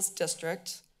Schools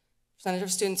District, percentage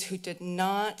of students who did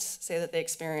not say that they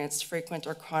experienced frequent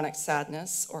or chronic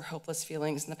sadness or hopeless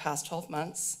feelings in the past 12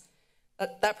 months,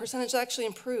 that percentage actually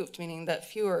improved, meaning that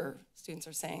fewer students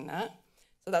are saying that.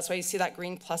 So that's why you see that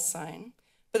green plus sign.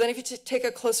 But then if you take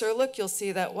a closer look, you'll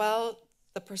see that, well,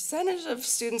 the percentage of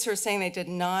students who are saying they did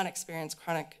not experience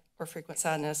chronic or frequent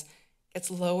sadness gets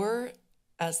lower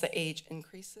as the age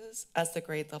increases, as the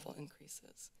grade level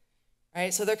increases,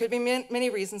 right? So there could be many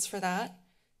reasons for that.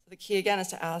 So the key, again, is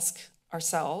to ask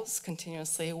ourselves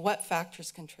continuously, what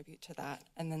factors contribute to that?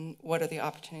 And then what are the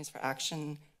opportunities for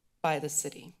action by the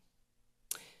city?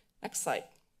 Next slide.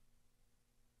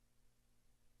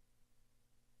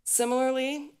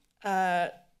 Similarly,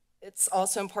 it's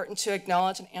also important to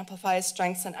acknowledge and amplify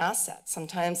strengths and assets.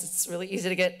 Sometimes it's really easy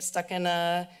to get stuck in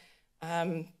a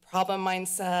problem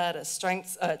mindset,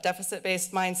 a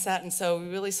deficit-based mindset, and so we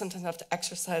really sometimes have to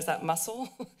exercise that muscle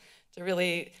to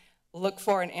really look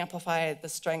for and amplify the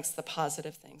strengths, the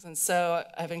positive things. And so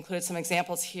I've included some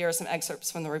examples here, some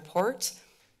excerpts from the report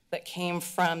that came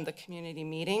from the community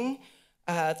meeting.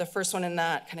 The first one in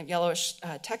that kind of yellowish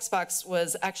text box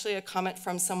was actually a comment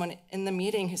from someone in the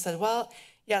meeting who said, well,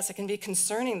 yes, it can be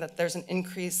concerning that there's an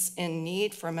increase in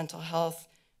need for mental health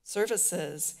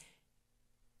services.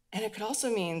 And it could also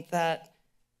mean that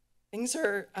things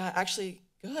are actually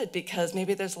good because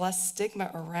maybe there's less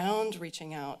stigma around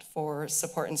reaching out for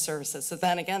support and services. So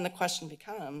then again, the question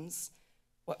becomes,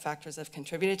 what factors have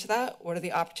contributed to that? What are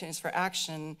the opportunities for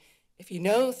action? If you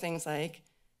know things like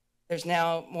there's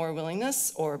now more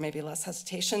willingness or maybe less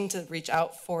hesitation to reach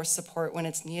out for support when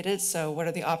it's needed, so what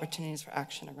are the opportunities for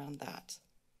action around that?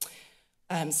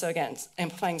 So again,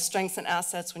 amplifying strengths and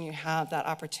assets when you have that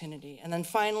opportunity. And then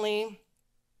finally,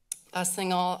 last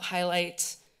thing I'll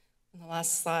highlight on the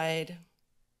last slide,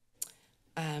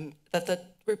 that the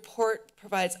report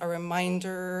provides a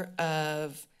reminder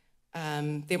of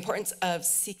the importance of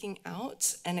seeking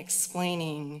out and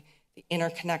explaining the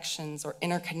interconnections or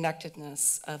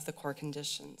interconnectedness of the core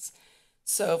conditions.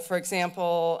 So for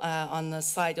example, on the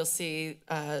slide, you'll see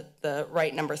the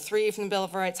right number 3 from the Bill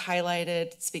of Rights highlighted.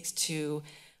 It speaks to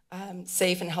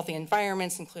safe and healthy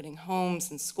environments, including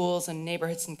homes and schools and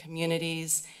neighborhoods and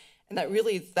communities. And that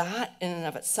really, that in and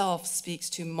of itself speaks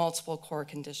to multiple core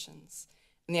conditions.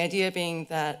 And the idea being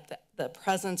that the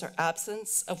presence or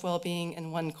absence of well-being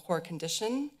in one core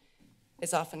condition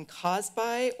is often caused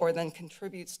by or then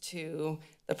contributes to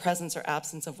the presence or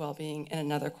absence of well-being in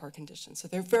another core condition. So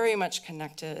they're very much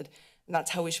connected, and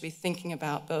that's how we should be thinking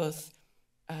about both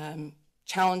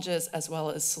challenges as well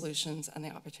as solutions and the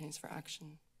opportunities for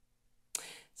action.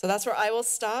 So that's where I will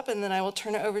stop, and then I will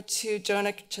turn it over to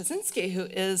Jonah Chazinski, who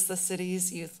is the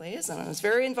city's youth liaison. I was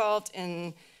very involved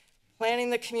in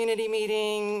planning the community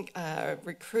meeting,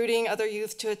 recruiting other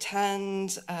youth to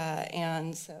attend,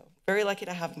 and so very lucky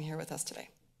to have him here with us today.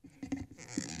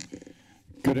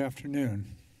 Good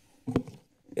afternoon.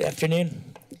 Good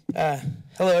afternoon.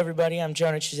 Hello, everybody. I'm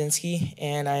Jonah Chazinski,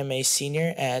 and I'm a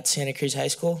senior at Santa Cruz High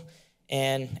School.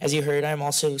 And as you heard, I'm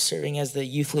also serving as the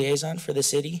youth liaison for the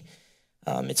city.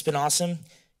 It's been awesome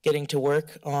getting to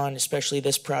work on especially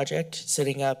this project,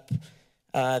 setting up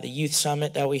the youth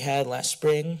summit that we had last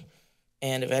spring,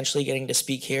 and eventually getting to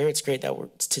speak here. It's great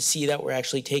that to see that we're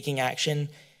actually taking action,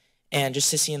 and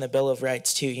just to see in the Bill of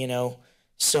Rights too, you know,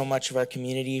 so much of our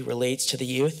community relates to the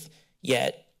youth,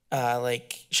 yet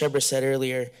like Shebra said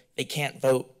earlier, they can't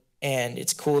vote. And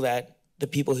it's cool that the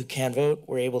people who can vote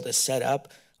were able to set up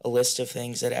a list of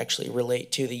things that actually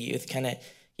relate to the youth, kind of,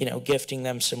 you know, gifting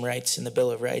them some rights in the Bill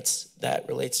of Rights that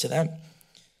relates to them.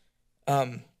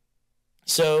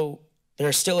 So there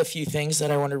are still a few things that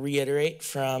I want to reiterate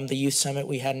from the youth summit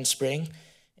we had in spring,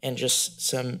 and just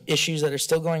some issues that are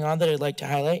still going on that I'd like to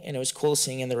highlight. And it was cool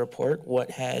seeing in the report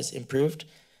what has improved.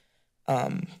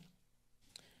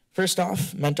 First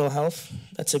off, mental health.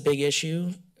 That's a big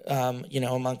issue, you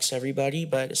know, amongst everybody,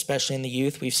 but especially in the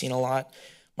youth. We've seen a lot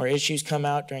more issues come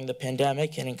out during the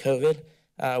pandemic and in COVID.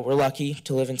 We're lucky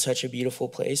to live in such a beautiful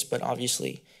place, but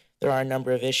obviously there are a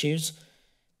number of issues.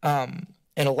 And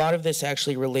a lot of this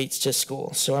actually relates to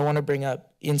school. So I want to bring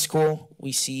up, in school,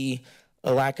 we see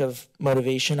a lack of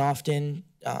motivation often.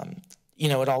 You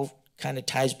know, it all kind of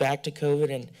ties back to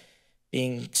COVID and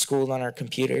being schooled on our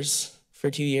computers for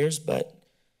 2 years. But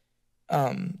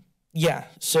yeah,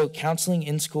 so counseling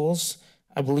in schools,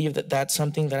 I believe that that's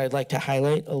something that I'd like to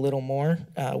highlight a little more.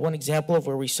 One example of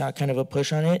where we saw kind of a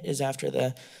push on it is after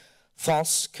the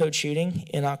false code shooting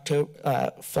in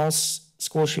October, false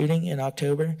school shooting in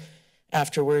October.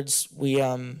 Afterwards, we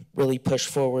really pushed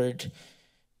forward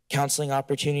counseling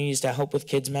opportunities to help with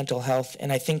kids' mental health.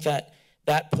 And I think that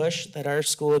that push that our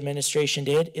school administration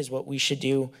did is what we should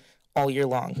do all year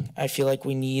long. I feel like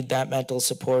we need that mental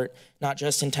support, not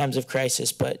just in times of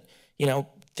crisis, but, you know,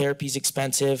 therapy's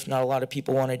expensive. Not a lot of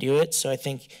people want to do it. So I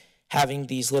think having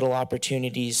these little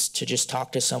opportunities to just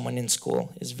talk to someone in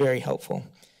school is very helpful.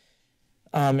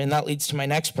 And that leads to my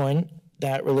next point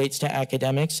that relates to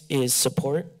academics is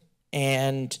support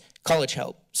and college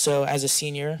help. So as a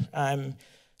senior, I'm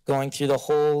going through the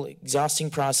whole exhausting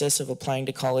process of applying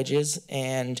to colleges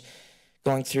and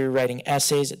going through writing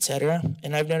essays, etc.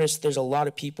 And I've noticed there's a lot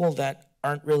of people that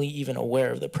aren't really even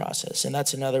aware of the process. And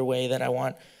that's another way that I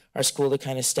want our school to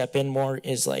kind of step in more,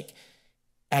 is like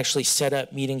actually set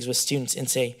up meetings with students and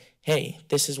say, hey,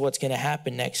 this is what's going to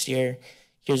happen next year.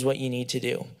 Here's what you need to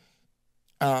do.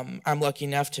 I'm lucky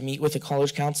enough to meet with a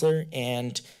college counselor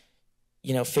and,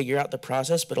 you know, figure out the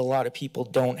process, but a lot of people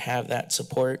don't have that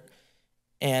support.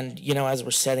 And, you know, as we're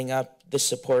setting up the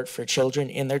support for children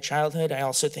in their childhood, I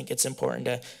also think it's important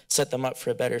to set them up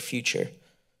for a better future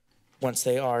once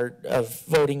they are of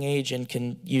voting age and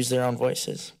can use their own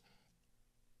voices.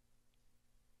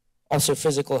 Also,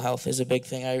 physical health is a big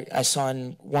thing. I saw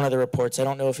in one of the reports, I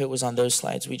don't know if it was on those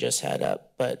slides we just had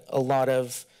up, but a lot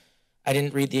of, I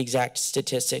didn't read the exact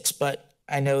statistics, but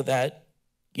I know that,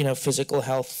 you know, physical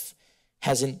health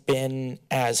hasn't been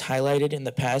as highlighted in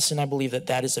the past, and I believe that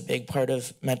that is a big part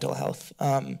of mental health.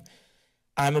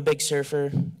 I'm a big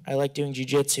surfer. I like doing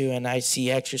jiu-jitsu, and I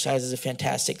see exercise as a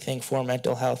fantastic thing for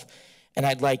mental health, and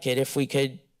I'd like it if we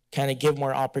could kind of give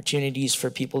more opportunities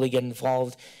for people to get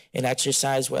involved in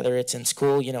exercise, whether it's in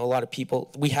school. You know, a lot of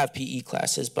people, we have PE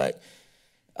classes, but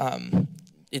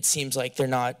it seems like they're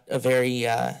not a very,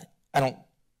 I don't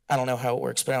know how it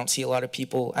works, but I don't see a lot of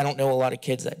people, I don't know a lot of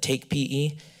kids that take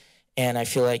PE. And I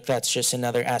feel like that's just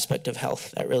another aspect of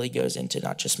health that really goes into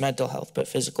not just mental health, but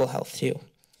physical health too.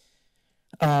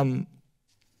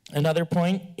 Another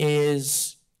point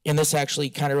is, and this actually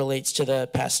kind of relates to the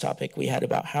past topic we had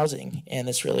about housing, and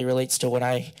this really relates to what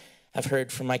I have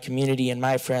heard from my community and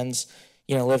my friends,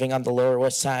 you know, living on the Lower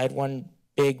West Side. One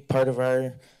big part of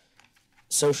our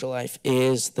social life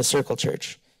is the Circle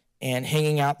Church. And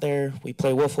hanging out there, we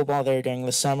play wiffle ball there during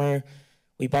the summer.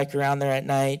 We bike around there at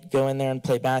night, go in there and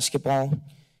play basketball.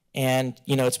 And,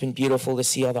 you know, it's been beautiful to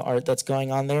see all the art that's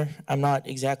going on there. I'm not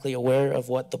exactly aware of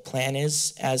what the plan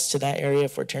is as to that area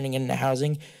if we're turning it into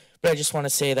housing. But I just want to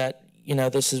say that, you know,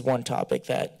 this is one topic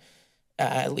that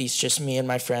at least just me and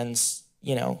my friends,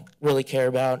 you know, really care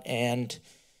about. And,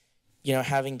 you know,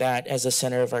 having that as a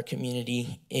center of our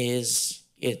community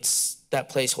that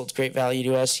place holds great value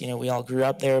to us. You know, we all grew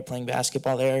up there playing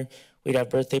basketball there. We'd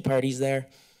have birthday parties there.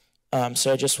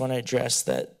 So I just want to address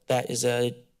that is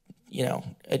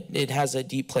it has a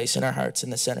deep place in our hearts in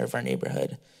the center of our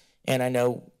neighborhood. And I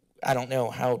don't know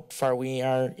how far we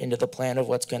are into the plan of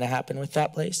what's going to happen with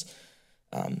that place.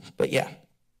 But yeah.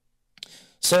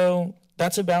 So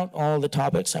that's about all the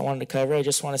topics I wanted to cover. I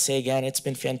just want to say again, it's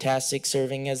been fantastic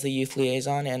serving as the youth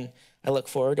liaison, and I look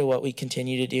forward to what we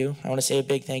continue to do. I want to say a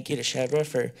big thank you to Shebra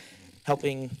for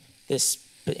helping this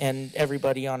and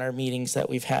everybody on our meetings that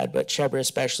we've had, but Shebra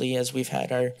especially, as we've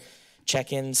had our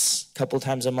check-ins a couple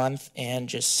times a month and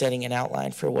just setting an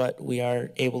outline for what we are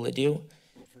able to do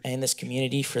in this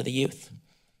community for the youth.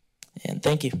 And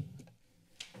thank you.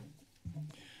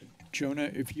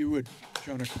 Jonah, if you would,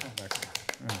 Jonah, come back here.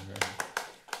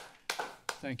 Oh,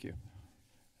 thank you.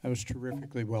 That was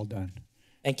terrifically well done.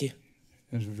 Thank you.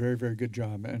 It was a very, very good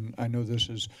job. And I know this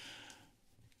is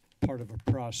part of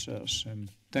a process, and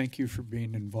thank you for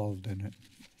being involved in it.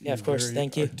 Yeah, of course.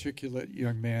 Thank you. Articulate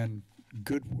young man.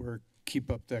 Good work.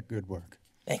 Keep up that good work.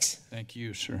 Thanks. Thank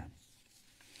you, sir.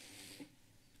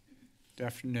 Good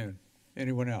afternoon.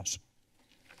 Anyone else?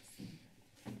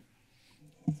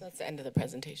 So that's the end of the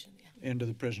presentation. Yeah. End of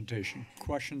the presentation.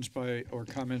 Questions or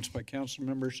comments by council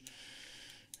members?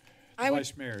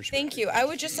 Vice Mayor. Thank you. I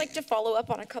would just like to follow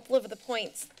up on a couple of the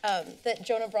points that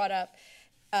Jonah brought up.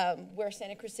 where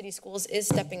Santa Cruz City Schools is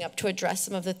stepping up to address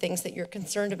some of the things that you're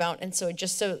concerned about. And so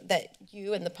just so that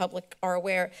you and the public are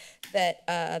aware that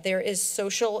there is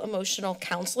social emotional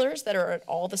counselors that are at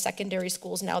all the secondary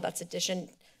schools now. That's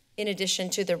in addition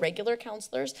to the regular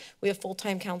counselors. We have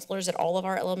full-time counselors at all of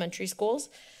our elementary schools.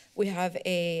 We have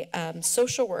a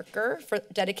social worker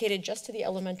dedicated just to the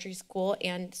elementary school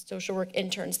and social work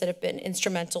interns that have been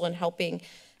instrumental in helping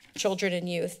children and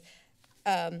youth.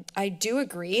 I do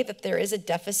agree that there is a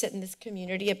deficit in this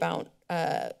community about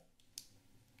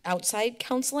outside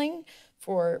counseling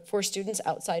for students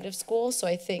outside of school. So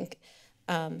I think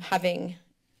having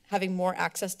more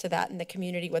access to that in the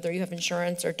community, whether you have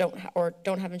insurance or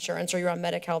don't have insurance, or you're on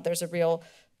Medi-Cal, there's a real,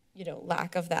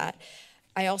 lack of that.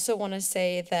 I also want to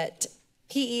say that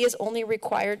PE is only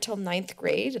required till 9th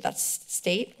grade. That's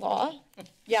state law.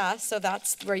 Yeah, so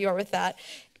that's where you are with that.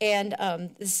 And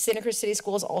the Santa Cruz City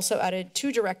Schools also added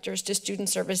 2 directors to student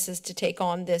services to take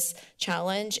on this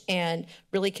challenge, and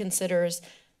really considers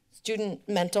student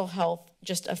mental health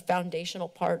just a foundational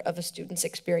part of a student's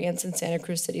experience in Santa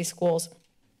Cruz City Schools.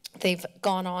 They've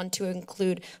gone on to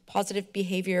include positive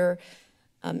behavior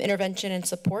intervention and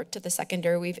support to the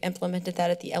secondary. We've implemented that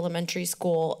at the elementary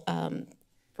school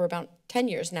for about 10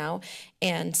 years now.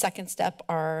 And second step,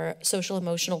 our social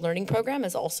emotional learning program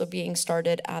is also being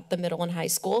started at the middle and high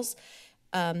schools.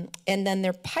 And then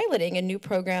they're piloting a new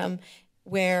program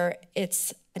where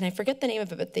it's, and I forget the name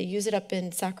of it, but they use it up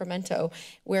in Sacramento,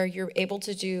 where you're able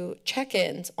to do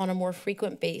check-ins on a more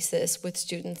frequent basis with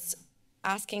students,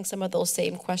 asking some of those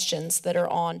same questions that are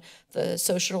on the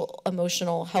social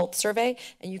emotional health survey,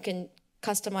 and you can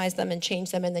customize them and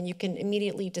change them, and then you can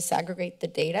immediately disaggregate the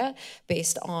data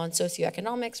based on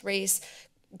socioeconomics, race,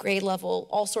 grade level,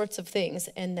 all sorts of things,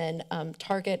 and then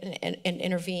target and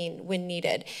intervene when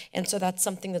needed. And so that's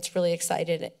something that's really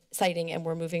exciting, and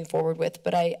we're moving forward with.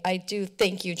 But I do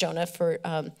thank you, Jonah, for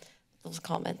those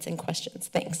comments and questions.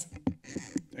 Thanks.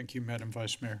 Thank you, Madam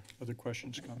Vice Mayor. Other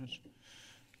questions, comments?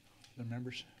 The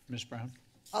members, Ms. Brown.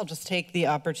 I'll just take the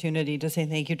opportunity to say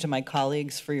thank you to my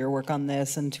colleagues for your work on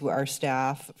this, and to our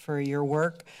staff for your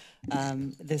work.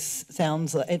 This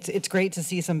sounds, it's great to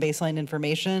see some baseline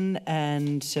information,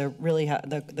 and to really have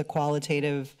the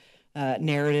qualitative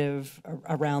narrative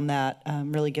around that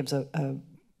really gives a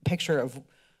picture of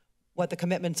what the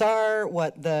commitments are,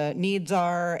 what the needs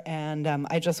are. And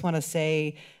I just want to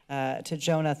say to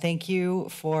Jonah, thank you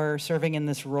for serving in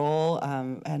this role,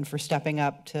 and for stepping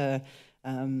up to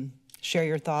share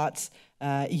your thoughts.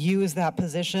 Use that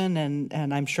position,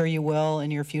 and I'm sure you will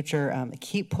in your future.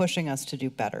 Keep pushing us to do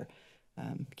better.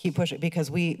 Keep pushing,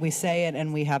 because we say it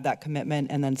and we have that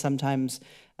commitment, and then sometimes,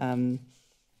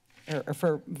 or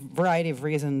for a variety of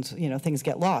reasons, things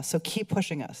get lost. So keep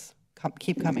pushing us.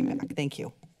 Keep coming back. Thank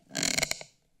you.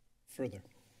 Further,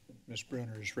 Ms.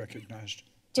 Brunner is recognized.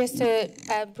 Just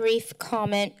a brief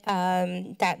comment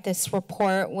that this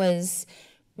report was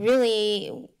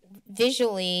really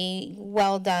visually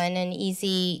well done and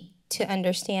easy to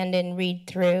understand and read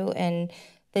through, and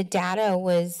the data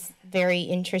was very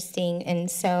interesting.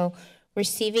 And so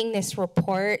receiving this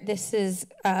report, this is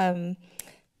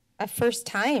a first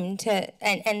time to,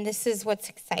 and this is what's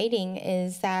exciting,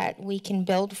 is that we can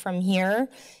build from here.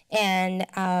 And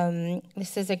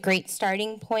this is a great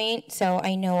starting point. So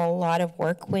I know a lot of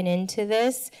work went into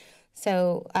this.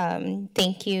 So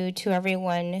thank you to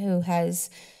everyone who has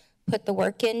put the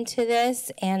work into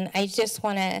this. And I just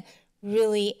want to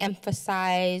really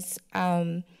emphasize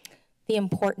the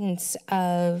importance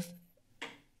of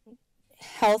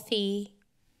healthy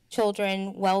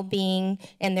children, well-being,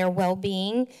 and their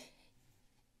well-being.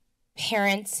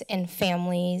 Parents and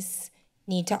families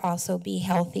need to also be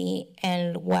healthy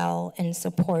and well and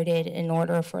supported in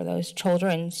order for those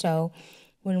children. So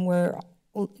when we're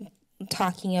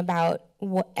talking about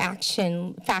what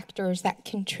action factors that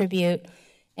contribute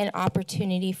an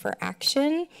opportunity for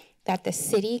action that the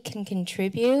city can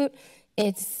contribute,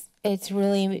 it's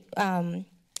really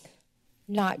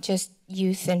not just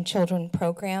youth and children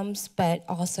programs, but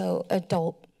also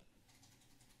adult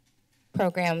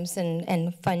programs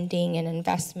and funding and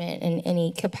investment in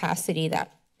any capacity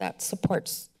that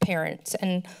supports parents.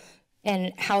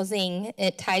 And housing,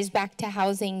 it ties back to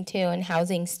housing too, and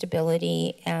housing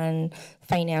stability and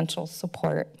financial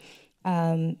support,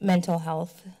 mental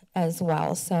health as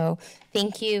well. So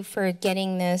thank you for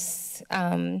getting this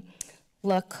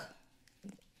look.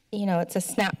 It's a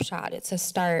snapshot, it's a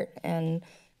start, and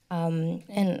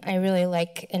I really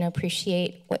like and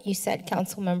appreciate what you said,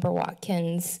 Councilmember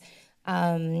Watkins.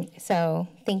 So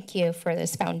thank you for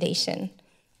this foundation.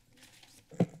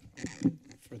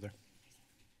 Further.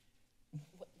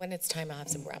 When it's time, I'll have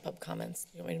some wrap-up comments.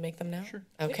 You want me to make them now? Sure.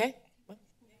 Okay.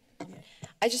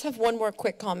 I just have one more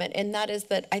quick comment, and that is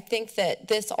that I think that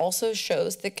this also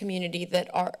shows the community that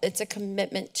it's a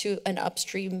commitment to an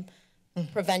upstream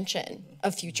prevention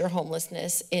of future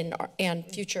homelessness and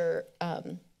future,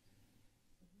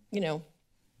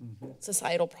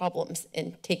 societal problems,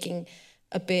 and taking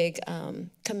a big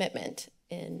commitment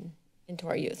into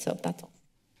our youth. So that's all.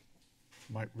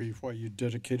 Might be why you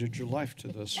dedicated your life to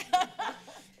this.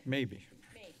 Maybe.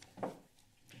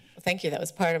 Thank you. That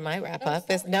was part of my wrap-up.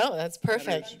 No, that's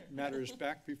perfect. Matters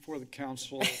back before the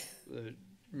council. The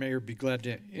mayor be glad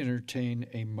to entertain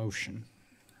a motion.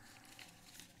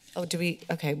 Oh, do we?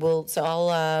 Okay, well, so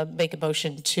I'll make a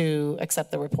motion to accept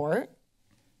the report.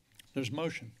 There's a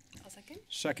motion. I'll second.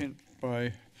 Second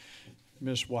by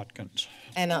Ms. Watkins.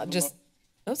 And I'll just,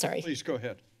 oh, sorry. Please go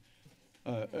ahead.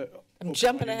 I'm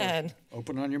jumping ahead.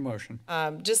 Open on your motion.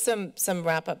 Just some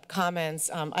wrap-up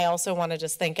comments. I also want to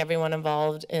just thank everyone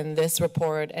involved in this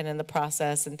report and in the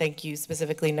process, and thank you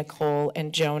specifically, Nicole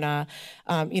and Jonah.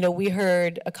 We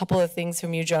heard a couple of things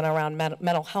from you, Jonah, around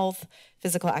mental health,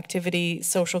 physical activity,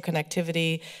 social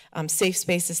connectivity, safe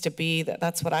spaces to be.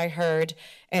 That's what I heard.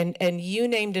 And you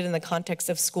named it in the context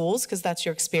of schools, because that's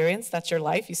your experience, that's your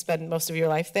life. You spend most of your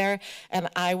life there. And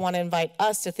I want to invite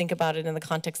us to think about it in the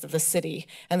context of the city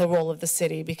and the role of the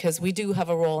city, because we do have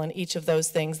a role in each of those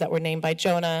things that were named by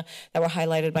Jonah, that were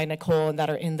highlighted by Nicole, and that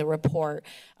are in the report.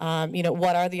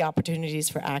 What are the opportunities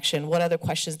for action? What other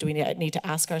questions do we need to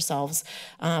ask ourselves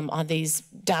on these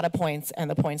data points and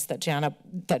the points that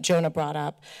Jonah brought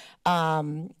up?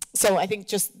 So I think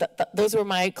just those were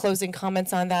my closing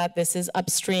comments on that. This is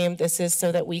upstream. This is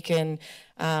so that we can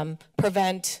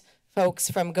prevent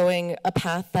folks from going a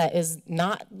path that is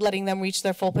not letting them reach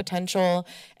their full potential.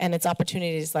 And it's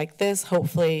opportunities like this,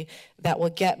 hopefully, that will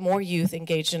get more youth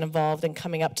engaged and involved and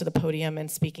coming up to the podium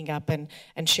and speaking up and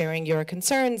sharing your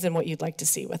concerns and what you'd like to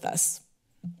see with us.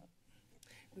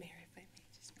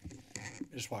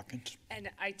 Ms. Watkins. And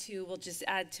I too will just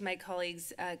add to my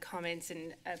colleagues' comments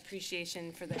and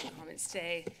appreciation for the comments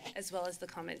today, as well as the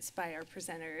comments by our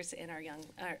presenters and our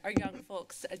young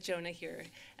folks, Jonah here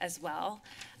as well.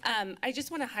 I just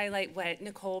want to highlight what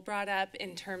Nicole brought up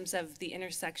in terms of the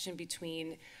intersection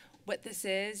between what this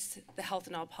is, the health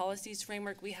and all policies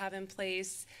framework we have in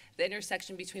place, the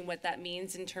intersection between what that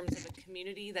means in terms of a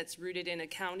community that's rooted in a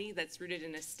county, that's rooted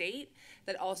in a state,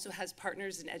 that also has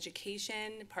partners in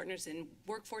education, partners in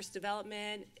workforce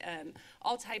development,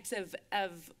 all types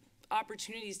of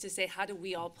opportunities to say, how do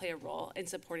we all play a role in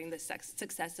supporting the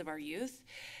success of our youth?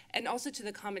 And also to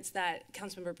the comments that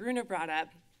Councilmember Bruner brought up,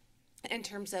 in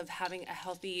terms of having a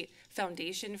healthy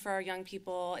foundation for our young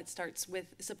people. It starts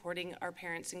with supporting our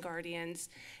parents and guardians.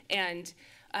 And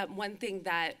one thing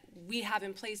that we have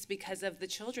in place because of the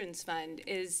Children's Fund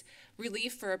is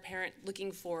relief for a parent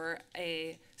looking for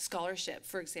a scholarship,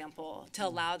 for example, to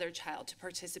allow their child to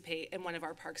participate in one of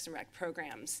our Parks and Rec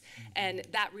programs. And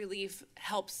that relief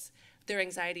helps their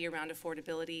anxiety around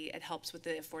affordability. It helps with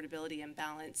the affordability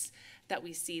imbalance that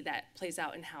we see that plays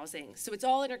out in housing. So it's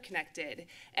all interconnected,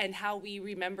 and how we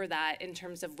remember that in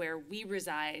terms of where we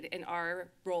reside and our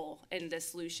role in the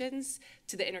solutions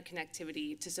to the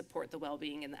interconnectivity to support the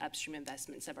well-being and the upstream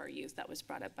investments of our youth that was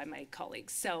brought up by my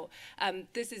colleagues. So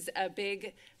this is a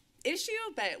big issue,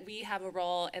 but we have a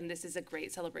role, and this is a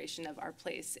great celebration of our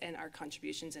place and our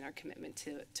contributions and our commitment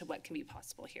to what can be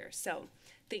possible here. So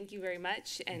thank you very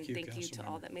much, and thank you to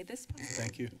all that made this possible.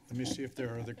 Thank you. Let me see if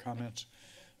there are other comments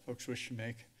folks wish to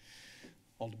make.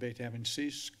 All debate having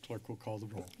ceased, clerk will call the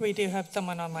roll. We do have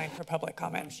someone online for public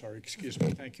comment. I'm sorry, excuse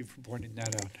me. Thank you for pointing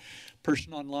that out.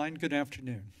 Person online, good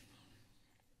afternoon.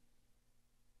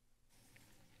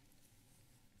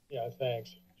 Yeah,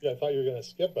 thanks. Gee, I thought you were going to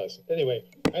skip us. Anyway,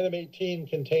 item 18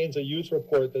 contains a youth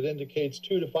report that indicates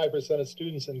 2 to 5% of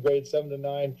students in grades 7 to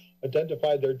 9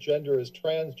 identified their gender as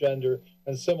transgender,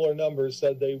 and similar numbers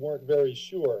said they weren't very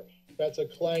sure. That's a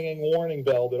clanging warning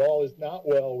bell that all is not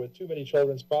well with too many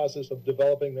children's process of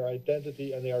developing their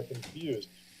identity, and they are confused.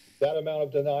 That amount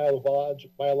of denial of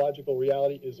biological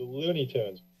reality is Looney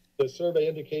Tunes. The survey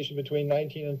indication between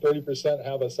 19 and 30%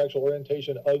 have a sexual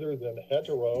orientation other than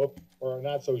hetero or are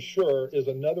not so sure is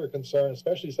another concern,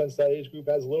 especially since that age group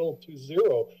has little to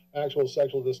zero actual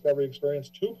sexual discovery experience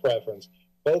to preference.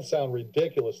 Both sound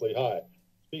ridiculously high.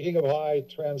 Speaking of high,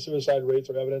 trans suicide rates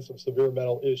are evidence of severe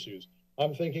mental issues.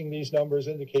 I'm thinking these numbers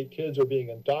indicate kids are being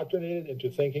indoctrinated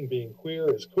into thinking being queer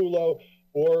is coolo,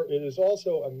 or it is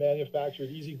also a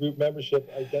manufactured easy group membership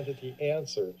identity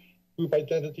answer. Group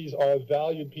identities are a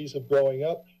valued piece of growing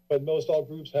up, but most all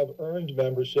groups have earned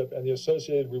membership and the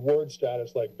associated reward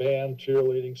status like band,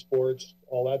 cheerleading, sports,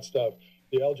 all that stuff.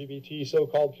 The LGBT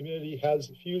so-called community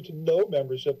has few to no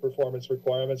membership performance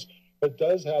requirements, but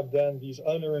does have then these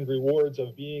unearned rewards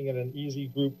of being in an easy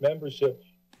group membership,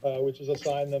 which is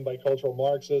assigned them by cultural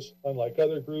Marxists. Unlike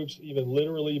other groups, even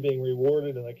literally being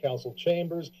rewarded in the council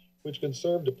chambers, which can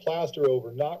serve to plaster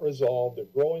over, not resolve, the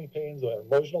growing pains and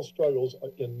emotional struggles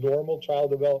in normal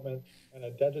child development and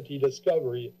identity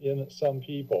discovery in some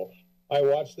people. I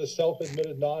watched the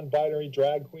self-admitted non-binary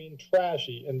drag queen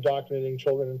Trashy indoctrinating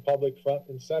children in public front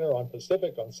and center on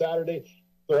Pacific on Saturday,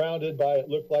 surrounded by, it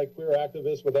looked like, queer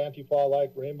activists with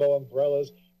Antifa-like rainbow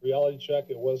umbrellas, reality check,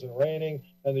 it wasn't raining,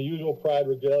 and the usual pride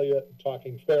regalia,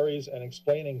 talking fairies and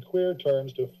explaining queer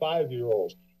terms to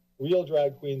 5-year-olds. Real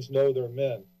drag queens know their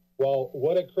men. While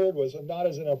what occurred was not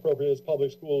as inappropriate as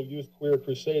public school youth queer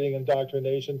crusading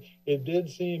indoctrination, it did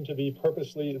seem to be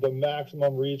purposely the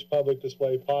maximum reach public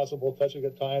display possible, touching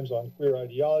at times on queer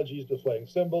ideologies, displaying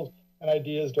symbols, and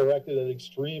ideas directed at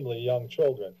extremely young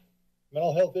children.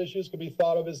 Mental health issues can be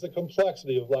thought of as the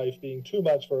complexity of life being too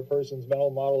much for a person's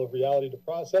mental model of reality to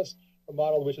process, a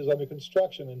model which is under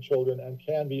construction in children and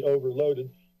can be overloaded,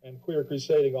 and queer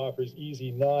crusading offers easy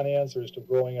non-answers to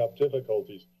growing up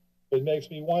difficulties. It makes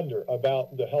me wonder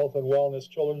about the health and wellness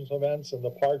children's events and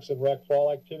the Parks and Rec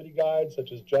fall activity guides,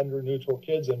 such as Gender Neutral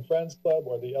Kids and Friends Club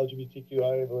or the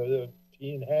LGBTQI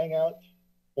teen hangout.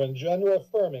 When gender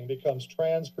affirming becomes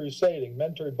trans crusading,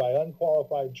 mentored by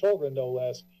unqualified children, no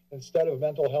less, instead of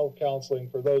mental health counseling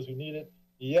for those who need it,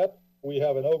 yep, we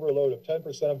have an overload of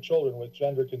 10% of children with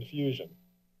gender confusion.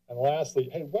 And lastly,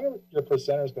 hey, when are your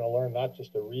presenters going to learn not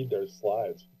just to read their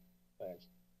slides?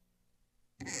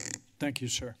 Thanks. Thank you,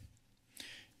 sir.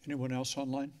 Anyone else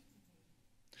online?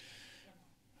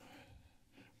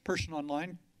 Person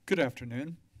online, good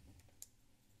afternoon.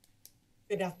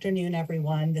 Good afternoon,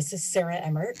 everyone. This is Sarah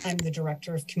Emmert. I'm the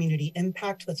Director of Community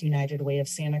Impact with United Way of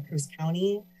Santa Cruz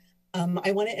County.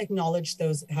 I want to acknowledge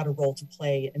those that had a role to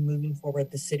play in moving forward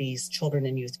the city's Children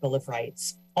and Youth Bill of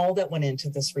Rights, all that went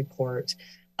into this report.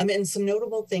 And some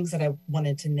notable things that I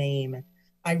wanted to name.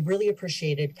 I really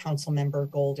appreciated Councilmember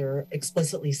Golder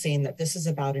explicitly saying that this is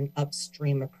about an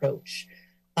upstream approach.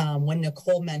 When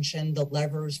Nicole mentioned the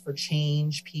levers for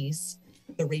change piece,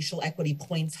 the racial equity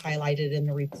points highlighted in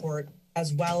the report,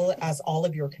 as well as all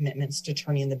of your commitments to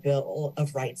turning the Bill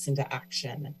of Rights into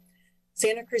action.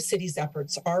 Santa Cruz City's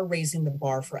efforts are raising the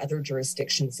bar for other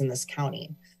jurisdictions in this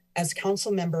county. As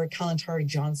Councilmember Kalantari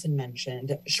Johnson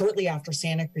mentioned, shortly after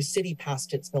Santa Cruz City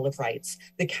passed its Bill of Rights,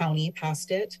 the county passed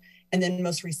it, and then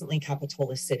most recently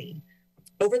Capitola City.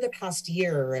 Over the past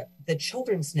year, the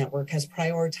Children's Network has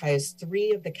prioritized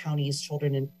 3 of the county's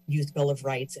Children and Youth Bill of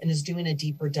Rights and is doing a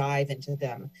deeper dive into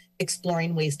them,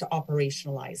 exploring ways to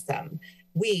operationalize them.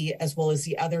 We, as well as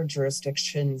the other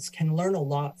jurisdictions, can learn a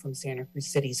lot from Santa Cruz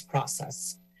City's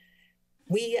process.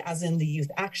 We, as in the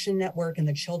Youth Action Network and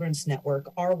the Children's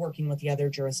Network, are working with the other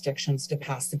jurisdictions to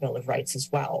pass the Bill of Rights as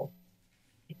well.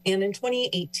 And in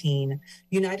 2018,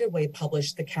 United Way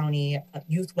published the County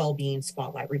Youth Wellbeing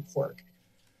Spotlight Report.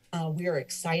 We are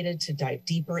excited to dive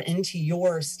deeper into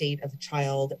your state of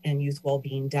child and youth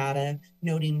wellbeing data,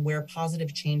 noting where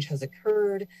positive change has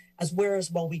occurred, as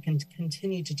well we can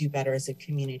continue to do better as a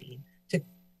community to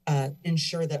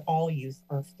ensure that all youth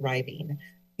are thriving.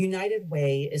 United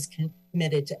Way is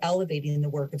committed to elevating the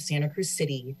work of Santa Cruz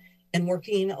City and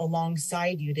working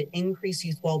alongside you to increase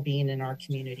youth well-being in our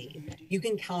community. You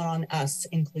can count on us,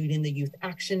 including the Youth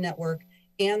Action Network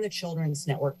and the Children's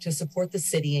Network, to support the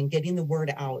city in getting the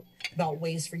word out about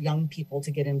ways for young people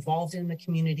to get involved in the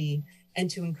community and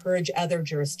to encourage other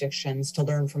jurisdictions to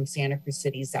learn from Santa Cruz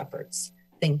City's efforts.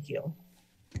 Thank you.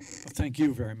 Thank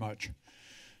you very much.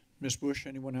 Ms. Bush,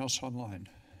 anyone else online?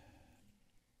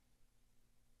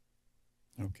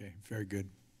 Okay, very good.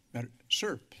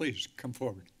 Sir, please come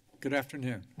forward. Good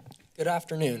afternoon. Good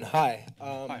afternoon. Hi.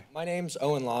 Hi. My name's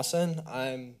Owen Lawson.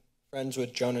 I'm friends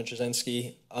with Jonah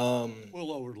Jasinski.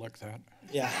 We'll overlook that.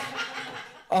 Yeah.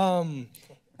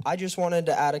 I just wanted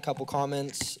to add a couple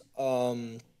comments.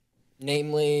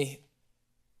 Namely,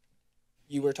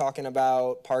 you were talking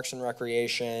about Parks and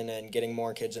Recreation and getting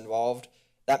more kids involved.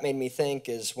 That made me think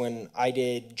is when I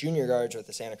did junior guards with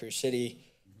the Santa Cruz City,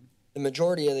 the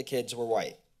majority of the kids were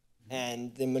white.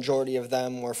 And the majority of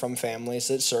them were from families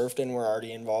that surfed and were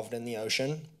already involved in the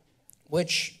ocean,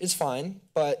 which is fine,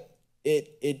 but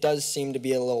it does seem to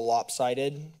be a little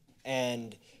lopsided,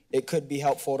 and it could be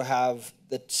helpful to have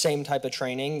the same type of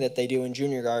training that they do in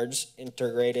junior guards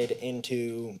integrated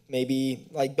into maybe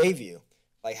like Bayview.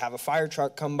 Like have a fire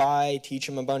truck come by, teach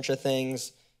them a bunch of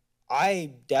things. I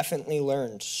definitely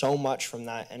learned so much from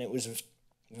that, and it was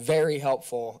very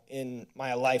helpful in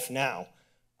my life now.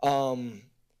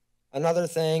 Another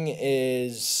thing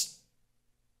is,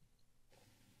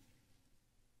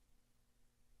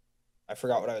 I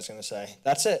forgot what I was going to say.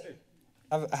 That's it.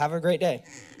 Have a great day.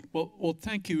 Well,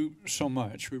 thank you so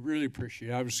much. We really appreciate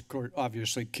it. I was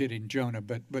obviously kidding Jonah,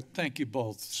 but thank you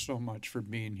both so much for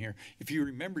being here. If you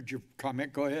remembered your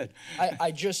comment, go ahead.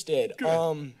 I just did.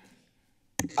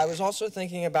 I was also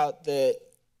thinking about that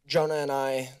Jonah and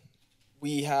I,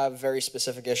 we have very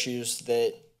specific issues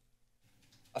that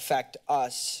affect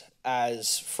us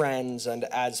as friends and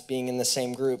as being in the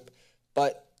same group,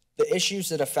 but the issues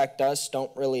that affect us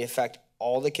don't really affect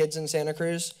all the kids in Santa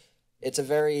Cruz. It's a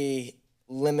very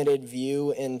limited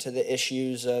view into the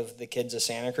issues of the kids of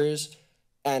Santa Cruz,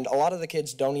 and a lot of the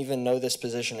kids don't even know this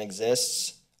position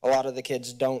exists. A lot of the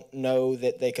kids don't know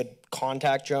that they could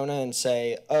contact Jonah and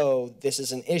say, oh, this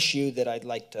is an issue that I'd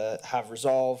like to have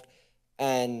resolved,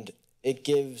 and it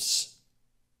gives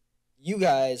you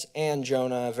guys and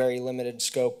Jonah a very limited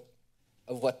scope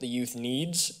of what the youth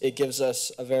needs. It gives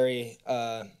us a very,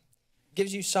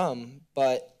 gives you some,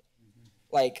 but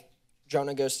like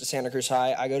Jonah goes to Santa Cruz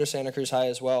High, I go to Santa Cruz High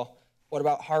as well. What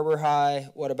about Harbor High?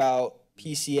 What about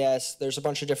PCS? There's a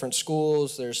bunch of different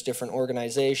schools, there's different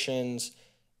organizations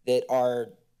that are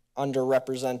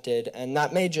underrepresented, and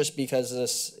that may just because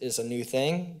this is a new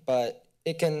thing, but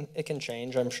it can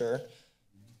change, I'm sure.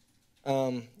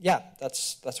 Yeah,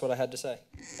 that's what I had to say.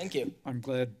 Thank you. I'm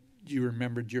glad you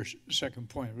remembered your second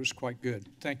point. It was quite good.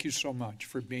 Thank you so much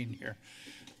for being here.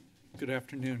 Good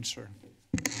afternoon, sir.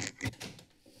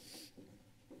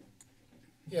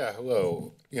 Yeah,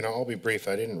 hello. You know, I'll be brief.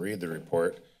 I didn't read the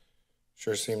report.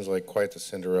 Sure seems like quite the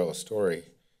Cinderella story.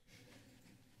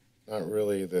 Not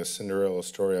really the Cinderella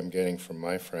story I'm getting from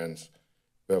my friends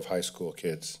who have high school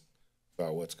kids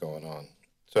about what's going on.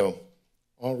 So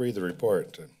I'll read the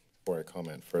report before I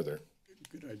comment further.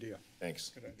 Good idea. Thanks.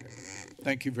 Good idea.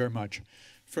 Thank you very much.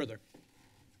 Further.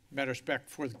 Matters back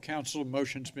before the council.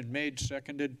 Motion's been made,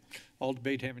 seconded. All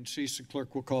debate having ceased, the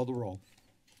clerk will call the roll.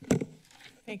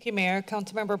 Thank you, Mayor.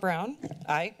 Councilmember Brown?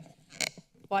 Aye.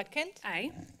 Watkins?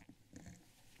 Aye.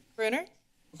 Brunner?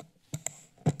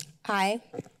 Aye.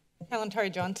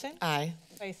 Kalantari Johnson? Aye.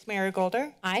 Vice Mayor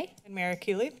Golder? Aye. And Mayor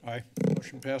Cooley? Aye.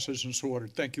 Motion passes and so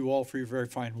ordered. Thank you all for your very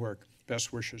fine work.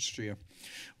 Best wishes to you.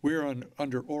 We are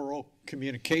under oral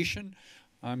communication.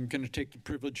 I'm going to take the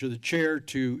privilege of the chair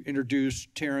to introduce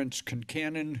Terrence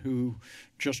Concannon, who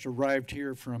just arrived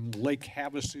here from Lake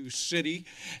Havasu City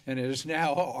and is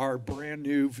now our brand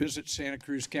new Visit Santa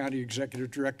Cruz County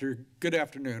Executive Director. Good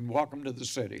afternoon. Welcome to the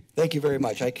city. Thank you very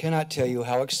much. I cannot tell you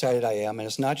how excited I am, and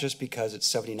it's not just because it's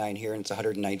 79 here and it's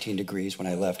 119 degrees when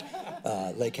I left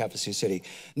Lake Havasu City.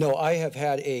 No, I have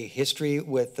had a history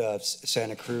with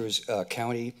Santa Cruz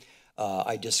County.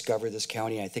 I discovered this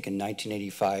county, I think in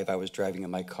 1985. I was driving in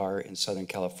my car in Southern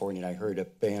California, and I heard a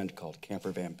band called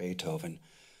Camper Van Beethoven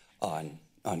on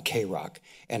K-Rock.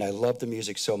 And I loved the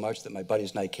music so much that my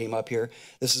buddies and I came up here.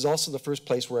 This is also the first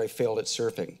place where I failed at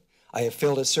surfing. I have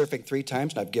failed at surfing 3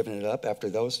 times, and I've given it up after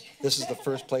those. This is the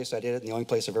first place I did it, and the only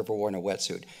place I've ever worn a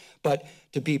wetsuit. But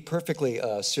to be perfectly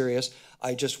serious,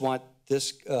 I just want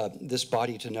this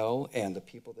body to know, and the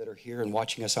people that are here and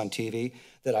watching us on TV,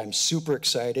 that I'm super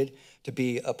excited to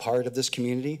be a part of this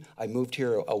community. I moved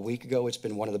here a week ago. It's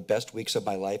been one of the best weeks of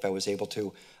my life. I was able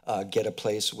to get a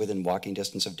place within walking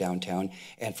distance of downtown.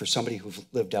 And for somebody who's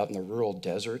lived out in the rural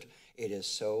desert, it is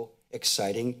so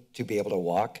exciting to be able to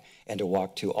walk and to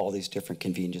walk to all these different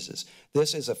conveniences.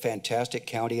 This is a fantastic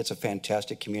county. It's a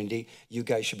fantastic community. You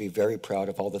guys should be very proud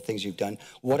of all the things you've done.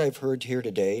 What I've heard here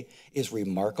today is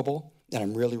remarkable, and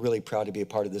I'm really, really proud to be a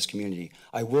part of this community.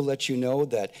 I will let you know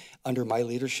that under my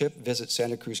leadership, Visit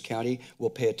Santa Cruz County will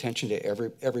pay attention to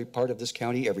every part of this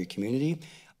county, every community.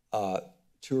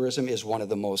 Tourism is one of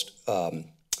the most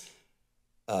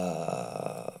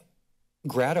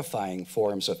gratifying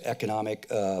forms of economic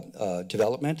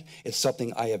development. It's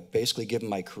something I have basically given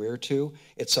my career to.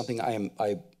 It's something I'm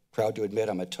proud to admit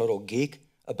I'm a total geek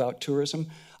about tourism.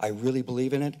 I really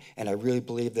believe in it, and I really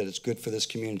believe that it's good for this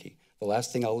community. The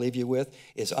last thing I'll leave you with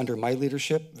is under my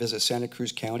leadership, Visit Santa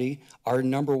Cruz County, our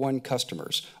 #1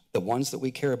 customers, the ones that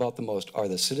we care about the most, are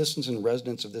the citizens and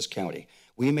residents of this county.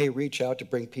 We may reach out to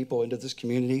bring people into this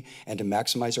community and to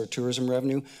maximize our tourism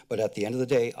revenue, but at the end of the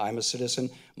day, I'm a citizen,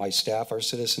 my staff are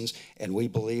citizens, and we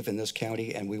believe in this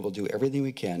county, and we will do everything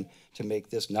we can to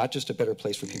make this not just a better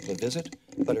place for people to visit,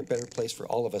 but a better place for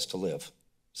all of us to live.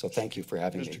 So thank you for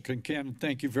having me. Mr. Concannon,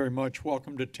 thank you very much.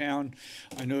 Welcome to town.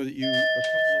 I know that a couple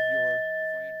of your,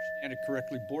 if I understand it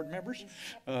correctly, board members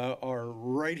are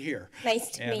right here. Nice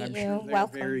to meet I'm you. sure they're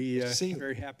Welcome.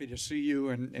 very happy to see you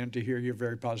and to hear your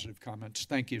very positive comments.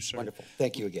 Thank you, sir. Wonderful.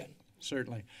 Thank you again.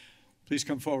 Certainly. Please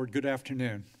come forward. Good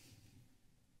afternoon.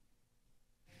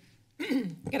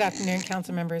 Good afternoon,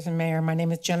 council members and mayor. My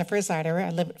name is Jennifer Zeider. I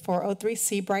live at 403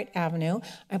 Seabright Avenue.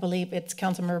 I believe it's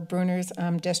Councilmember Bruner's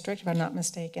district, if I'm not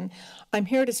mistaken. I'm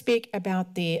here to speak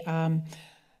about the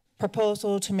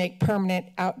proposal to make permanent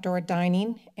outdoor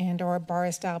dining and or bar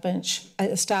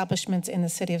establishments in the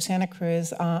city of Santa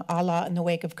Cruz, a la in the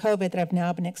wake of COVID, that have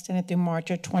now been extended through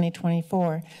March of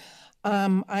 2024.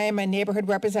 I am a neighborhood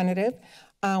representative.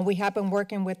 We have been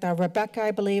working with Rebecca,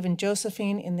 I believe, and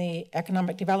Josephine in the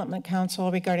Economic Development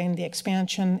Council regarding the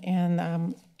expansion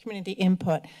and community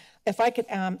input. If I could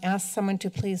ask someone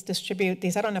to please distribute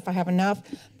these. I don't know if I have enough.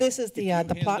 This is the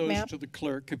plot hand map. those to the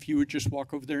clerk. If you would just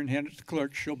walk over there and hand it to the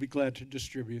clerk, she'll be glad to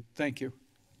distribute. Thank you.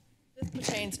 This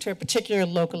pertains to a particular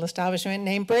local establishment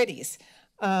named Brady's.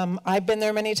 I've been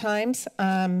there many times. It's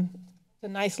a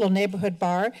nice little neighborhood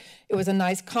bar. It was a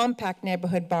nice compact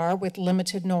neighborhood bar with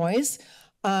limited noise.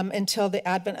 Until the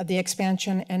advent of the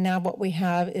expansion, and now what we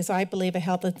have is, I believe, a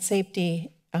health and safety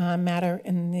matter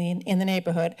in the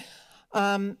neighborhood.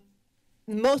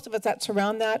 Most of us that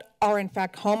surround that are in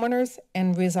fact homeowners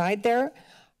and reside there.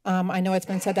 I know it's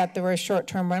been said that there are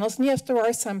short-term rentals, and yes, there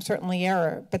are some certainly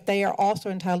are, but they are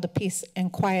also entitled to peace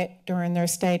and quiet during their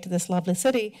stay to this lovely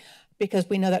city, because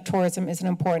we know that tourism is an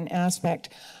important aspect.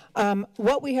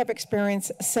 What we have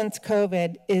experienced since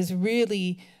COVID is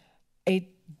really a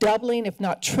doubling, if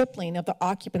not tripling, of the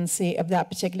occupancy of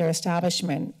that particular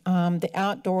establishment. The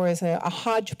outdoor is a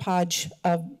hodgepodge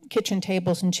of kitchen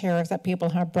tables and chairs that people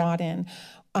have brought in.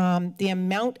 The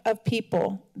amount of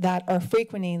people that are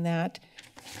frequenting that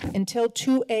until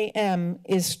 2 a.m.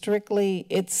 is strictly,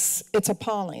 it's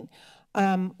appalling.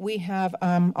 We have,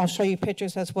 I'll show you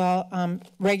pictures as well,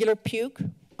 regular puke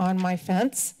on my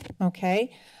fence,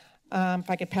 okay? If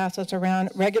I could pass those around.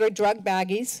 Regular drug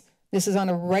baggies. This is on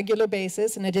a regular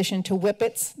basis, in addition to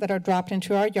whippets that are dropped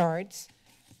into our yards.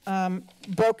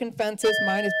 Broken fences.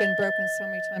 Mine has been broken so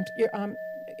many times.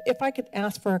 If I could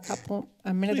ask for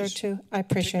a minute or two, I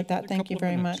appreciate that. Thank you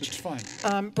very much. It's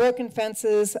fine. Broken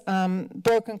fences,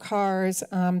 broken cars.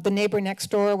 The neighbor next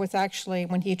door was actually,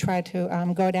 when he tried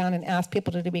to go down and ask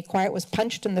people to be quiet, was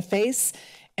punched in the face.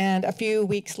 And a few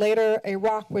weeks later, a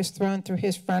rock was thrown through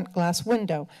his front glass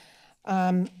window.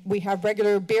 We have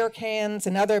regular beer cans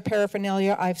and other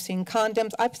paraphernalia. I've seen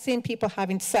condoms. I've seen people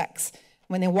having sex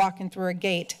when they walk in through a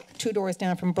gate 2 doors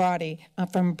down from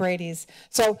Brady's.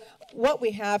 So what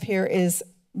we have here is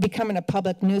becoming a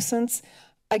public nuisance.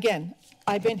 Again,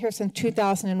 I've been here since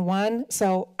 2001,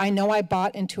 so I know I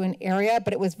bought into an area,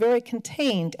 but it was very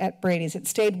contained at Brady's. It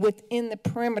stayed within the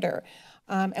perimeter.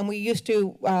 And we used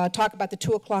to talk about the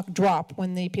 2 o'clock drop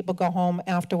when the people go home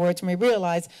afterwards, and we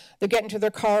realize they're getting to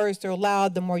their cars, they're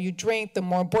loud. The more you drink, the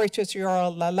more boisterous you are,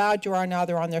 the loud you are. Now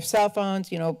they're on their cell phones,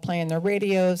 playing their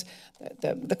radios.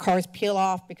 The cars peel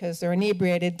off because they're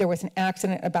inebriated. There was an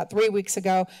accident about 3 weeks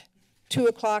ago, 2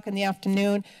 o'clock in the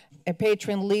afternoon. A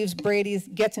patron leaves Brady's,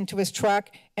 gets into his truck,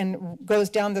 and goes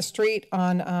down the street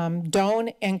on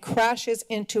Doane and crashes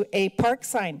into a park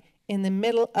sign in the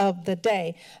middle of the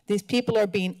day. These people are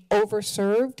being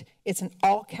overserved. It's an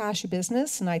all-cash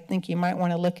business, and I think you might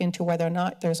want to look into whether or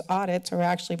not there's audits or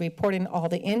actually reporting all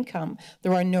the income.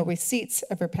 There are no receipts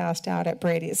ever passed out at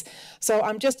Brady's. So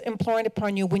I'm just imploring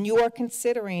upon you, when you are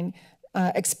considering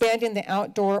expanding the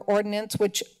outdoor ordinance,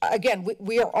 which again,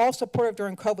 we are all supportive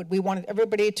during COVID. We wanted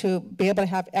everybody to be able to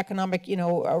have economic,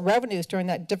 revenues during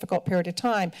that difficult period of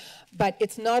time. But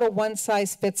it's not a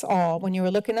one-size-fits-all. When you're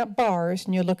looking at bars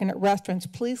and you're looking at restaurants,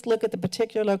 please look at the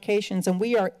particular locations. And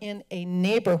we are in a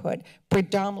neighborhood,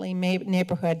 predominantly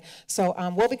neighborhood. So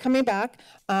we'll be coming back.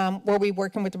 We'll be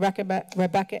working with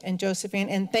Rebecca and Josephine.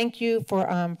 And thank you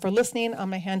for listening.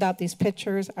 I'm going to hand out these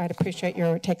pictures. I'd appreciate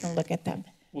your taking a look at them.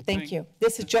 Well, thank you.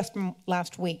 This is just from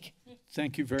last week.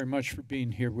 Thank you very much for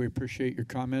being here. We appreciate your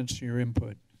comments and your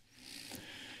input.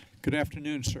 Good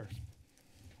afternoon, sir.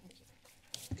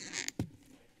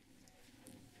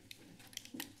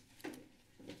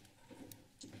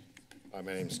 Hi,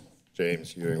 my name's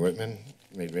James Ewing Whitman.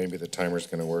 Maybe the timer's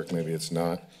going to work, maybe it's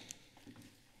not.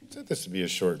 I said this would be a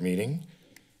short meeting.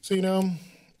 So,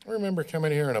 I remember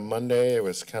coming here on a Monday. It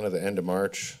was kind of the end of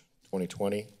March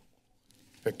 2020.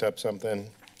 Picked up something.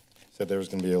 Said there was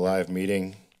going to be a live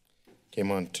meeting.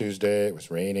 Came on Tuesday, it was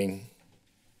raining.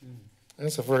 And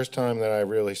it's the first time that I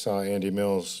really saw Andy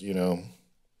Mills,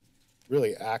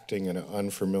 really acting in an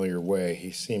unfamiliar way.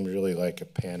 He seemed really like a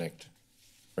panicked,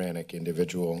 frantic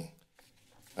individual.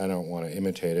 I don't want to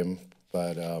imitate him,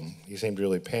 but he seemed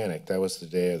really panicked. That was the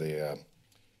day of the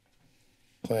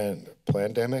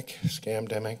plandemic,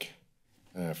 scamdemic,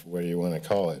 whatever you want to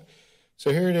call it.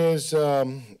 So here it is,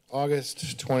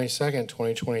 August 22nd,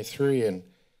 2023, and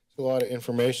there's a lot of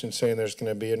information saying there's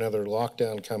going to be another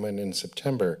lockdown coming in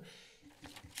September.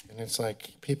 And it's like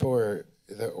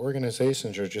the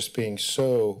organizations are just being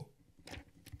so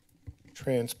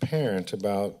transparent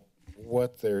about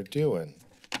what they're doing.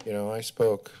 You know, I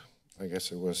spoke, I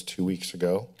guess it was 2 weeks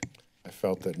ago. I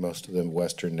felt that most of the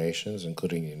Western nations,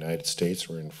 including the United States,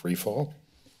 were in free fall.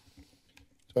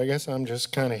 So I guess I'm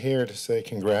just kind of here to say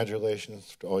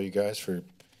congratulations to all you guys for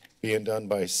being done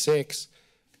by 6.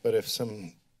 But if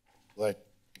some, like,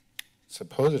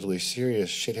 supposedly serious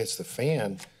shit hits the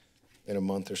fan in a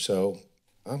month or so,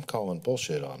 I'm calling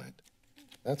bullshit on it.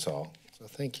 That's all. So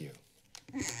thank you.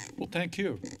 Well, thank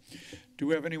you. Do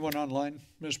we have anyone online,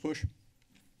 Ms. Bush?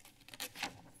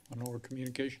 On our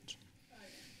communications?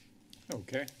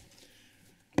 Okay.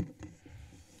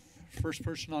 First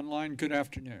person online, good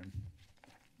afternoon.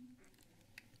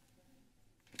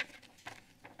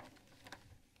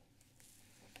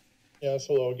 Yes,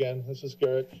 hello again. This is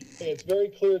Garrett. Hey, it's very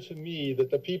clear to me that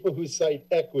the people who cite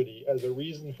equity as a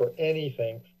reason for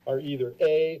anything are either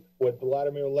A, what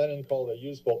Vladimir Lenin called a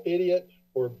useful idiot,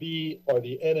 or B, are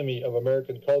the enemy of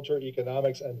American culture,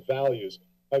 economics, and values.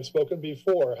 I've spoken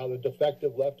before how the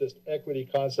defective leftist equity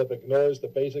concept ignores the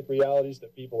basic realities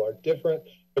that people are different.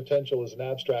 Potential is an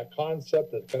abstract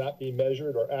concept that cannot be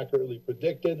measured or accurately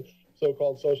predicted.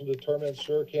 So-called social determinants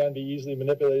sure can be easily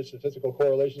manipulated statistical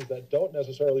correlations that don't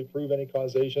necessarily prove any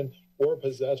causation or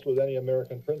possessed with any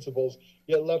American principles.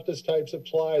 Yet leftist types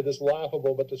apply this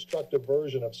laughable but destructive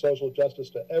version of social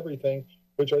justice to everything,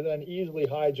 which are then easily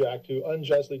hijacked to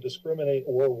unjustly discriminate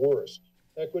or worse.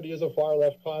 Equity is a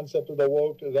far-left concept of the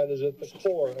woke that is at the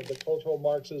core of the cultural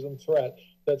Marxism threat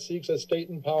that seeks a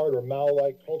state-empowered or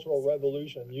Mao-like cultural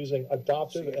revolution using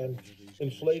adoptive and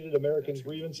inflated American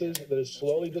grievances that is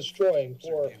slowly destroying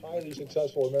core, highly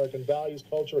successful American values,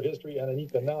 culture, history, and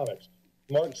economics.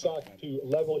 Marx sought to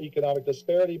level economic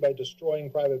disparity by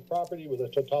destroying private property with a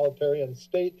totalitarian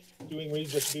state, doing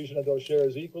redistribution of those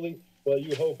shares equally. Well,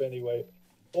 you hope anyway.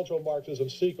 Cultural Marxism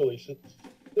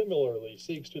similarly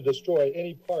seeks to destroy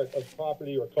any part of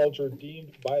property or culture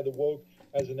deemed by the woke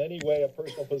as in any way a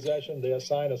personal possession they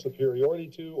assign a superiority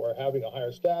to or having a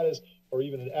higher status or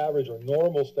even an average or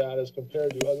normal status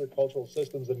compared to other cultural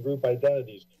systems and group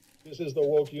identities. This is the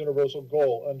woke universal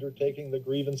goal, undertaking the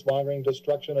grievance-mongering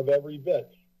destruction of every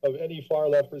bit of any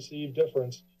far-left perceived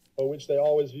difference, which they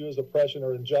always view as oppression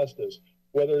or injustice,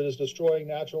 whether it is destroying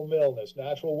natural maleness,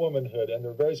 natural womanhood, and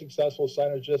their very successful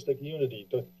synergistic unity,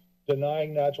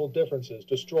 denying natural differences,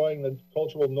 destroying the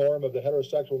cultural norm of the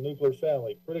heterosexual nuclear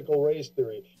family, critical race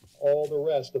theory, all the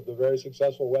rest of the very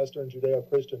successful Western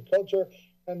Judeo-Christian culture,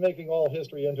 and making all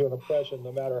history into an oppression,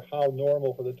 no matter how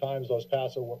normal for the times those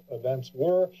past events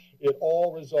were. It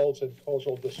all results in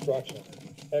cultural destruction.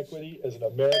 Equity is an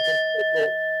American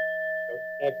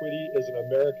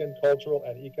cultural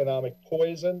and economic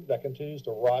poison that continues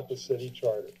to rot the city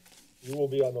charter. You will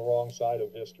be on the wrong side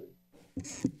of history.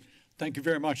 Thank you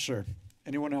very much, sir.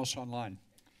 Anyone else online?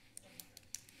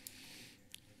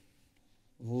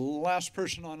 Last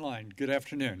person online. Good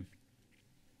afternoon.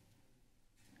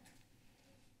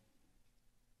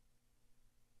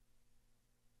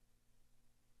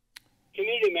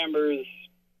 Community members,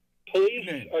 police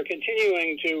are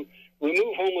continuing to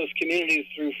remove homeless communities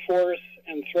through force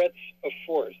and threats of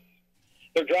force.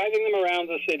 They're driving them around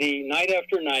the city night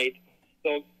after night,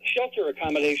 though shelter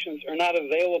accommodations are not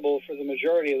available for the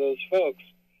majority of those folks.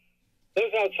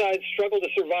 Those outside struggle to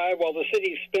survive while the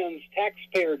city spends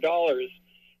taxpayer dollars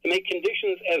to make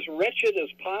conditions as wretched as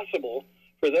possible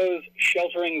for those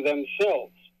sheltering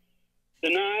themselves.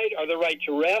 Denied are the right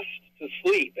to rest, to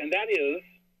sleep, and that is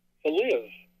to live.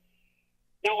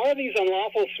 Now, are these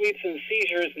unlawful sweeps and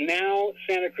seizures now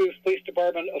Santa Cruz Police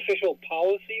Department official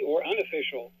policy or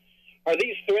unofficial? Are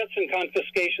these threats and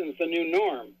confiscations the new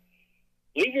norm?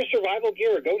 Leave your survival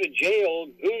gear or go to jail,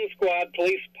 goon squad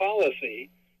police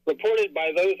policy, reported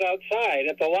by those outside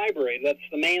at the library. That's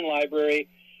the main library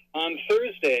on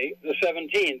Thursday, the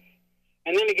 17th.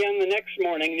 And then again the next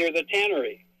morning near the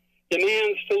tannery.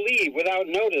 Demands to leave without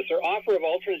notice or offer of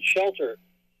alternate shelter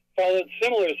followed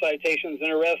similar citations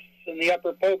and arrests in the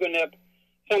Upper Pogonip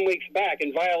some weeks back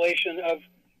in violation of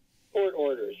court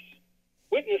orders.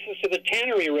 Witnesses to the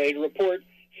tannery raid report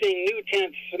seeing new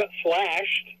tents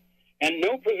slashed and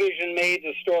no provision made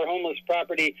to store homeless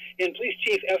property in Police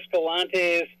Chief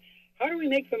Escalante's "how do we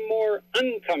make them more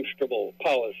uncomfortable"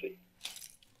 policy.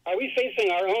 Are we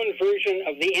facing our own version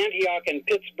of the Antioch and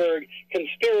Pittsburgh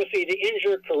conspiracy to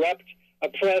injure, corrupt,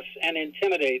 oppress, and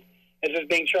intimidate, as is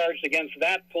being charged against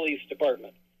that police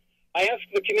department? I ask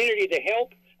the community to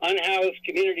help unhoused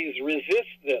communities resist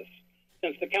this,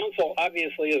 since the council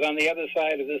obviously is on the other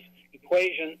side of this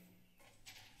equation,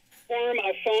 form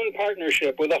a phone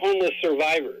partnership with a homeless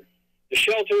survivor. The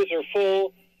shelters are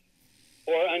full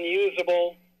or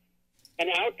unusable, and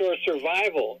outdoor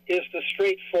survival is the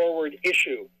straightforward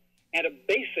issue and a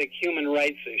basic human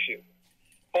rights issue.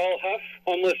 Paul Huff,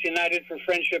 Homeless United for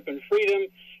Friendship and Freedom,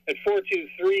 at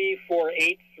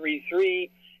 423-4833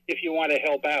 if you want to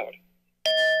help out.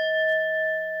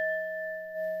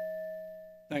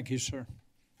 Thank you, sir.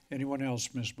 Anyone else,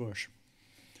 Ms. Bush?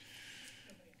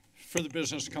 Further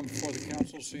business to come before the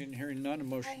council, seeing and hearing none, a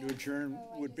motion to adjourn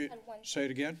would be, say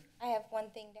it again? I have one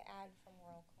thing to add from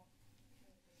roll call.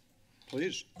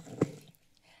 Please.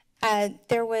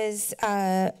 There was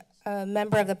a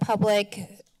member of the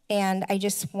public, and I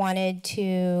just wanted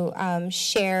to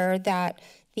share that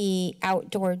the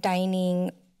outdoor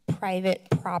dining private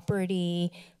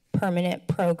property permanent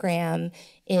program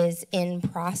is in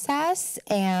process,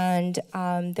 and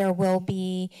there will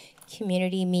be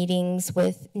community meetings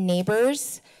with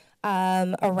neighbors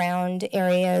around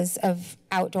areas of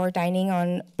outdoor dining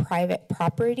on private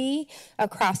property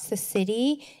across the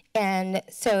city. And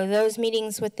so those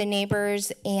meetings with the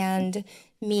neighbors and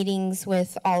meetings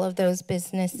with all of those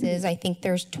businesses, I think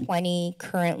there's 20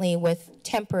 currently with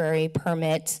temporary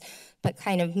permits, but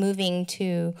kind of moving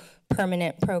to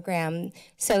permanent program.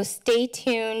 So stay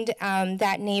tuned.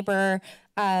 That neighbor,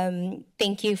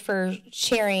 thank you for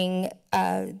sharing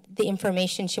the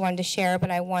information she wanted to share,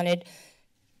 but I wanted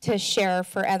to share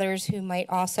for others who might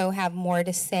also have more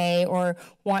to say or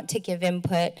want to give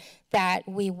input that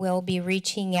we will be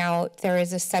reaching out. There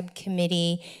is a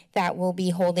subcommittee that will be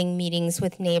holding meetings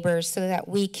with neighbors so that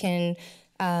we can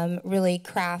really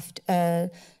craft a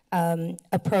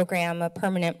program, a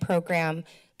permanent program.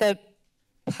 The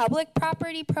public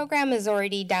property program is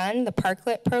already done, the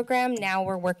Parklet program. Now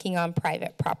we're working on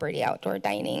private property outdoor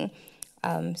dining.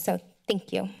 So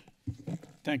thank you.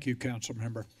 Thank you, council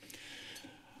member.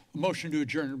 A motion to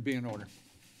adjourn would be in order.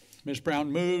 Ms. Brown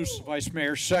moves, Vice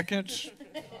Mayor seconds.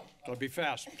 Gotta be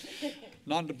fast.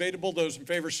 Non-debatable, those in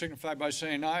favor signify by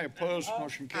saying aye. Opposed,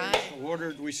 motion carries. So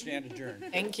ordered. We stand adjourned.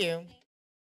 Thank you.